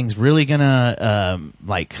Wade thing's really going to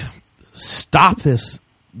stop this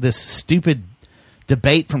stupid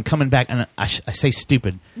debate from coming back, and I say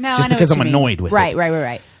stupid just because I'm annoyed with it.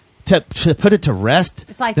 Right. To put it to rest,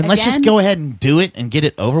 It's like, then let's just again? go ahead and do it and get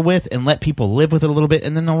it over with and let people live with it a little bit,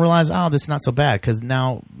 and then they'll realize, oh, this is not so bad, because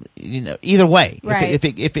now, either way, Right.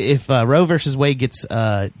 if Roe versus Wade gets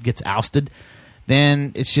ousted,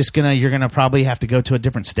 then it's just you're gonna probably have to go to a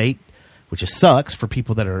different state, which sucks for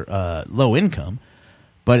people that are low income.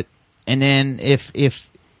 And then if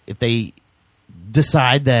they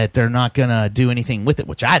decide that they're not gonna do anything with it,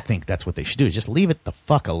 which I think that's what they should do, is just leave it the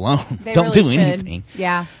fuck alone. They Don't really do should. anything.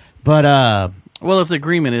 Yeah. But Well, if the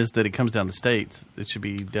agreement is that it comes down to states, it should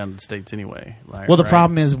be down to the states anyway. well, the right?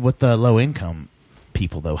 problem is with the low income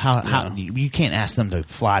people, though. How Yeah. you can't ask them to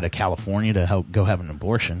fly to California to go have an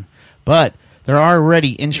abortion, but there are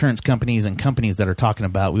already insurance companies and companies that are talking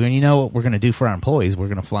about, you know what we're going to do for our employees? We're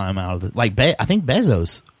going to fly them out of I think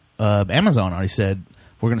Bezos, Amazon already said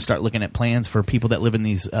we're going to start looking at plans for people that live in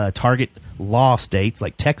these target law states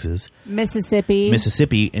like Texas, Mississippi,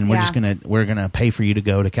 and we're Yeah. just we're gonna pay for you to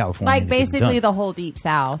go to California. like to get them basically done. the whole deep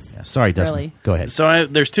south. Yeah, sorry, Dustin. Really. Go ahead. So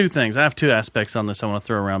there's two things. I have two aspects on this I want to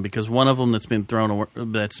throw around, because one of them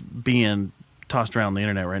that's being tossed around the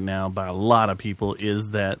internet right now by a lot of people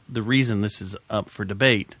is that the reason this is up for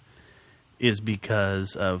debate is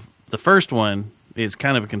because of the first one is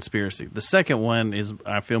kind of a conspiracy. The second one is,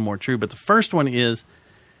 I feel, more true, but the first one is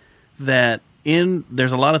that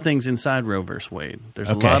there's a lot of things inside Roe versus Wade. There's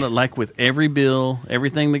a lot of, like with every bill,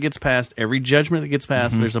 everything that gets passed, every judgment that gets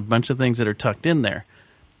passed, there's a bunch of things that are tucked in there.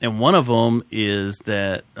 And one of them is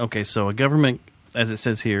that, so a government, as it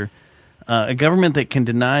says here, a government that can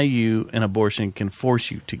deny you an abortion can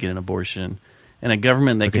force you to get an abortion. And a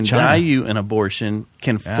government that can deny you an abortion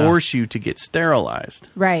can force you to get sterilized.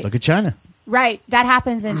 Right. Look at China. Right. That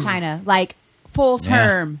happens in China. Like full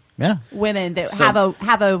term women that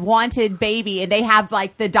have a wanted baby, and they have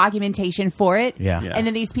like the documentation for it. Yeah. And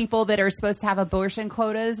then these people that are supposed to have abortion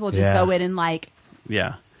quotas will just go in and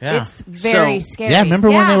it's very scary. Yeah, remember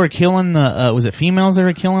when they were killing the was it females they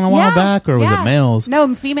were killing a while back, or was it males?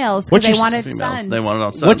 No, females, because they wanted sons. They wanted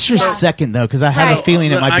all sons. What's your second though? Because I have a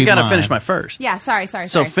feeling it might be I gotta mine. finish my first. Yeah, sorry.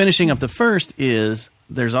 So finishing up the first is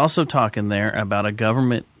there's also talk in there about a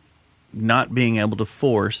government not being able to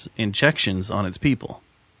force injections on its people.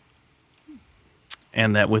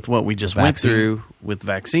 And that with what we just went through with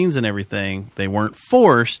vaccines and everything, they weren't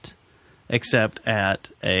forced except at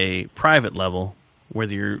a private level,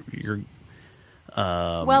 whether you're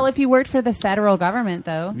well, if you worked for the federal government,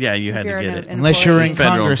 though. Yeah, you had to get it. Unless you're in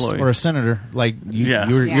Federal Congress employee. or a senator, like Yeah.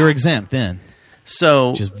 you're exempt then.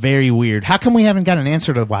 So, Which is very weird. How come we haven't got an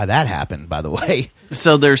answer to why that happened, by the way?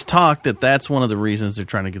 so there's talk that that's one of the reasons they're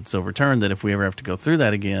trying to get this overturned, that if we ever have to go through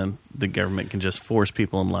that again, the government can just force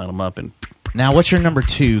people and line them up. And Now, what's your number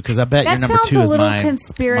two? Because I bet That your number sounds two a is little my main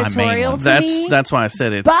conspiratorial one. to me. that's why I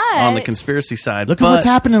said it's But- on the conspiracy side. Look at what's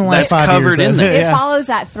But happened in the last that's 5 years. covered in there. It Yeah. follows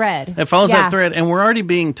that thread. It follows that thread, and we're already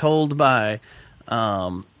being told by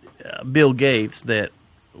Bill Gates that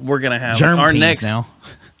we're going to have Germ our teams next now.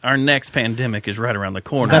 Our next pandemic is right around the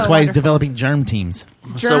corner. That's why he's wonderful. developing germ teams.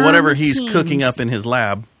 So whatever Germ he's teams. cooking up in his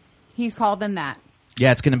lab, He's called them that.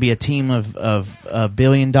 Yeah, it's going to be a team of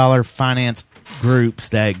billion-dollar finance groups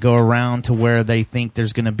that go around to where they think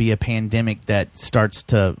there's going to be a pandemic that starts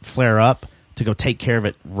to flare up, to go take care of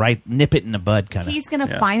it, nip it in the bud, kind of. He's going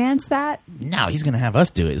to finance that? No, he's going to have us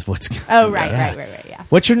do it. Is what's. Oh, right, Yeah. right, yeah.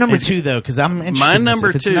 What's your number two though? Because I'm interested. My in this. number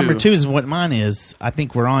If it's two- number two is what mine is. I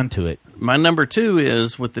think we're on to it. my number two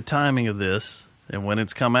is with the timing of this, and when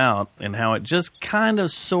it's come out and how it just kind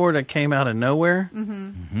of sort of came out of nowhere.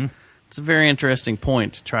 It's a very interesting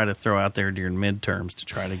point to try to throw out there during midterms to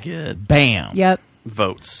try to get Bam. Yep.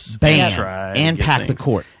 votes. Bam. Try And get pack the things.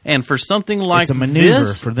 court. And for something like a maneuver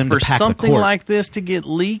this, for them to pack the something court. like this to get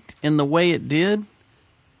leaked in the way it did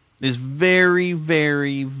is very,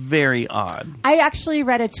 very, very odd. I actually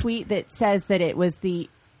read a tweet that says that it was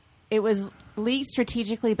leaked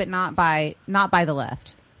strategically, but not by the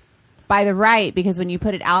left, by the right, because when you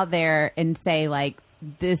put it out there and say like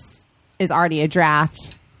this is already a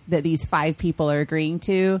draft that these 5 people are agreeing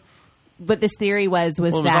to, what this theory was Well,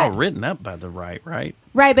 it was that all written up by the right?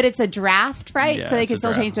 right, but it's a draft, right? Yeah, So they it's can a still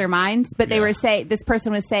draft. change their minds. But they Yeah. were saying this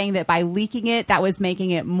person was saying that by leaking it, that was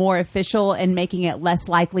making it more official and making it less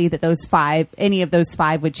likely that any of those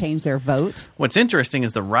 5 would change their vote. What's interesting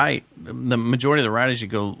is the majority of the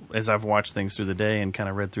right, as I've watched things through the day and kind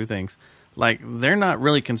of read through things, like they're not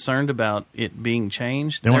really concerned about it being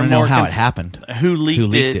changed. They want to They're know more how it happened. who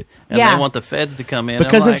leaked it, and Yeah. they want the feds to come in.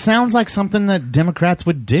 Because I'm it sounds like something that Democrats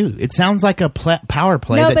would do. It sounds like a power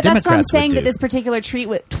play No, that but that's Democrats what I'm would saying. do. That this particular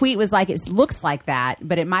tweet was like it looks like that,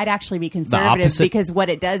 but it might actually be conservative opposite. because what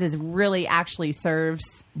it does is really actually serves.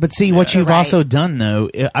 But see, what you've Right. also done, though,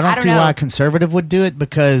 I don't see know. why a conservative would do it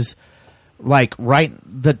because, like,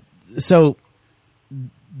 so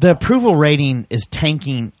the approval rating is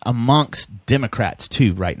tanking amongst Democrats,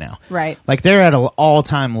 too, right now. Right. Like, they're at an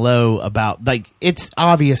all-time low about, like, it's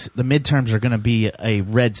obvious the midterms are going to be a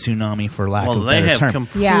red tsunami, for lack of a they better have term.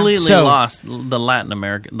 completely So- lost the Latin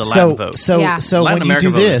vote. So Yeah. so Latin when you America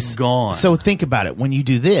do vote is this, gone. so think about it. When you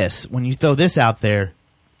do this, when you throw this out there,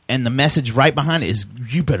 and the message right behind it is,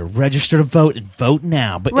 you better register to vote and vote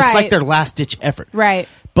now. But it's Right. like their last ditch effort. Right.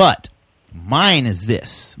 But mine is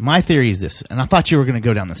this. My theory is this, and I thought you were going to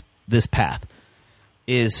go down this path.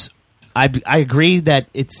 Is I agree that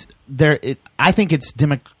it's there. I think it's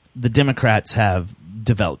the Democrats have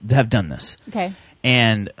done this. Okay.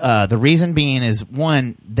 And the reason being is,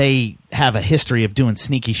 one, they have a history of doing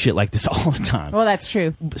sneaky shit like this all the time. Well, that's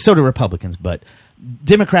true. So do Republicans, but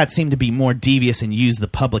Democrats seem to be more devious and use the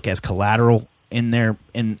public as collateral in their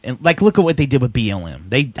and like look at what they did with BLM.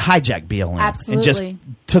 They hijacked BLM and just Absolutely.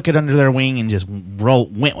 took it under their wing and just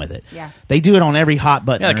went with it. Yeah. They do it on every hot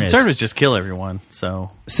button. Yeah, the there is. conservatives just kill everyone.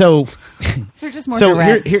 So So They're just more so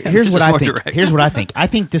direct. here's what Just I more think. direct. Here's what I think. I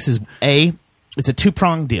think this is it's a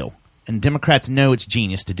 2-pronged deal, and Democrats know it's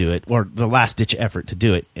genius to do it, or the last ditch effort to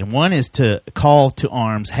do it. And one is to call to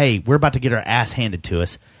arms. Hey, we're about to get our ass handed to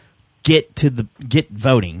us. Get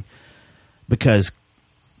voting, because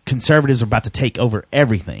conservatives are about to take over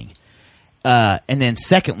everything. And then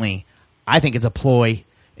secondly, I think it's a ploy,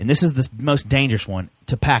 and this is the most dangerous one,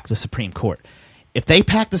 to pack the Supreme Court. If they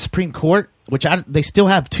pack the Supreme Court, which they still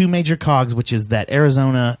have 2 major cogs, which is that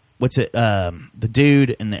Arizona, the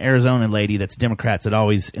dude and the Arizona lady that's Democrats that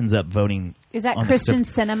always ends up voting. Is that on the Kristen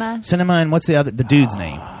conserv- Sinema? and what's the dude's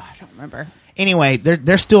name? I don't remember. Anyway,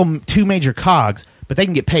 they're still 2 major cogs, but they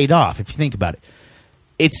can get paid off if you think about it.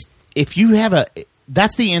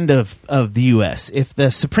 That's the end of the U.S. If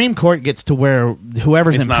the Supreme Court gets to where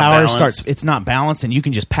whoever's It's in not power balanced. it's not balanced, and you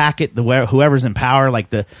can just pack it whoever's in power,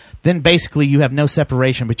 then basically you have no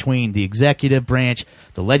separation between the executive branch,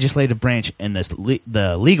 the legislative branch, and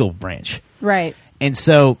the legal branch. Right. And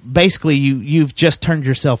so basically you've just turned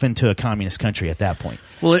yourself into a communist country at that point.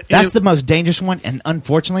 Well, that's the most dangerous one, and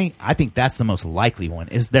unfortunately, I think that's the most likely one,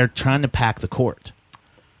 is they're trying to pack the court.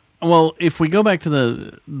 Well, if we go back to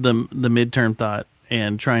the midterm thought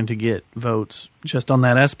and trying to get votes just on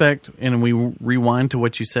that aspect, and we rewind to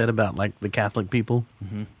what you said about like the Catholic people.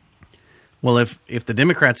 Mm-hmm. Well, if the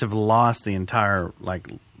Democrats have lost the entire like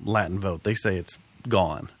Latin vote, they say it's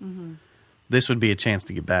gone. Mm-hmm. This would be a chance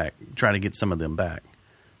to try to get some of them back,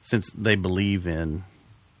 since they believe in.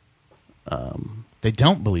 They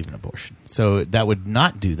don't believe in abortion, so that would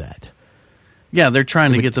not do that. Yeah, they're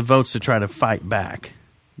trying to would- get the votes to try to fight back.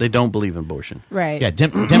 They don't believe in abortion. Right. Yeah,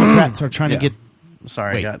 Democrats are trying to get.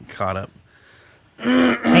 Sorry, Wait. I got caught up.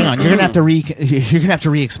 Hang on, you're gonna have to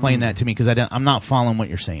re-explain that to me, because I'm not following what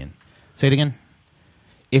you're saying. Say it again.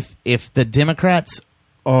 If the Democrats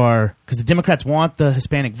because the Democrats want the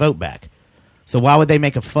Hispanic vote back, so why would they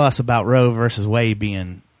make a fuss about Roe versus Wade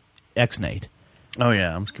being ex-nate? Oh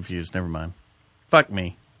yeah, I'm confused. Never mind. Fuck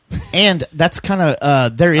me. And that's kind of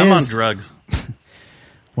I'm on drugs.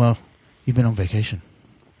 Well, you've been on vacation.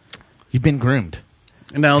 You've been groomed.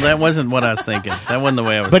 No, that wasn't what I was thinking. That wasn't the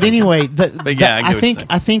way I was. But thinking. anyway, But yeah, I get what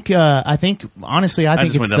I think honestly, I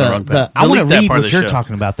think just it's went down the wrong path. I want to Delete that read part of what the you're show.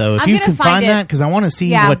 talking about though. If I'm you gonna can find find it. that, because I want to see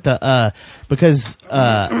Yeah. what the because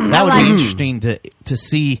that would be interesting to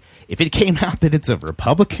see if it came out that it's a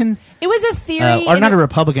Republican It was a theory. or and not it- a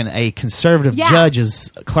Republican, a conservative Yeah. judge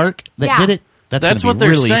as clerk that Yeah. did it. That's That's gonna what be they're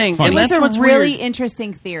really saying, funny. and It that's was what's a really weird.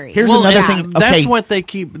 interesting theory. Here's Well, another yeah, thing. That's Okay, what they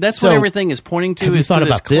keep. That's So, what everything is pointing to. have you Is to thought this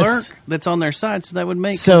about clerk this? that's on their side. So that would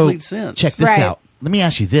make so complete sense. check this Right. out. Let me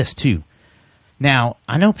ask you this too. Now,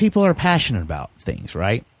 I know people are passionate about things,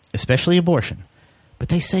 right? Especially abortion. But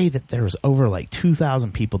they say that there was over like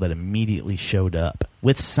 2,000 people that immediately showed up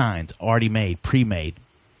with signs already made, pre-made.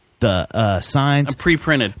 The signs,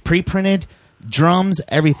 pre-printed, drums,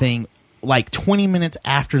 everything. Like 20 minutes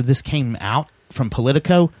after this came out from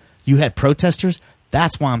Politico, you had protesters.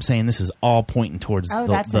 That's why I'm saying this is all pointing towards Oh,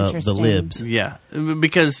 the that's interesting. libs. Yeah,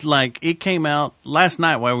 because like it came out last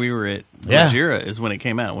night while we were at Yeah. Gojira is when it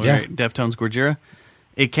came out. When Yeah. we were at Deftones Gojira,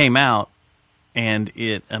 it came out, and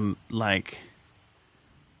it like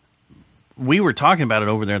we were talking about it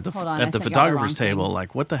over there at the Hold on, I at the sent y'all the photographer's wrong table. thing.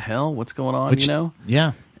 Like, what the hell? What's going on? Which, you know?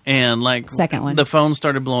 yeah. And like Second one. the phone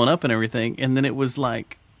started blowing up and everything, and then it was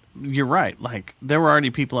like, you're right. Like there were already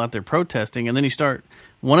people out there protesting, and then you start.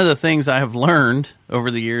 One of the things I have learned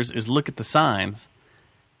over the years is look at the signs.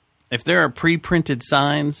 If there are pre-printed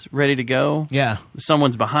signs ready to go, Yeah.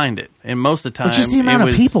 someone's behind it, and most of the time, But just the amount it of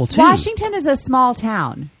was, people, too. Washington is a small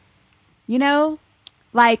town. You know?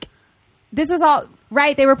 Like, this was all...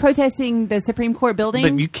 Right, they were protesting the Supreme Court building.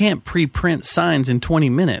 But you can't pre-print signs in 20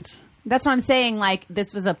 minutes. That's what I'm saying. Like,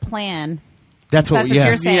 this was a plan. That's what, That's what yeah.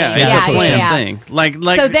 you're saying. Yeah, Yeah, it's a yeah, planned yeah. thing. Like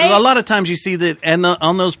So they- a lot of times you see that, and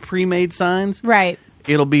on those pre-made signs, Right.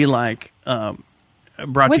 it'll be like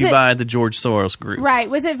brought Was to you it- by the George Soros Group. Right.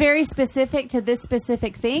 Was it very specific to this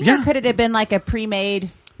specific thing? Yeah. Or could it have been like a pre-made...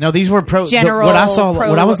 No, these were General what I saw,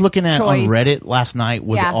 what I was looking at pro-choice. on Reddit last night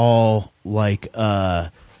was Yeah. all like,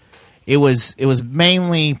 it was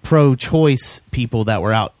mainly pro-choice people that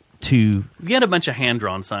were out to. You had a bunch of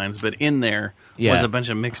hand-drawn signs, but in there was Yeah. a bunch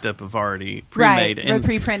of mixed up of already Right. pre-made. Or And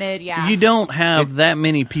pre-printed, yeah. you don't have that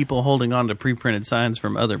many people holding on to pre-printed signs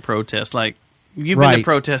from other protests. Like, you've been to Right.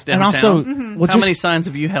 protest And downtown. also, Mm-hmm. well, How just- many signs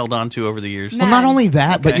have you held on to over the years? No. Well, not only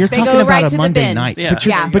that, but Okay. you're They talking go about right a to the Monday bin. night. Yeah. But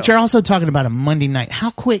you're, Yeah. but you're also talking about a Monday night.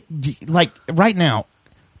 How quick? Like right now,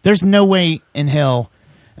 there's no way in hell,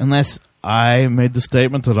 unless I made the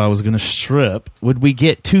statement that I was going to strip, would we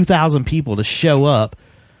get 2,000 people to show up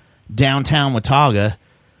downtown Watauga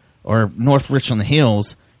or North Richland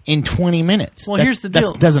Hills in 20 minutes? Well, here's the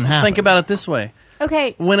deal. That doesn't happen. Think about it this way.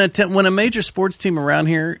 Okay. When a major sports team around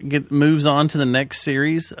here moves on to the next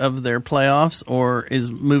series of their playoffs or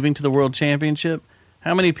is moving to the World Championship,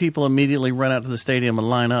 how many people immediately run out to the stadium and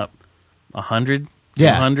line up? 100?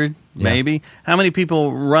 Yeah. 200? Yeah. Maybe? How many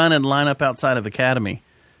people run and line up outside of Academy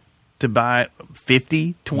to buy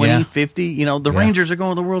 50, 20, Yeah. 50? You know, the Yeah. Rangers are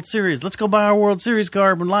going to the World Series. Let's go buy our World Series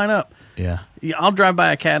garb and line up. Yeah. Yeah, I'll drive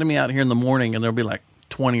by Academy out here in the morning and there'll be like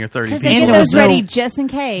 20 or 30 Because people. they And get there was those ready no- just in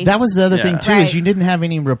case. That was the other thing Yeah. too, Right. is you didn't have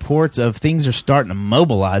any reports of things are starting to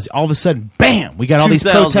mobilize. All of a sudden, bam! We got all these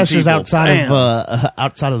 2,000 protesters people.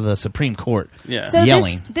 outside of the Supreme Court. Yeah. So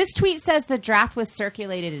yelling. This tweet says the draft was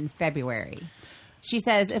circulated in February. She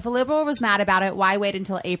says, if a liberal was mad about it, why wait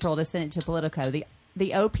until April to send it to Politico?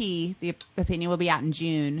 The OP, the opinion, will be out in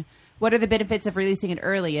June. What are the benefits of releasing it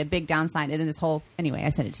early? A big downside. And then this whole... Anyway, I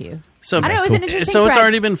sent it to you. So, I don't know, it was an interesting so it's thread.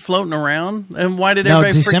 already been floating around? And why did No,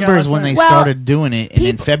 everybody freak December out is last when they night? Well, started doing it, and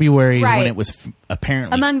in people- February is when right. it was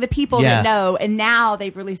apparently Among the people Yeah. that know, and now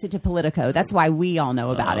they've released it to Politico. That's why we all know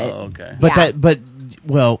about it. Oh, okay. But Yeah.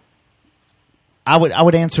 well, I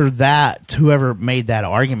would answer that to whoever made that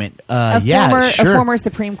argument. A Sure. former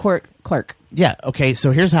Supreme Court clerk. Yeah. Okay.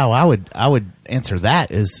 So here's how I would answer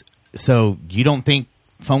that is, so you don't think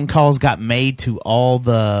phone calls got made to all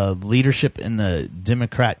the leadership in the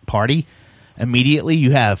Democrat Party immediately?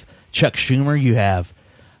 You have Chuck Schumer, you have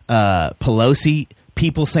Pelosi,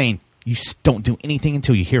 people saying you don't do anything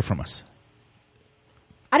until you hear from us.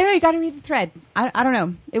 I don't know. You got to read the thread. I don't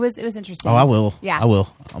know. It was interesting. Oh, I will. Yeah. I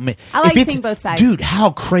will. I like if it's- seeing both sides. Dude, how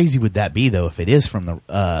crazy would that be though if it is from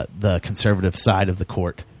the conservative side of the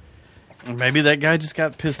court? Maybe that guy just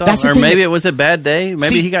got pissed That's off. the Or thing maybe that- it was a bad day. Maybe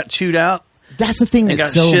See, he got chewed out That's the thing and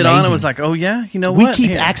that's got so shit amazing. on and was like, oh, yeah? You know we what?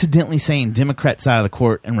 keep Here. accidentally saying Democrat side of the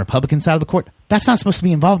court and Republican side of the court. That's not supposed to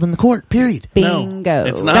be involved in the court, period. Bingo.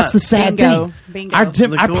 it's not. That's the sad Bingo. thing. Bingo. Our,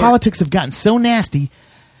 The our court. politics have gotten so nasty.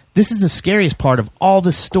 This is the scariest part of all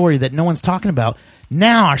this story that no one's talking about.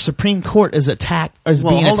 Now our Supreme Court is being hold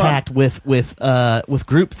on. attacked with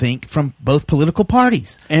groupthink from both political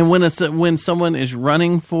parties. And when someone is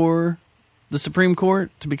running for the Supreme Court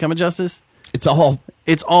to become a justice, It's all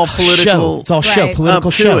political. show. It's all show. Right. Political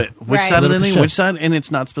up to show. it. Which Right. side of the Political lean? show. Which side? And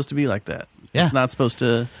it's not supposed to be like that. Yeah. It's not supposed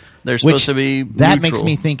to. They're Which supposed to be. that makes neutral.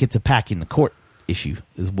 me think it's a packing the court issue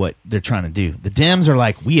is what they're trying to do. The Dems are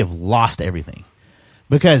like, we have lost everything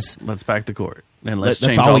because Let's back the court and let's that's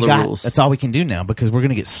change all all we the got. rules. That's all we can do now because we're going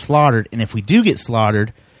to get slaughtered. And if we do get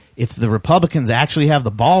slaughtered, if the Republicans actually have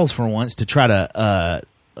the balls for once to try to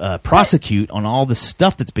prosecute on all the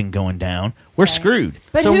stuff that's been going down, we're screwed.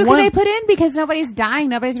 But So who what- can they put in? Because nobody's dying,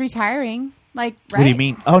 nobody's retiring. Like, right? What do you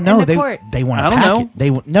mean? Oh no, In the court. they want I to don't pack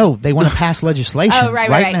know. it. They want to pass legislation Oh, right,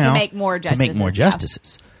 to now make more to make more justices,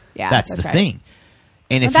 justices. Yeah, that's that's the right. thing.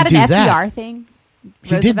 And if Was that you an do FDR that, thing?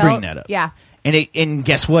 he did bring Roosevelt? that up. Yeah. And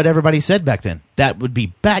guess what? Everybody said back then that would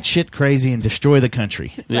be batshit crazy and destroy the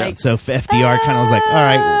country. Yeah. like, So FDR kind of was like, all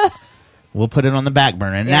right, we'll put it on the back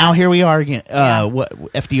burner. And Yeah. now here we are again. Yeah. What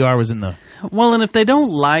FDR was in the Well, and if they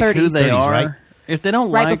don't like who 30s, they are, right? if they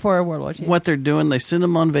don't Right like before World War II. what they're doing, they send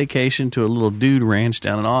them on vacation to a little dude ranch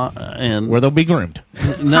down in where they'll be groomed.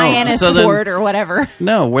 no, Hyannis so then- Ford or whatever.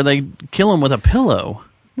 no, where they kill him with a pillow.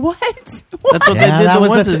 What? That's what they did. that To was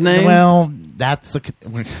what's the his thi- name? Well, that's now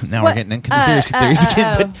we're What? getting in conspiracy theories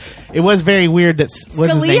again. But it was very weird that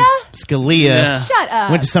what's his name? Scalia Yeah. Shut up.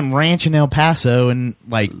 went to some ranch in El Paso and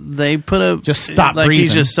like They put a Just stop like breathing.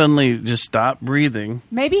 He just suddenly just stopped breathing.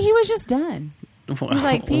 Maybe he was just done. He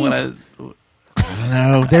like, peace.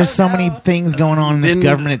 no. There's so many things going on in this Didn't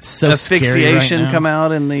government. It's so scary right asphyxiation now. come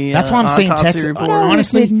out in the That's why I'm saying autopsy Texas- report. No, No,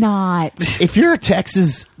 honestly- it did not. If you're a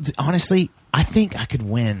Texas, honestly, I think I could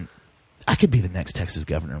win. I could be the next Texas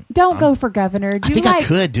governor. Don't go for governor. Do I think I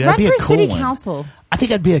could, dude. I'd Run be a for cool city one. council. I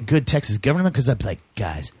think I'd be a good Texas governor because I'd be like,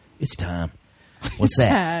 guys, it's time. What's that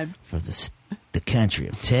time. for the country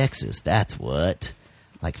of Texas? That's what.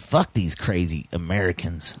 Like, fuck these crazy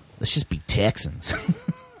Americans. Let's just be Texans.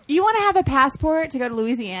 You want to have a passport to go to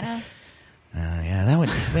Louisiana? Yeah, that would.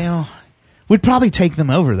 Well, we'd probably take them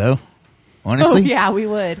over though. Honestly, Oh, yeah, we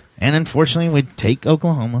would. And unfortunately, we'd take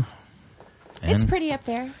Oklahoma. It's And- pretty up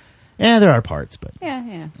there. Yeah, there are parts, but Yeah.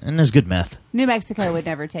 and there's good meth. New Mexico would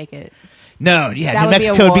never take it. No, yeah, That New would be a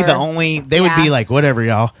Mexico would be the war. only. They would Yeah. be like whatever,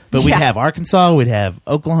 y'all. But we'd Yeah. have Arkansas, we'd have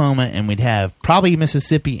Oklahoma, and we'd have probably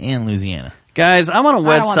Mississippi and Louisiana. Guys, I'm on a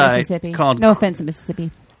I don't want website Mississippi. called No offense to Mississippi.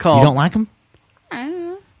 You called don't like them? I don't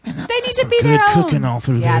know. They need That's to some be good their own. cooking all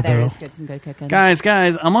through yeah, there, there though. is good, some good cooking. guys.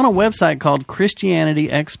 I'm on a website called Christianity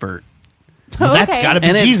Expert. Well, that's Okay. got to be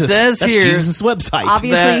And it Jesus. says That's here- Jesus' website. Obviously.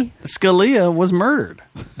 That Scalia was murdered.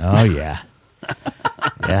 Oh yeah,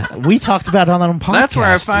 yeah. We talked about it on that podcast. That's where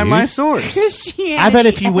I find dude. my source. Christianity I bet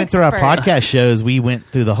if you went through our expert. podcast shows, we went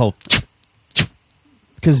through the whole.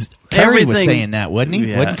 Because Kerry was Everything- saying that, wasn't he?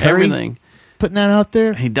 Yeah, wasn't Kerry everything. putting that out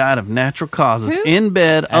there? He died of natural causes Who? in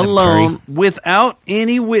bed Adam alone Curry. without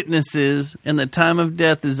any witnesses, and the time of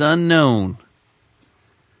death is unknown.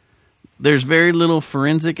 There's very little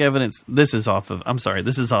forensic evidence. This is off of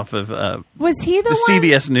Was he the the one?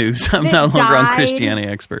 CBS News. I'm that no longer on died? Christianity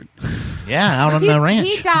Expert. Yeah, out on He- the ranch.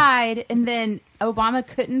 He died, and then Obama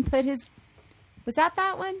couldn't put his. Was that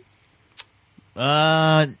one?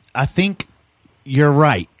 I think you're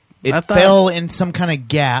right. It I thought- fell in some kind of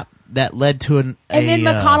gap that led to And then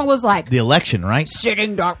McConnell was like, the election, right?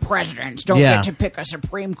 "Sitting dark presidents don't Yeah. get to pick a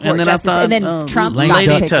Supreme Court And then justice." I thought and then Trump Lane got to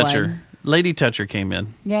Lady pick Toucher. one. Lady Toucher came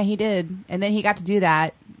in. Yeah, he did, and then he got to do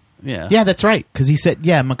that. Yeah. Yeah, that's right. Because he said,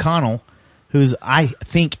 McConnell, who's I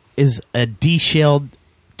think is a de-shelled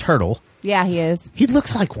turtle. Yeah, he is. He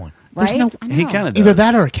looks like one. There's Right? no I know. He kind of either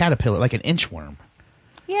that or a caterpillar, like an inchworm,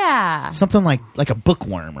 Yeah. something like a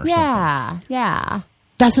bookworm or something. Yeah. Yeah.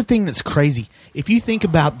 That's the thing that's crazy. If you think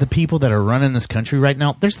about the people that are running this country right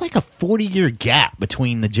now, there's like a 40-year gap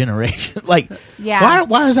between the generation. Like, Yeah.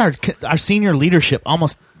 why is our senior leadership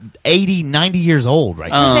almost 80, 90 years old right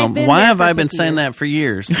now? they've been Why there have for I been 50 saying years. that for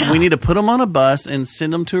years? We need to put them on a bus and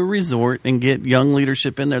send them to a resort and get young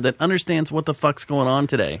leadership in there that understands what the fuck's going on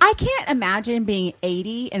today. I can't imagine being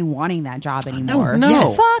 80 and wanting that job anymore. No.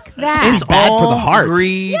 Yeah. Fuck that. It's bad for the heart.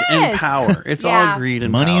 Greed Yes. and power. It's Yeah. all greed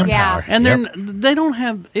and Money power. and Yeah. power. And Yep. they don't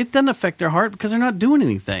have it doesn't affect their heart because they're not doing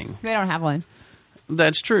anything. They don't have one.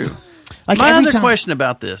 That's true. Like My every other time- question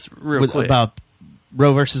about this, real quick. about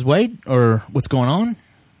Roe versus Wade or what's going on?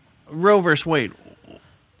 Roe versus Wade.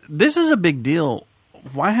 This is a big deal.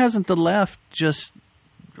 Why hasn't the left just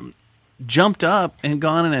jumped up and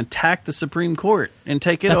gone and attacked the Supreme Court and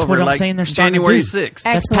take it That's over what I'm like saying they're starting to January do. 6th? That's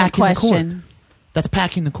Excellent packing the court. question. That's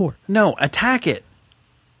packing the court. No, attack it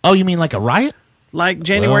Oh, you mean like a riot? like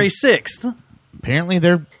January 6th. apparently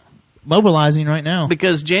they're mobilizing right now.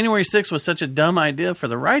 Because January 6th was such a dumb idea for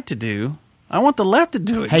the right to do. I want the left to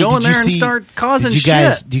do it. Hey, Go in did you there and see- start causing did you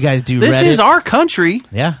guys, shit. Do you guys do This Reddit? is our country.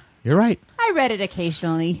 Yeah, you're right. I read it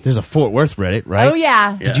occasionally. There's a Fort Worth Reddit, right? Oh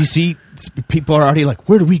yeah. Did you see people are already like,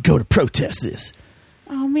 where do we go to protest this?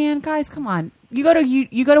 Oh man, guys, come on. You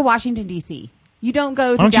go to Washington D.C. You don't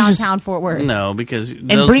go to don't you just- downtown Fort Worth. No, because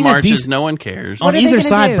those bring a marches, dec- no one cares. What On are they either gonna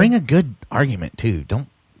side, do? bring a good argument too. Don't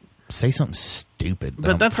say something stupid.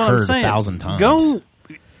 But that's I've what I'm heard saying. 1,000 times. Go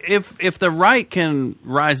if the right can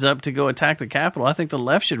rise up to go attack the Capitol, I think the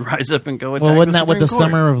left should rise up and go attack. Well, wasn't the that what the Supreme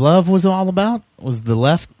Court. Summer of Love was all about? Was the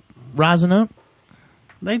left rising up?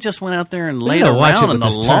 They just went out there and We laid gotta watch it around on with the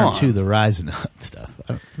this lawn. term too, the rising up stuff.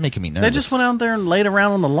 It's making me nervous. They just went out there and laid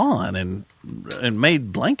around on the lawn and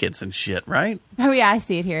made blankets and shit, right? Oh yeah, I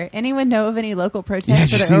see it here. Anyone know of any local Yeah, protests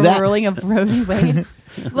did you for see the that? overruling of Roe v. Wade?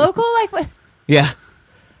 Local, like what? Yeah,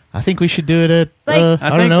 I think we should do it at. Like- I I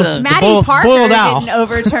don't think know. the- the Maddie Parker boiled owl. didn't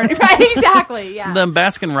overturn. Right, exactly. Yeah. The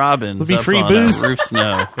Baskin Robbins Would be up free on booze. Roof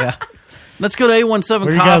Snow. Yeah, Let's go to A17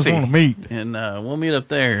 where you guys Coffee. want to meet? And we'll meet up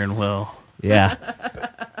there, and we'll Yeah,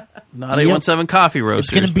 not Yep. A17 Coffee Roasters.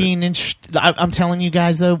 it's going to be an interesting. I'm telling you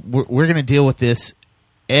guys though, we're going to deal with this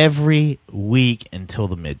every week until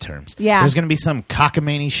the midterms. Yeah. There's going to be some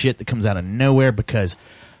cockamamie shit that comes out of nowhere because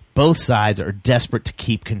both sides are desperate to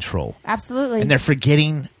keep control, Absolutely. and they're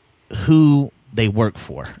forgetting who they work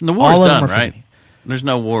for. The war's All of them done, are right? forgetting. There's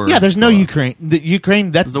no war. Yeah, there's no going on. Ukraine. The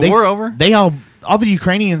Ukraine. That's Is the war over? They all the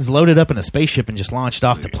Ukrainians loaded up in a spaceship and just launched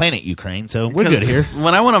off to planet Ukraine. So we're good 'Cause here.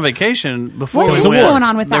 When I went on vacation before What we is went, going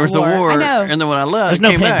on with there that was war? a war, I know. and then when I left, There's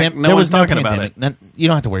no came back, pandemic. no there one's was no talking pandemic. about it. You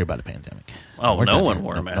don't have to worry about a pandemic. Oh, We're no done one here.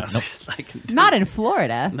 wore a Nope, mask. nope. Like, Not in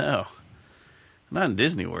Florida. no, not in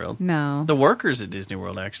Disney World. No. The workers at Disney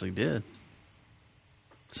World actually did.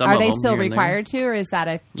 Some Are of they them still here and there. required to, or is that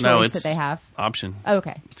a choice No, it's that they have? option.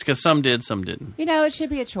 Okay. It's because some did, some didn't. You know, it should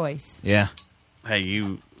be a choice. Yeah. Hey,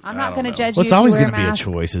 you. I'm I not don't going to know. judge Well, you. it's always going going to to be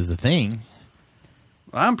a choice. Is the thing.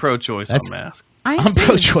 I'm pro-choice on That's- mask. I'm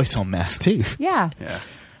pro-choice on masks too. Yeah. Yeah,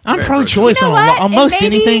 I'm Very pro-choice You know on what? almost And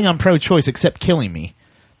maybe- anything. I'm pro-choice except killing me.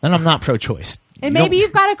 Then I'm not pro-choice. And You maybe don't-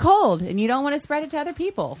 you've got a cold and you don't want to spread it to other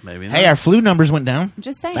people. maybe. Not. Hey, our flu numbers went down. I'm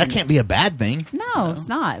just saying. That can't be a bad thing. No, it's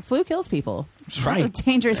not. Flu kills people. That's right. It's a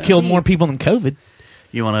dangerous. Killed disease. more people than COVID.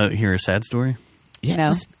 You want to hear a sad story? Yeah.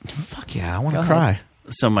 No. Fuck yeah! I want Go to cry. ahead.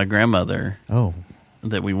 So my grandmother Oh,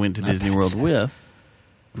 that we went to Not Disney that World sad. with,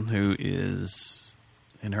 who is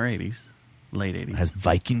in her 80s, late 80s. has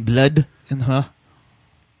Viking blood in her.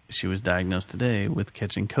 She was diagnosed today with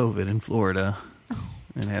catching COVID in Florida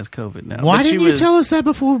and has COVID now. Why But she didn't you was- tell us that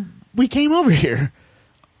before we came over here?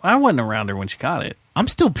 I wasn't around her when she caught it. I'm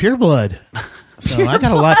still pure blood, so I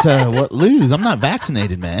got a lot to lose. I'm not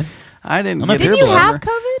vaccinated, man. I didn't I'm a get pure it. Didn't you blood. have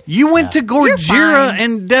COVID? You went to You're Gojira fine.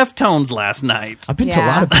 and Deftones last night, I've been to a Yeah.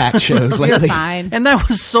 lot of packed shows You're lately. fine. and that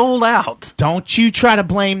was sold out. Don't you try to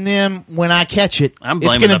blame them when I catch it. I'm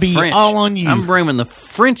blaming it's going to the be French. all on you. I'm blaming the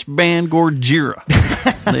French band Gojira.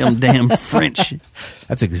 Them damn French.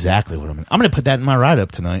 That's exactly what I'm going to put that in my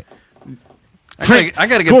write-up tonight. I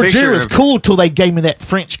got a good picture. Gojira's Of, cool till they gave me that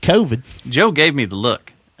French COVID. Joe gave me the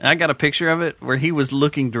look. I got a picture of it where he was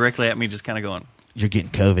looking directly at me, just kind of going, You're getting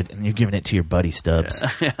COVID, and you're giving it to your buddy Stubbs.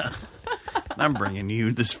 I'm bringing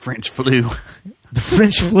you this French flu. The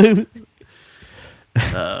French flu.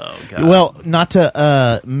 Oh, God. Well, not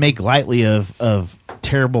to make lightly of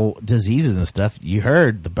terrible diseases and stuff. You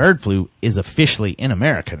heard the bird flu is officially in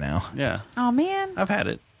America now. Yeah. Oh man, I've had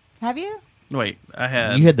it. have you? Wait, I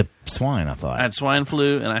had You had the swine, I thought. I had swine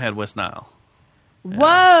flu and I had West Nile.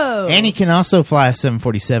 Whoa! And he can also fly a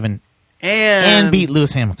 747 and beat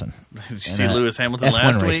Lewis Hamilton. Did you in see a Lewis Hamilton F1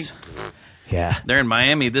 last race. week? Yeah. They're in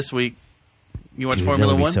Miami this week. You watch Dude,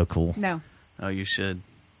 Formula that would be One? so cool. No. Oh, you should.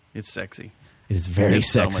 It's sexy. It is very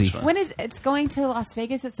It's so much sexy. fun. When is it's going to Las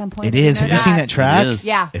Vegas at some point? It Did you is. know Have you seen that track? It is.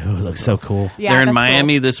 Yeah. It looks so cool. Yeah, They're in that's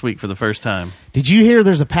Miami cool. this week for the first time. Did you hear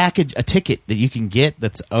there's a ticket that you can get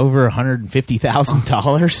that's over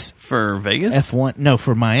 $150,000? For Vegas? F1? No,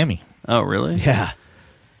 for Miami. Oh, really? Yeah.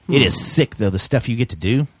 It is sick, though, the stuff you get to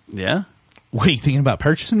do. Yeah? What are you thinking about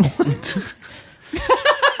purchasing one?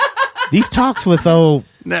 These talks with,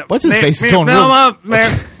 what's his face is going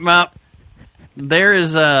real... There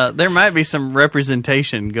is there might be some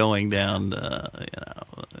representation going down.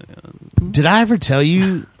 Did I ever tell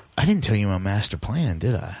you? I didn't tell you my master plan,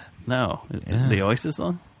 did I? No, Yeah. the Oasis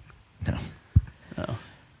song. No.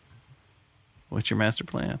 What's your master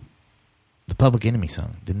plan? The Public Enemy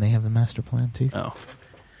song. Didn't they have the master plan, too? Oh,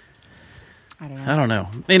 I don't know. I don't know.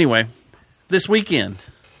 Anyway, this weekend.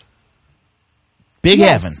 Big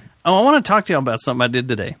Yes. Heaven. Oh, I want to talk to you about something I did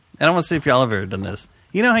today. and I want to see if y'all have ever done this.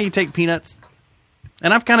 You know how you take peanuts?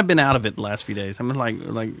 And I've kind of been out of it the last few days. I'm like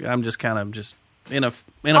I'm just kind of just in a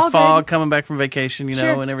All fog good. coming back from vacation, you know,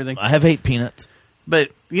 Sure. and everything. I have 8 peanuts.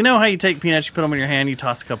 But you know how you take peanuts, you put them in your hand, you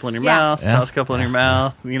toss a couple in your Yeah. mouth, Yeah. toss a couple in your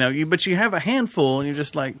mouth. You know, but you have a handful, and you're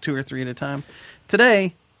just like 2 or 3 at a time.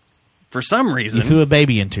 Today, for some reason, You threw a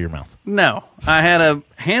baby into your mouth. no, I had a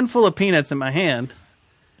handful of peanuts in my hand.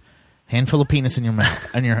 Handful of peanuts in your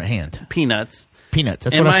mouth, in your hand. Peanuts. Peanuts.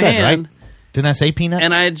 That's In what I my said, hand. right? Didn't I say peanuts?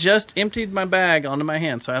 And I had just emptied my bag onto my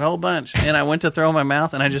hand, so I had a whole bunch. And I went to throw in my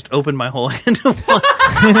mouth, and I just opened my whole hand at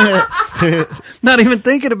once. Not even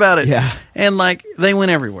thinking about it. Yeah. And, like, they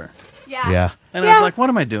went everywhere. Yeah. And I Yeah. was like, what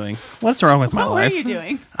am I doing? What's wrong with my What were life? you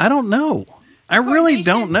doing? I don't know. I really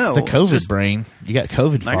don't know. It's the COVID Just- brain. You got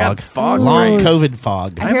COVID fog. I got fog Long brain. COVID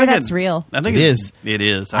fog. I hear think that's it's- real. I think It it's- is. It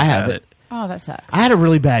is. I have had it. Oh, that sucks. I had a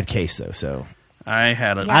really bad case, though, so I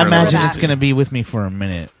had it. Yeah, I really imagine bad. it's going to be with me for a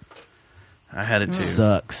minute. I had it too.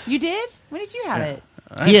 Sucks. You did? When did you have it?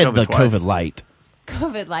 I He had COVID the twice. COVID light.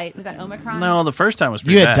 COVID light. Was that Omicron? No, the first time was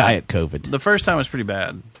pretty You had bad. Diet COVID. The first time was pretty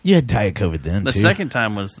bad. You had Diet COVID then, The too. second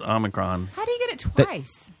time was Omicron. How do you get it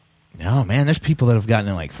twice? No, man, there's people that have gotten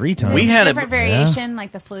it like 3 times. We had it- different variation,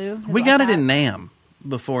 like the flu. Is We like got it that? in NAM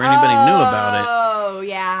before anybody knew about it. Oh,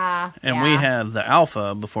 yeah. And yeah. we had the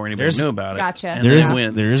alpha before anybody There's- knew about it. Gotcha. And There then is- it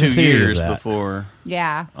went there is a 2 theory of years that. before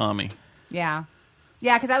Yeah. Ami. Yeah.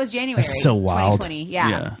 Yeah, because that was January. That's so wild. 2020. Yeah.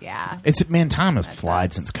 Yeah. Yeah. It's, man, time has That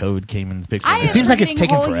flied sucks. since COVID came into the picture. I It seems like it's remember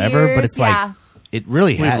taken whole forever, but years, it's like, yeah. it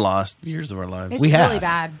really We've had. lost years of our lives. It's We really have.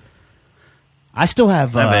 bad. I still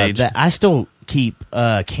have I've aged. that. I still keep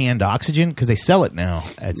canned oxygen because they sell it now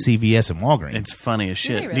at CVS and Walgreens. It's funny as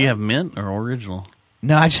shit. they Do really? you have mint or original?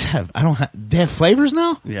 No, I just have. I don't have. They have flavors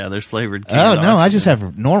now. Yeah, there's flavored. Oh canned no, I oxygen. just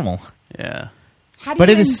have normal. Yeah. How do But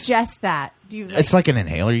you it is- ingest that? Do you It's like an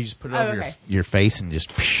inhaler. You just put it Oh, over okay. your face and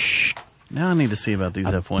just. Psh, Now I need to see about these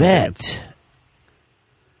I F1 tickets. bet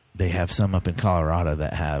they have some up in Colorado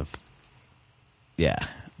that have. Yeah,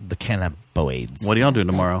 the cannabinoids. What do y'all do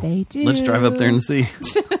tomorrow? They do. Let's drive up there and see.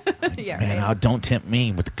 yeah, Man, right. don't tempt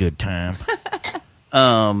me with a good time.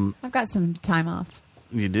 I've got some time off.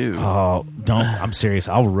 You do. Oh, don't! I'm serious.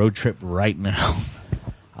 I'll road trip right now.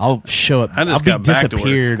 I'll show up. I just I'll be got back to work.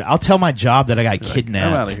 disappeared. I'll tell my job that I got kidnapped.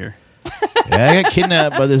 I'm out of here. Yeah, I got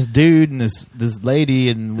kidnapped by this dude and this lady,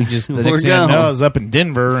 and we just the We're next thing I know, gone. I was up in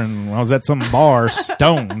Denver and I was at some bar,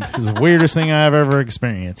 stoned. It was the weirdest thing I've ever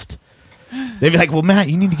experienced. They'd be like, "Well, Matt,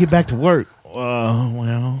 you need to get back to work."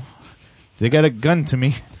 Well, they got a gun to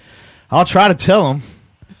me. I'll try to tell them.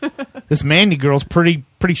 This Mandy girl's pretty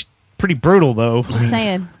brutal, though. Just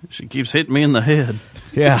saying. She keeps hitting me in the head.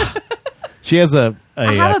 Yeah, she has a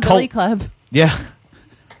I have a cult. Billy Club. Yeah,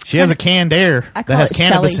 she has a canned air I that call has it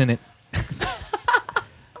cannabis Shelly. in it.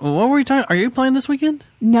 Well, what were we talking? Are you playing this weekend?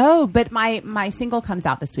 No, but my single comes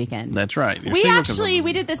out this weekend. That's right. Your we single comes actually out.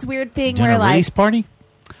 we did this weird thing Doing where a like release party.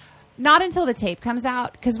 not until the tape comes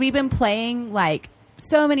out because we've been playing like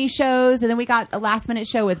so many shows and then we got a last minute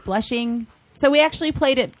show with Blushing. So we actually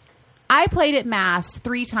played it. I played at Mass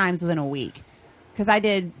 3 times within a week because I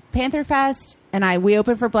did Panther Fest and we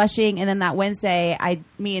opened for Blushing, and then that Wednesday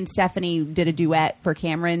me and Stephanie did a duet for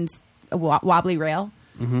Cameron's Wobbly Rail.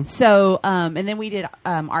 Mm-hmm. So and then we did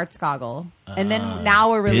Arts Goggle, and then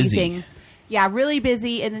now we're busy. releasing. Yeah, really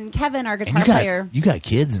busy. And then Kevin, our And guitar player. you got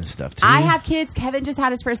kids and stuff too. I have kids. Kevin just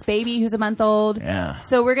had his first baby who's a month old. Yeah.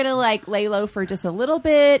 So we're going to like lay low for just a little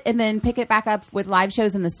bit and then pick it back up with live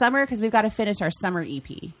shows in the summer because we've got to finish our summer EP.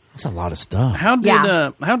 That's a lot of stuff. How'd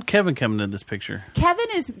Yeah. Kevin come into this picture? Kevin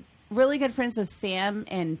is really good friends with Sam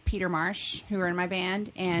and Peter Marsh, who are in my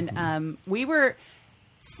band. And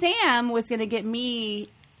Sam was going to get me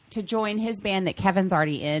to join his band that Kevin's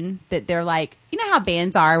already in. That they're like, you know how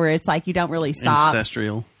bands are where it's like you don't really stop.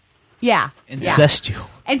 Ancestral. Yeah. Incestual.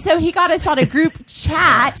 And so he got us on a group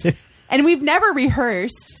chat, and we've never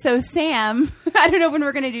rehearsed. So Sam, I don't know when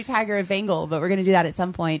we're going to do Tiger of Bengal, but we're going to do that at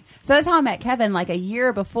some point. So that's how I met Kevin, like a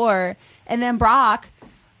year before. And then Brock,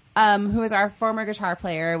 who is our former guitar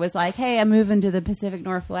player, was like, "Hey, I'm moving to the Pacific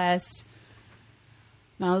Northwest."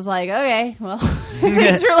 And I was like, "Okay, well,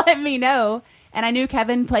 thanks for letting me know." And I knew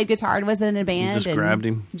Kevin played guitar and was in a band. just and grabbed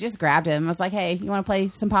him? Just grabbed him. I was like, "Hey, you want to play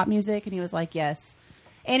some pop music?" And he was like, "Yes."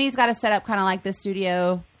 And he's got a setup kind of like the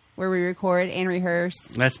studio where we record and rehearse.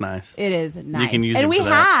 That's nice. It is nice. can use and it we for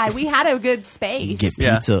that. had a good You space. can get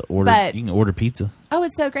Yeah. pizza. Order. But- You can order pizza. Oh,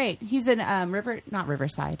 it's so great. He's in not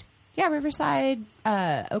Riverside. Yeah, Riverside,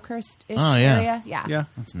 Oakhurst-ish Oh, yeah. area. Yeah. Yeah.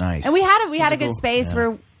 That's nice. And we had a That's good cool. space. Yeah.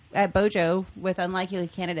 We're at Bojo with Unlikely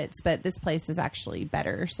Candidates, but this place is actually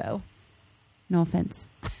better. So, no offense,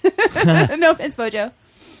 no offense, Bojo.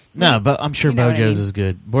 No, but I'm sure You know what I Bojo's mean. is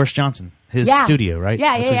good. Boris Johnson, his Yeah. studio, right?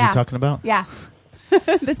 Yeah, That's yeah, what yeah. you're talking about? Yeah.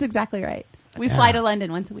 That's exactly right. We Yeah. fly to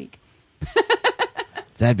London once a week.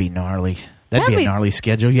 That'd be gnarly. That'd be That'd a be- gnarly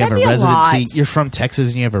schedule. You have a that'd be a residency. lot. You're from Texas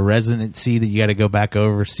and you have a residency that you got to go back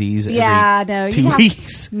overseas Yeah, every no, 2 you'd have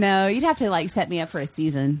weeks. No, you'd have to like set me up for a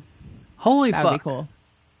season. Holy That would be fuck! cool.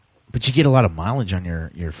 But you get a lot of mileage on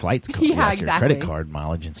your flights, Yeah, like your credit exactly. card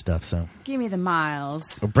mileage and stuff. So, Give me the miles.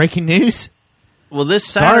 well, breaking news: Well, this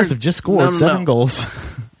Stars Saturday, have just scored 7 goals.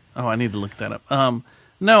 Oh, I need to look that up.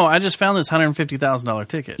 No, I just found this $150,000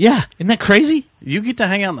 ticket. Yeah, isn't that crazy? You get to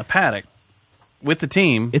hang out in the paddock with the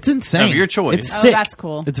team. It's insane. Of your choice. It's Oh, sick. that's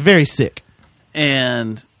cool. It's very sick.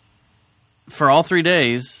 And for all 3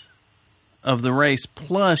 days of the race,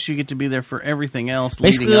 plus you get to be there for everything else.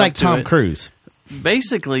 Basically, leading up like to Tom it. Cruise,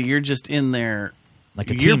 Basically, you're just in there. like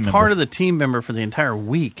a You're team part member. of the team member for the entire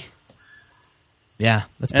week. Yeah,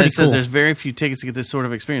 that's And pretty it says cool. there's very few tickets to get this sort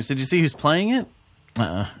of experience. Did you see who's playing it?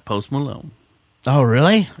 Post Malone. Oh,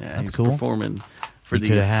 that's Yeah, he's cool. performing for We the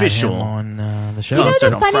could have had official. him on the show. You know Concert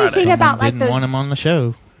the on funny Friday. thing Someone about like didn't those. want him on the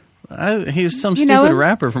show. He was some You know stupid him?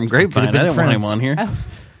 rapper from Grapevine. I been didn't want him friends. on here.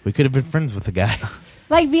 We could have been friends with the guy.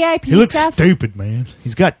 Like VIP He looks stuff. stupid, man.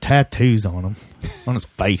 He's got tattoos on him, on his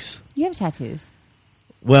face. You have tattoos.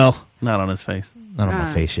 Well, Not on his face. not on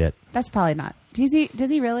my face yet. That's probably not. Does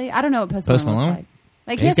he really? I don't know what Post Post Malone Malone? looks like.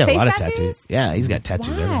 Like he He's has got a face lot of tattoos? tattoos. Yeah, he's got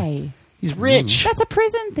tattoos everywhere. Why? He's rich. That's a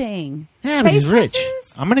prison thing. Yeah, but Face he's rich.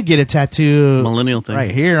 tattoos? I'm gonna get a tattoo, Millennial thing.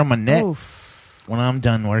 right here on my neck Oof. when I'm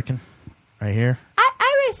done working. Right here.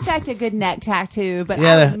 I respect a good neck tattoo, but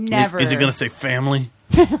Yeah, I the- would never. Is it going to say family?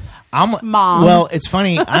 Mom? Well, it's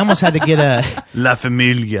funny. I almost had to get a. La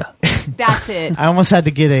Familia. That's it. I almost had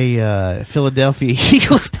to get a Philadelphia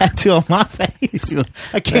Eagles tattoo on my face.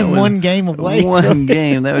 I came That was one game away. One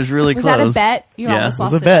game. That was really Was close. that a bet? You Yeah. almost It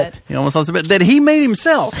lost was a bet. He almost lost a bet that he made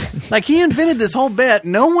himself. Like, he invented this whole bet.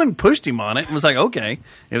 No one pushed him on it and was like, okay,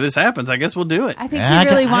 if this happens, I guess we'll do it. I think Yeah, he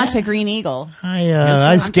really I- wants a green eagle. I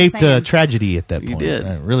I'm just escaped saying. tragedy at that You point. did.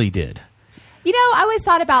 I really did. You know, I always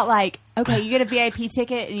thought about like, okay, you get a VIP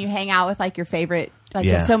ticket and you hang out with like your favorite. Like,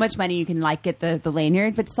 you Yeah. have so much money you can like get the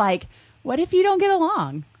lanyard, but it's like, what if you don't get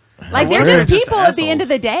along? Like, What they're if just they're just people at the end of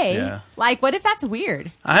the assholes? day. Yeah. Like, what if that's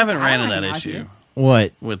weird? I haven't I ran don't into that hang out with issue you.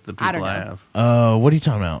 What? with the I people don't I, know. have. What are you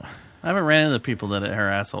talking about? I haven't ran into the people that are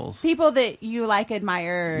assholes. People that you like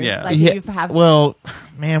admire. Yeah. Like Yeah, you have. well,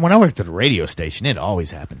 man, when I worked at a radio station, it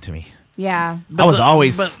always happened to me. yeah. I was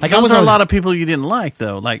always But like, those I was are always, a lot of people you didn't like,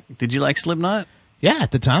 though. Like, did you like Slipknot? yeah,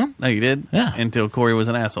 at the time. No, you did? Yeah. Until Corey was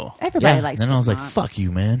an asshole. Everybody Yeah. likes Then I was like, Slipknot. fuck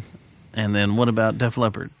you, man. And then what about Def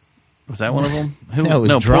Leppard? Was that one of them? Who? No,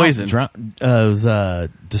 it was Poison. it was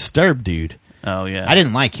Disturbed dude. Oh, yeah. I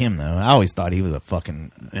didn't like him though. I always thought he was a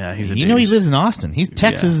fucking. Yeah, he's a You know, he douche. lives in Austin. He's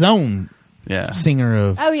Texas' own Yeah. singer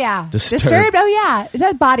of. Oh, yeah. Disturbed. Oh, yeah. Is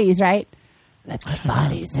that Bodies, right? Let's put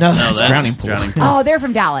Bodies. No, No, that's that's Drowning Pool. Drowning Pool. Oh, they're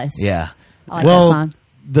from Dallas. Yeah. I like well, that song.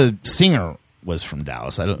 the singer was from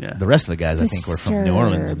Dallas. I don't. Yeah. The rest of the guys, I think, were from New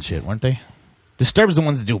Orleans and Disturbed. shit, weren't they? Disturbed's the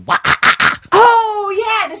ones that do. Wah!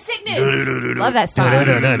 Oh, yeah. The Sickness. Love that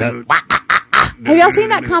song. Have y'all seen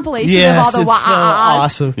that compilation Yes, of all the it's so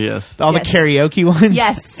awesome. Yes. All Yes. the karaoke ones.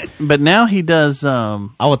 Yes. But now he does, I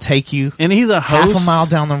will take you and he the host. half a mile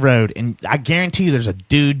down the road, and I guarantee you, there's a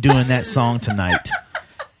dude doing that song tonight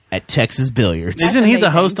at Texas Billiards. Isn't he the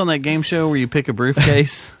amazing. host on that game show where you pick a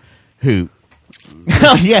briefcase? Who?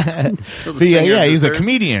 Oh yeah, So the But yeah, singer yeah. He's a deserves-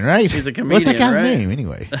 comedian, right? He's a What's that comedian, guy's right? name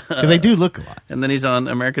anyway? Because they do look a lot. And then he's on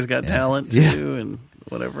America's Got Talent, too, Yeah. and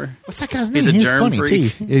whatever. What's that guy's He's name? a He's germ funny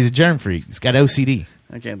freak. too. He's a germ freak. He's got OCD.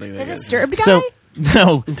 I can't think of The that. Disturbed guy? So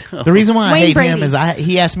no, the reason why I Wayne hate Brady. him is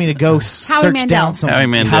he asked me to go search Mandel. down some Howie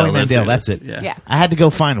Mandel, That's it. Yeah. Yeah. I had to go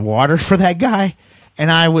find water for that guy,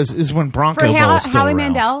 and is when Bronco For Bowl was still Howie around.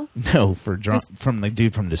 Mandel? No, from the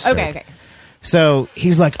dude from Disturbed. Okay. So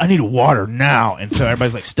he's like, I need water now, and so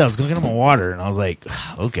everybody's like, Stubbs, go get him a water, and I was like,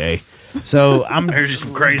 okay. So I'm Here's you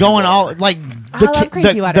some crazy going water. all like I love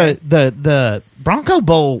crazy water. the Bronco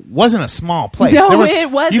Bowl wasn't a small place. No, there was,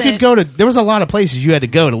 it wasn't. You could go to. There was a lot of places you had to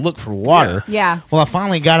go to look for water. Yeah. Well, I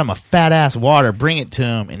finally got him a fat ass water. Bring it to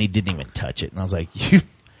him, and he didn't even touch it. And I was like, you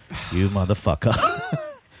motherfucker.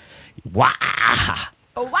 Wah.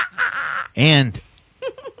 Oh, wow. And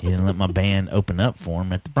he didn't let my band open up for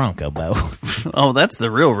him at the Bronco Bowl. Oh, that's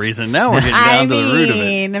the real reason. Now we're getting down to the root of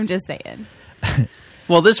it. I'm just saying.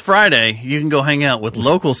 Well, this Friday, you can go hang out with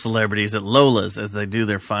local celebrities at Lola's as they do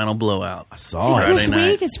their final blowout. I saw it. Friday This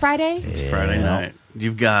night. week is Friday. It's Friday night.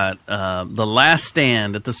 You've got The Last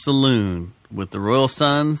Stand at the Saloon with the Royal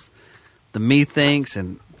Sons, the Methinks,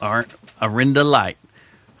 and Arinda Light,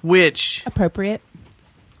 which Appropriate.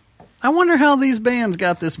 I wonder how these bands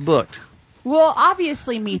got this booked. Well,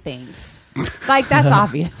 obviously methanes. Like, that's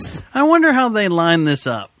obvious. I wonder how they line this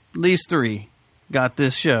up. These three got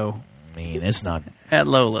this show I mean, it's not. at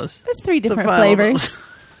Lola's. There's 3 different The flavors.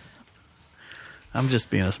 I'm just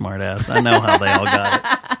being a smart ass. I know how they all got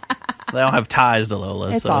it. They all have ties to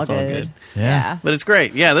Lola's, It's so all it's all good. good. Yeah. But it's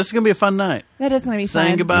great. Yeah, this is going to be a fun night. That is going to be Saying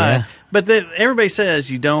fun. goodbye. Yeah. But everybody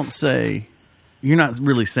says you don't say, you're not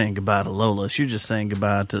really saying goodbye to Lola's. You're just saying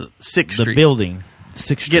goodbye to 6th The Street. building, 6th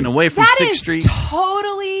Street. Getting away from That 6th is Street.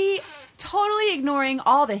 totally ignoring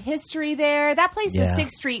all the history there. That place Yeah. was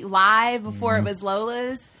 6th Street Live before it was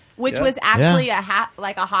Lola's, which Yeah. was actually a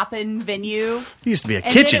hop-in venue. It used to be a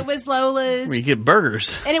And kitchen then it was Lola's. where you get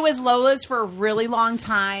burgers. And it was Lola's for a really long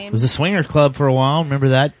time. It was a swinger club for a while. Remember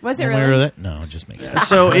that? Was it When we really? were there? No, just making.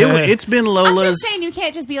 So it's been I'm Lola's. just saying you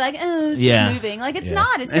can't just be like, oh, it's Yeah. just moving. Like, it's Yeah.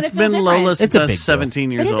 not. It's going to It's feel been different. Lola's It's since a I was big deal.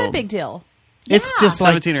 17 years It is old. a big deal. It's Yeah. just like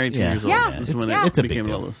 17 or 18 years old. Yeah. This is It's- when yeah. it It's a big became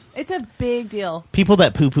deal. Lola's. It's a big deal. people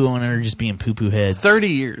that poo poo on it are just being poo poo heads. 30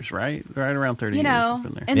 years, right? Right around 30 You years know, it's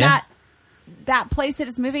been there. and Yeah. that place that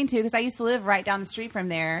it's moving to, because I used to live right down the street from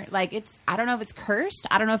there. Like, it's, I don't know if it's cursed.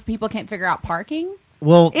 I don't know if people can't figure out parking.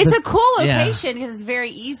 Well, It's the- a cool yeah. location because it's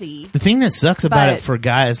very easy. The thing that sucks about But- it for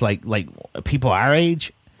guys like people our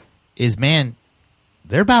age is, man,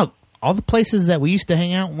 they're about all the places that we used to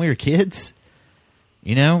hang out when we were kids.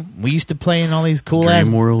 You know, we used to play in all these cool Dream ass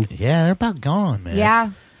World. Yeah, they're about gone, man. Yeah.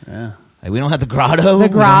 Yeah. Like, we don't have the grotto. We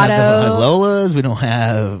don't Grotto. have Lola's. We don't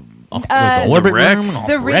have the orbit The rec. room and all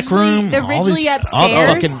The the rec Ridgely- room. the and all Ridgely these- all the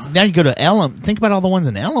upstairs. fucking, now you go to Elm. Think about all the ones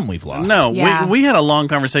in Elm we've lost. No, Yeah. we had a long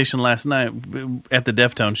conversation last night at the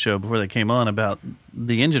Deftones show before they came on about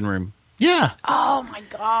the engine room Yeah. Oh, my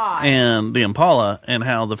God. and the Impala, and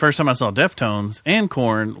how the first time I saw Deftones and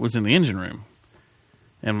Korn was in the engine room.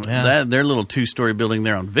 And Yeah. their little 2-story building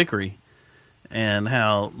there on Vickery, and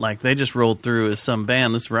how like they just rolled through as some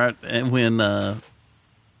band. This right and when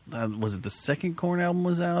was it the second Korn album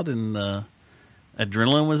was out and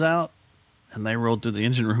Adrenaline was out, and they rolled through the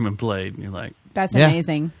engine room and played. And you're like, That's Yeah.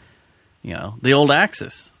 amazing. you know, the old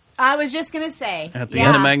Axis I was just going to say. at the yeah.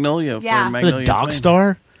 end of Magnolia. for Yeah. Magnolia The Dog Twain.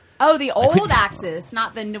 Star. Oh, the old Axis,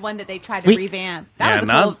 not the one that they tried to We- revamp. That Yeah, was a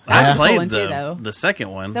not- cool, I that was a cool played one, too, though. the second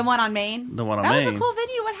one. The one on Main? The one on that Main. was a cool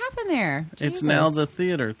venue. What happened there? It's Jesus. now the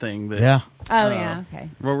theater thing that Yeah. Oh, yeah, okay.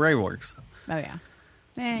 where Ray works. Oh, yeah.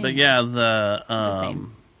 Dang. But yeah, the Just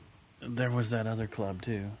saying. there was that other club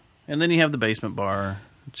too, and then you have the basement bar,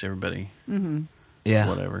 which everybody Yeah.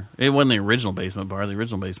 whatever. It wasn't the original basement bar. The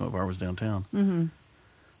original basement bar was downtown. Mm-hmm.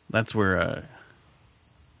 That's where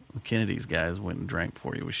Kennedy's guys went and drank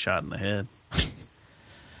before he was shot in the head.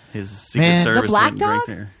 His Secret Man. Service The Black went and drank Dog?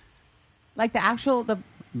 there. Like the actual,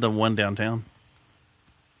 The one downtown.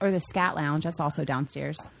 or the Scat Lounge, that's also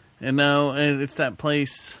downstairs. And no, it's that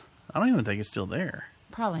place. I don't even think it's still there.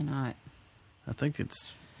 Probably not. I think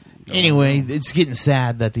it's Anyway, it's getting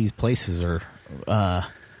sad that these places are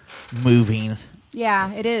moving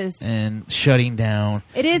Yeah, it is. and shutting down.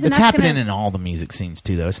 It is, and It's that's happening gonna- in all the music scenes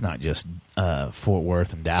too, though. It's not just Fort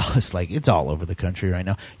Worth and Dallas. Like, it's all over the country right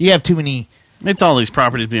now. You have too many. It's all these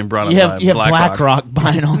properties being brought up You by have BlackRock BlackRock.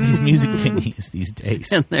 buying all these music venues these days.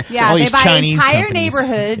 Yeah, all they these buy Chinese entire companies.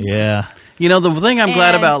 neighborhoods. Yeah, You know, the thing I'm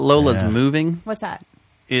glad And- about Lola's Yeah. moving What's that?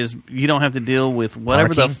 is you don't have to deal with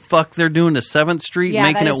whatever Parking. the fuck they're doing to 7th Street, Yeah,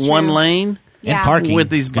 making that it is one true. lane. and Yeah. parking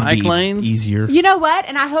With these is gonna bike be lanes? easier. You know what?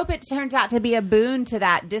 And I hope it turns out to be a boon to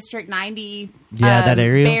that District 90 Yeah, that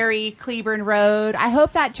area. Barry, Cleburne Road. I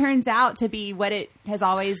hope that turns out to be what it has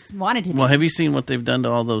always wanted to be. Well, have you seen what they've done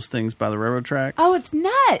to all those things by the railroad tracks? Oh, it's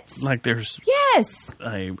nuts. Like there's Yes.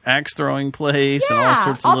 a axe throwing place and all Yeah.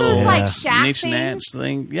 sorts of All little those like Yeah. shack niche things. natch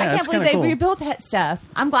thing. Yeah, I can't it's believe kind they of cool. rebuilt that stuff.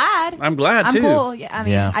 I'm glad. I'm glad I'm too. cool. Yeah, I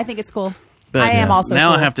mean, Yeah. I think it's cool. But I am also now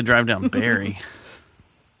cool. I have to drive down Barry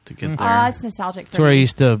to get there. Oh, it's nostalgic for That's where I me.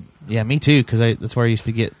 used to. Yeah, me too. Because that's where I used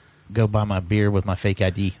to go buy my beer with my fake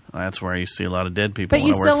ID. That's where you see a lot of dead people But when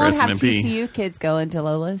you I work still for won't have SNMP. TCU kids going to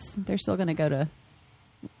Lola's. They're still going to go to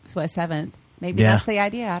 7th. Maybe Yeah. that's the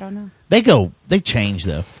idea. I don't know. They change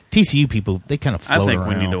though. TCU people, they kind of I float think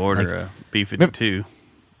we around. need to order Like, a B-52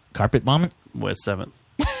 carpet bombing. West 7th.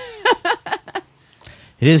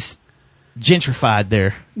 It is gentrified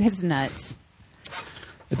there. It's nuts.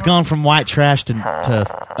 It's gone from white trash to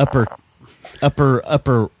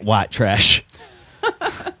upper white trash.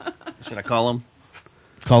 Should I call them?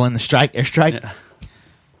 Call in the airstrike. Yeah.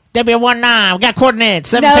 W19, we got coordinates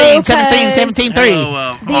 17, No, 17, 17, 3.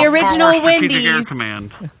 The original Wendy's.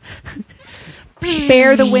 Command.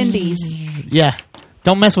 Spare the Wendy's. Yeah.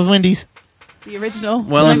 Don't mess with Wendy's. The original.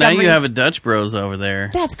 Well, and now you Montgomery's. have a Dutch Bros over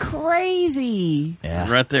there, That's crazy.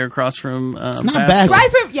 Yeah. right there across from. It's not bad.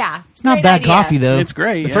 Right from yeah. It's not Great bad idea. coffee though. It's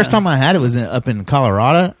great, The yeah. first time I had it was up in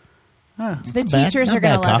Colorado. The Not bad. teachers Not are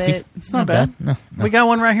gonna bad love coffee. it. It's not bad. No. We got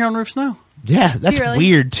one right here on Roof Snow. Yeah, that's Really?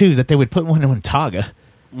 weird too that they would put one in Watauga.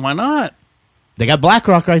 Why not? They got Black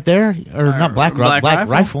Rock right there, or not Black Rock, Black Black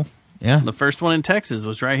Rifle? Rifle. Yeah, The first one in Texas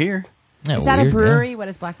was right here. Yeah, Is that weird, a brewery? yeah. What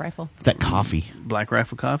is Black Rifle? It's that coffee. Black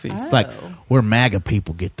Rifle Coffee. It's like where MAGA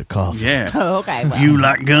people get the coffee. Yeah. Oh, okay. Well. You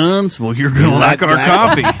like guns? Well, you're going to like our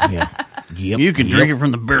coffee. Yeah. Yep. You can drink it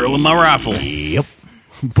from the barrel of my rifle. Yep.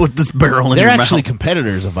 Put this barrel in They're your actually mouth.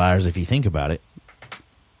 competitors of ours if you think about it,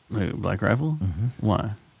 Wait, Black Rifle? Mm-hmm.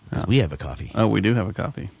 Why? because we have a coffee. Oh, we do have a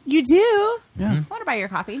coffee. You do? Yeah. I want to buy your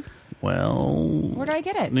coffee. Well, Where do I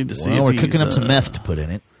get it? need to see Well, if we're cooking he's, up some meth to put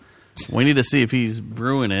in it. We need to see if he's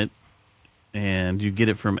brewing it, and you get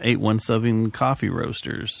it from 817 Coffee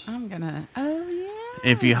Roasters. I'm gonna. Oh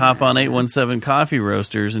yeah. If you hop on 817 Coffee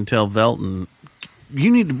Roasters and tell Velton, you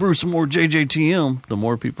need to brew some more JJTM, the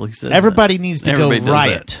more people he says. Everybody that. needs to Everybody go does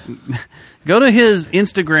riot. that. Go to his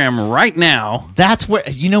Instagram right now. That's where,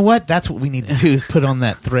 you know what? That's what we need to do is put on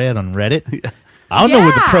that thread on Reddit. I don't know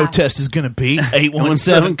where the Yeah. protest is going to be. 817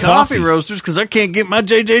 817 Coffee. Roasters, because I can't get my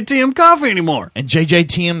JJTM coffee anymore. And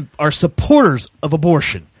JJTM are supporters of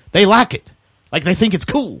abortion. They like it. Like they think it's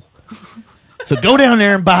cool. So go down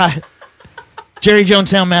there and buy Jerry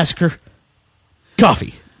Jonestown Massacre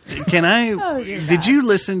coffee. Can I? dear Did you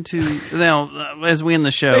listen to now? As we end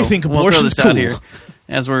the show, They think we'll throw abortion's this out cool. here.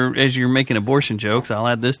 As you're making abortion jokes, I'll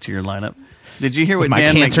add this to your lineup. Did you hear what My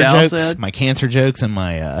Dan cancer McDowell jokes, said? my cancer jokes, and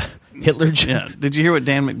my Hitler Yeah. jokes. Did you hear what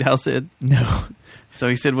Dan McDowell said? No. So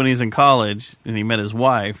he said when he was in college and he met his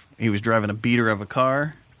wife, he was driving a beater of a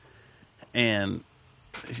car, and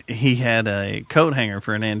he had a coat hanger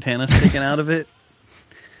for an antenna sticking out of it.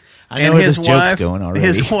 I know where this joke's going already.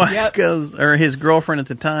 His wife goes, or his girlfriend at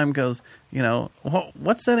the time goes, you know,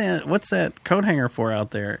 what's that coat hanger for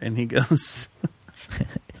out there? And he goes,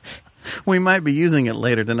 we might be using it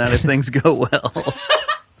later tonight if things go well.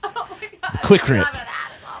 Quick rip.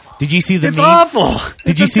 Did you see the It's meme? awful.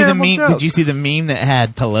 Did It's you a see the terrible meme? joke. Did you see the meme that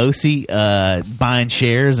had Pelosi buying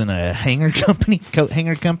shares in a hanger company, coat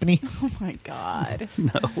hanger company? Oh my god.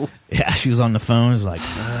 Yeah, she was on the phone. It was like,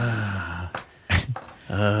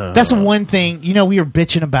 that's the one thing. You know, we were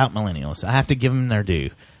bitching about millennials. I have to give them their due.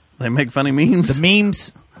 They make funny memes. The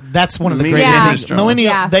memes. That's one of the Memes greatest are things. strong.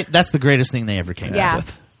 Millennial. Yeah. That's the greatest thing they ever came Yeah. up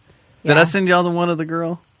with. Did I Yeah. send y'all the one of the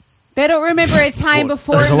girl? They don't remember a time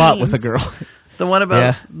before. There's a lot with memes. the girl. The one about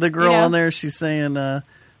Yeah. the girl You know? on there. She's saying,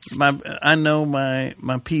 I know my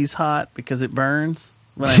pee's hot because it burns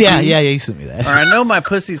when I Yeah, pee. yeah. You sent me that. Or I know my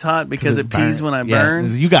pussy's hot because it pees burn- when I yeah,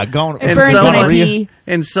 burn. You got gone. It burns when I gonorrhea. pee.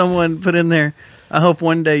 And someone put in there, I hope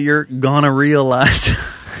one day you're gonna realize,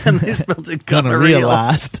 and they spelled it Gonna gonna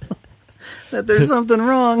realize that there's something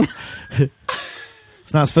wrong.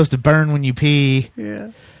 it's not supposed to burn when you pee. Yeah,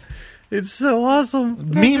 it's so awesome.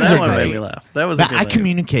 Memes that are one great. made me laugh. That was a But good I one.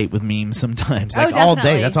 communicate with memes sometimes, Oh, like all day.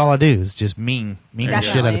 definitely. That's all I do is just meme the shit out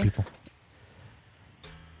of Definitely. people.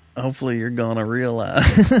 Hopefully you're gonna realize.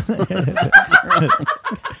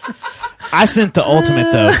 I sent the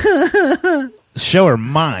ultimate though. Show her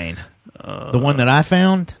mine, the one that I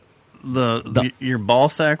found. Your ball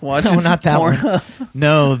sack watching. No, not that porn? one.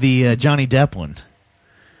 No, the Johnny Depp one.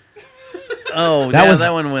 Oh, That yeah, was-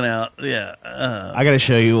 that one went out. Yeah, I got to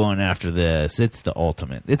show you one after this. It's the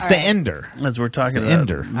ultimate. It's All the right. ender, as we're talking the about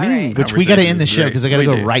ender. meme right. which we got to end the conversations show great. because I got to We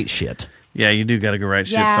go do. write shit. Yeah, you do got to go write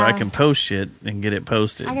shit, so Yeah. I can post shit and get it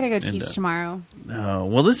posted. I gotta go And, teach tomorrow. Oh,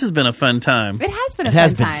 well, this has been a fun time. It has been. It a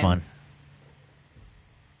has fun been time. fun.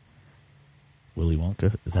 Willy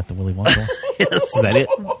Wonka? Is that the Willy Wonka? Yes. Is that it?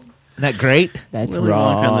 Isn't that great? That's Willy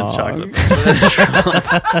Wonka and the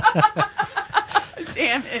chocolate.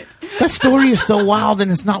 Damn it. That story is so wild, and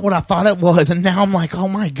it's not what I thought it was. And now I'm like, oh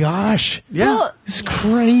my gosh, Yeah. Well, this is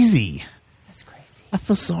crazy. that's crazy. I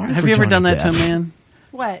feel sorry. Have for you ever Johnny done that to a Depp. man?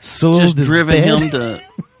 What? Sold Just his driven bed? him to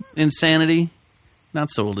insanity? Not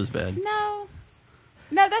sold his bed. No.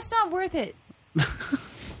 No, that's not worth it.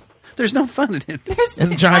 There's no fun in it. There's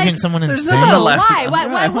and driving like, someone there's insane. nothing to No, laugh why? at. What,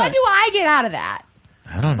 Right, what right. do I get out of that?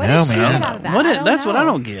 I don't What know, does she man. get out of that? What I is, don't that's what I know.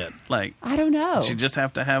 don't get. Like, I don't know. she just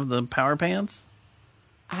have to have the power pants?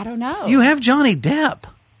 I don't know. You have Johnny Depp.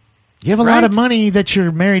 You have a lot of money that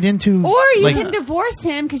you're married into. Or you like, can divorce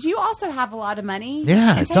him because you also have a lot of money.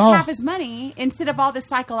 Yeah, and it's take all- half his money instead of all the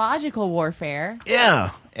psychological warfare.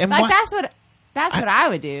 yeah. And Like why- that's what I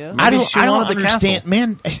would do. I Maybe don't, she I don't wanted the understand, castle.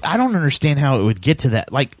 man. I don't understand how it would get to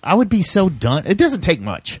that. Like, I would be so done. It doesn't take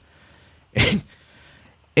much, and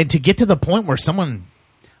to get to the point where someone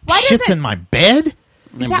Why shits doesn't- in my bed.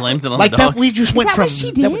 And that blames it on Like the dog. that, we just Is went that from. what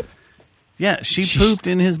she that did? Yeah, she pooped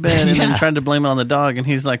in his bed and Yeah. then tried to blame it on the dog, and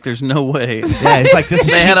he's like, "There's no way." Yeah, it's like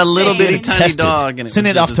this. They had a little bitty Insane. tiny dog, and it sent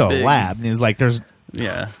was it off just to as a big. lab, and he's like, "There's."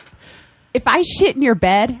 Yeah, If I shit in your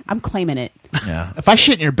bed, I'm claiming it. Yeah. If I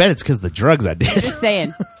shit in your bed, it's because of the drugs I did. Just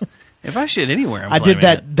saying. if I shit anywhere, I'm I did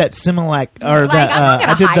blaming that Similac or Like, that. I'm not I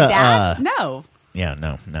gonna did hide the. that. No. Yeah,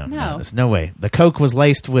 no. No. There's no way. The Coke was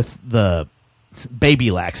laced with the baby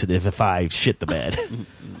laxative. If I shit the bed,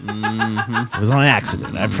 it was on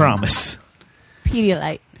accident. I promise.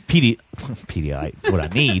 Pedialyte. Pedialyte. It's what I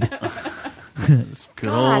need. it. Good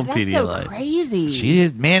God, old that's Pedialyte. so crazy. She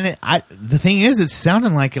is, man. The thing is, it's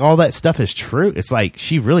sounding like all that stuff is true. It's like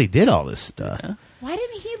she really did all this stuff. Why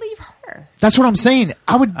didn't he leave her? That's what I'm saying.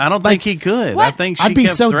 I would. I don't think he could. What? I think she I'd be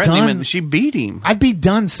kept so threatening him, done. and she beat him. I'd be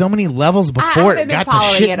done so many levels I before haven't it been got to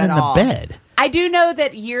following shitting it in at the all. bed. I do know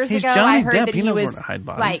that years He's ago Johnny I heard Depp. that He he knows where was to hide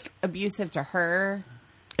bodies. like abusive to her.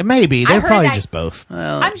 Maybe I they're heard probably that- just both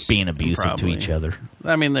Well, I'm being abusive Probably. to each other.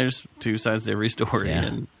 I mean, there's two sides to every story, Yeah.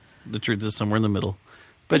 and the truth is somewhere in the middle.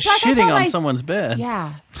 But It's like I shitting saw, on like- someone's bed.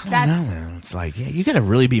 Yeah. I That's don't know, man. It's like, yeah, you got to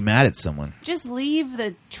really be mad at someone. just leave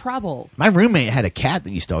the trouble. My roommate had a cat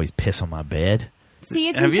that used to always piss on my bed. See,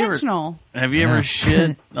 it's Have you ever- intentional. Have you Yeah. ever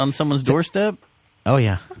shit on someone's doorstep? Oh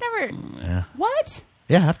yeah, I've never. yeah, What?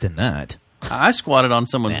 yeah. I've done that. I squatted on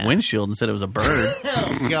someone's Yeah. windshield and said it was a bird.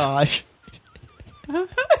 Oh gosh. Said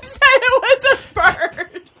it was a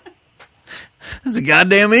bird. There's a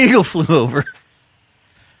goddamn eagle flew over.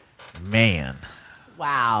 Man,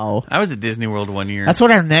 Wow. I was at Disney World one year, that's what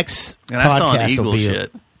our next and I saw an podcast will eagle be.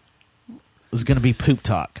 shit. Was going to be poop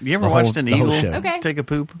talk. You ever The watched whole- an the whole eagle show. Okay. take a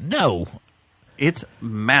poop? No. It's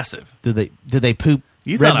massive. Did they poop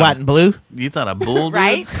You red, thought white, and blue? You thought a bull did?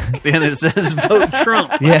 Right? And it says vote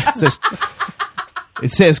Trump. Yeah.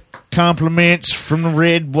 It says compliments from the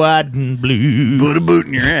red, white, and blue. Put a boot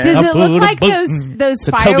in your ass. Does I'll it put look a like boot those in- those It's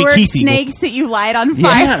a Toby firework Keith eagle. snakes that you light on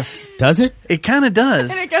fire? Yes, Does it? it kind of does.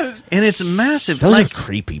 And it goes. And it's massive. Those Like, are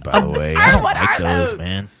creepy, by the way. sorry, I don't what like are those, those?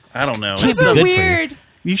 man. I don't know. Can't Those be are good for you. weird.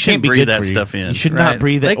 You Can't shouldn't be breathe good that for you. stuff in. You should right? not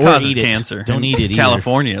breathe They it or causes eat it. cancer. Don't in eat it either.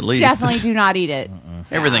 California, at least. Definitely do not eat it.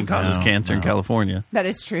 Everything causes No, cancer in no. California. That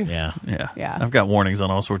is true. Yeah. Yeah. Yeah. I've got warnings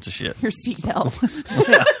on all sorts of shit. Your seatbelt.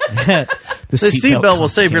 The The seatbelt will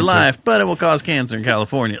causes save your cancer. life, but it will cause cancer in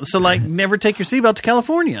California. So, like, never take your seatbelt to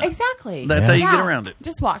California. Exactly. That's Yeah. how you get around it.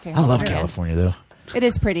 Just walk to I love California. California, though. It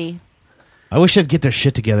is pretty. I wish I'd get their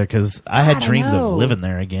shit together because I had God, I dreams know. of living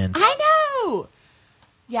there again. I know.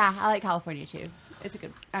 Yeah, I like California too. It's a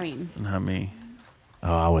good. I mean, Not me.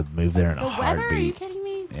 Oh, I would move there in a the weather. Are you heartbeat. kidding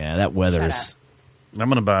me? Yeah, that weather Shut is. I'm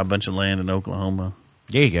going to buy a bunch of land in Oklahoma.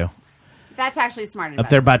 There you go. That's actually smart. Up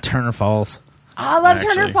there by Turner Falls. Oh, I love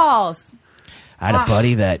Actually. Turner Falls. I had a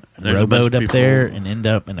buddy that There's a bunch rowboat of up there people- and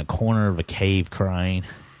ended up in a corner of a cave crying.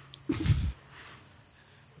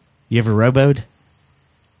 You ever rowboat?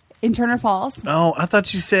 In Turner Falls. Oh, I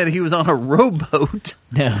thought you said he was on a rowboat.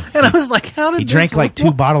 No. And I was like, how did He this drank like 2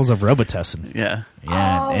 work? bottles of Robitussin. Yeah.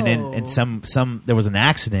 Yeah, and then Oh. and some there was an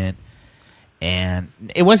accident, and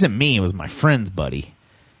it wasn't me; it was my friend's buddy,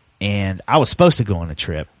 and I was supposed to go on a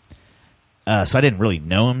trip, so I didn't really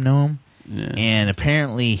know him, Yeah. and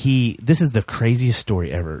apparently this is the craziest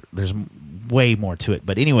story ever. There's way more to it,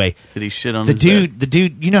 but anyway, Did he shit on the his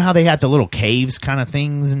dude, you know how they had the little caves kind of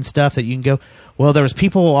things and stuff that you can go. Well, there was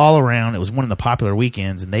people all around. It was one of the popular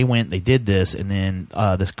weekends, and they did this, and then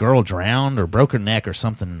this girl drowned or broke her neck or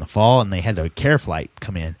something in the fall, and they had a care flight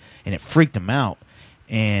come in, and it freaked him out.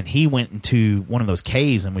 And he went into one of those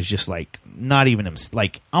caves and was just like not even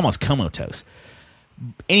like almost comatose.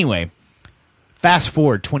 Anyway, fast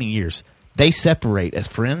forward 20 years, they separate as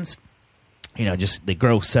friends. You know, just they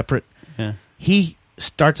grow separate. Yeah. He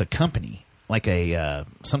starts a company, like a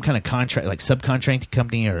some kind of contract, like subcontracting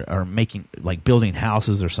company, or making like building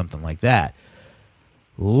houses or something like that.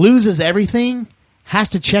 Loses everything, has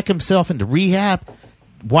to check himself into rehab.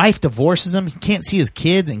 Wife divorces him. He can't see his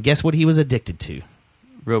kids, and guess what? He was addicted to,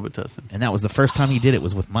 Robitussin. and that was the first time he did it.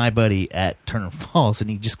 Was with my buddy at Turner Falls, and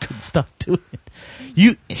he just couldn't stop doing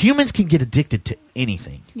it. Humans can get addicted to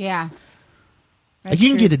anything. Yeah. Like you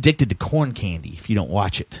can get addicted to corn candy if you don't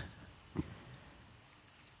watch it.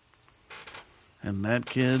 And that,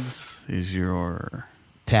 kids, is your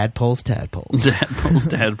Tadpoles.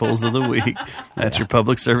 tadpoles of the week. That's your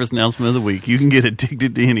public service announcement of the week. You can get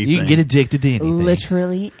addicted to anything. You can get addicted to anything.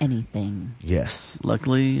 Literally anything. Yes.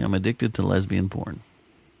 Luckily, I'm addicted to lesbian porn.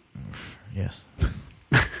 Yes.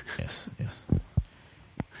 Yes. Yes.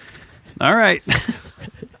 All right.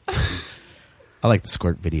 I like the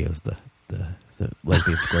squirt videos. The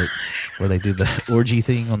lesbian squirts, where they do the orgy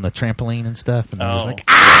thing on the trampoline and stuff, and they're just Oh. like,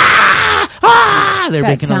 ah! They're That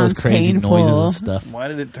making all those sounds crazy painful. noises and stuff. Why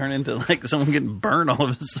did it turn into like someone getting burned all of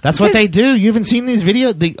a sudden? That's what they do. You haven't seen these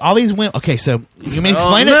videos? All these women. Okay, so you mean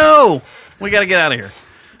explain it? No, we got to get out of here.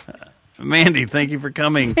 Mandy, thank you for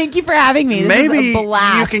coming. Thank you for having me. This Maybe is a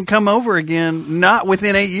blast. you can come over again, not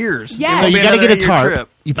within 8 years. Yes. So It'll you be got to get a another 8-year tarp. trip.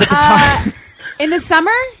 You put the tarp. In the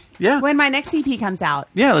summer? Yeah. When my next EP comes out.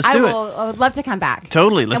 Yeah, let's I do it. I would love to come back.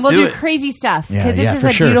 Totally, let's and we'll do do it. crazy stuff Yeah, because yeah, this for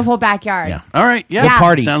is a sure. beautiful backyard. Yeah. All right, yeah. We'll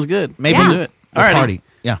party. Sounds good. Maybe Yeah. We'll do it. We'll All right, party.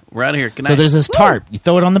 Yeah. we're out of here. Good So night. there's this tarp. You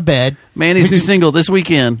throw it on the bed. Mandy's new single this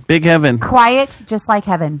weekend. Big Heaven. Quiet, just like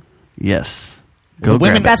heaven. Yes. The Go women,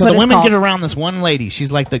 grab it. That's so what the it's women called. get around this one lady.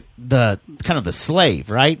 She's like the kind of the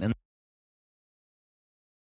slave, right? And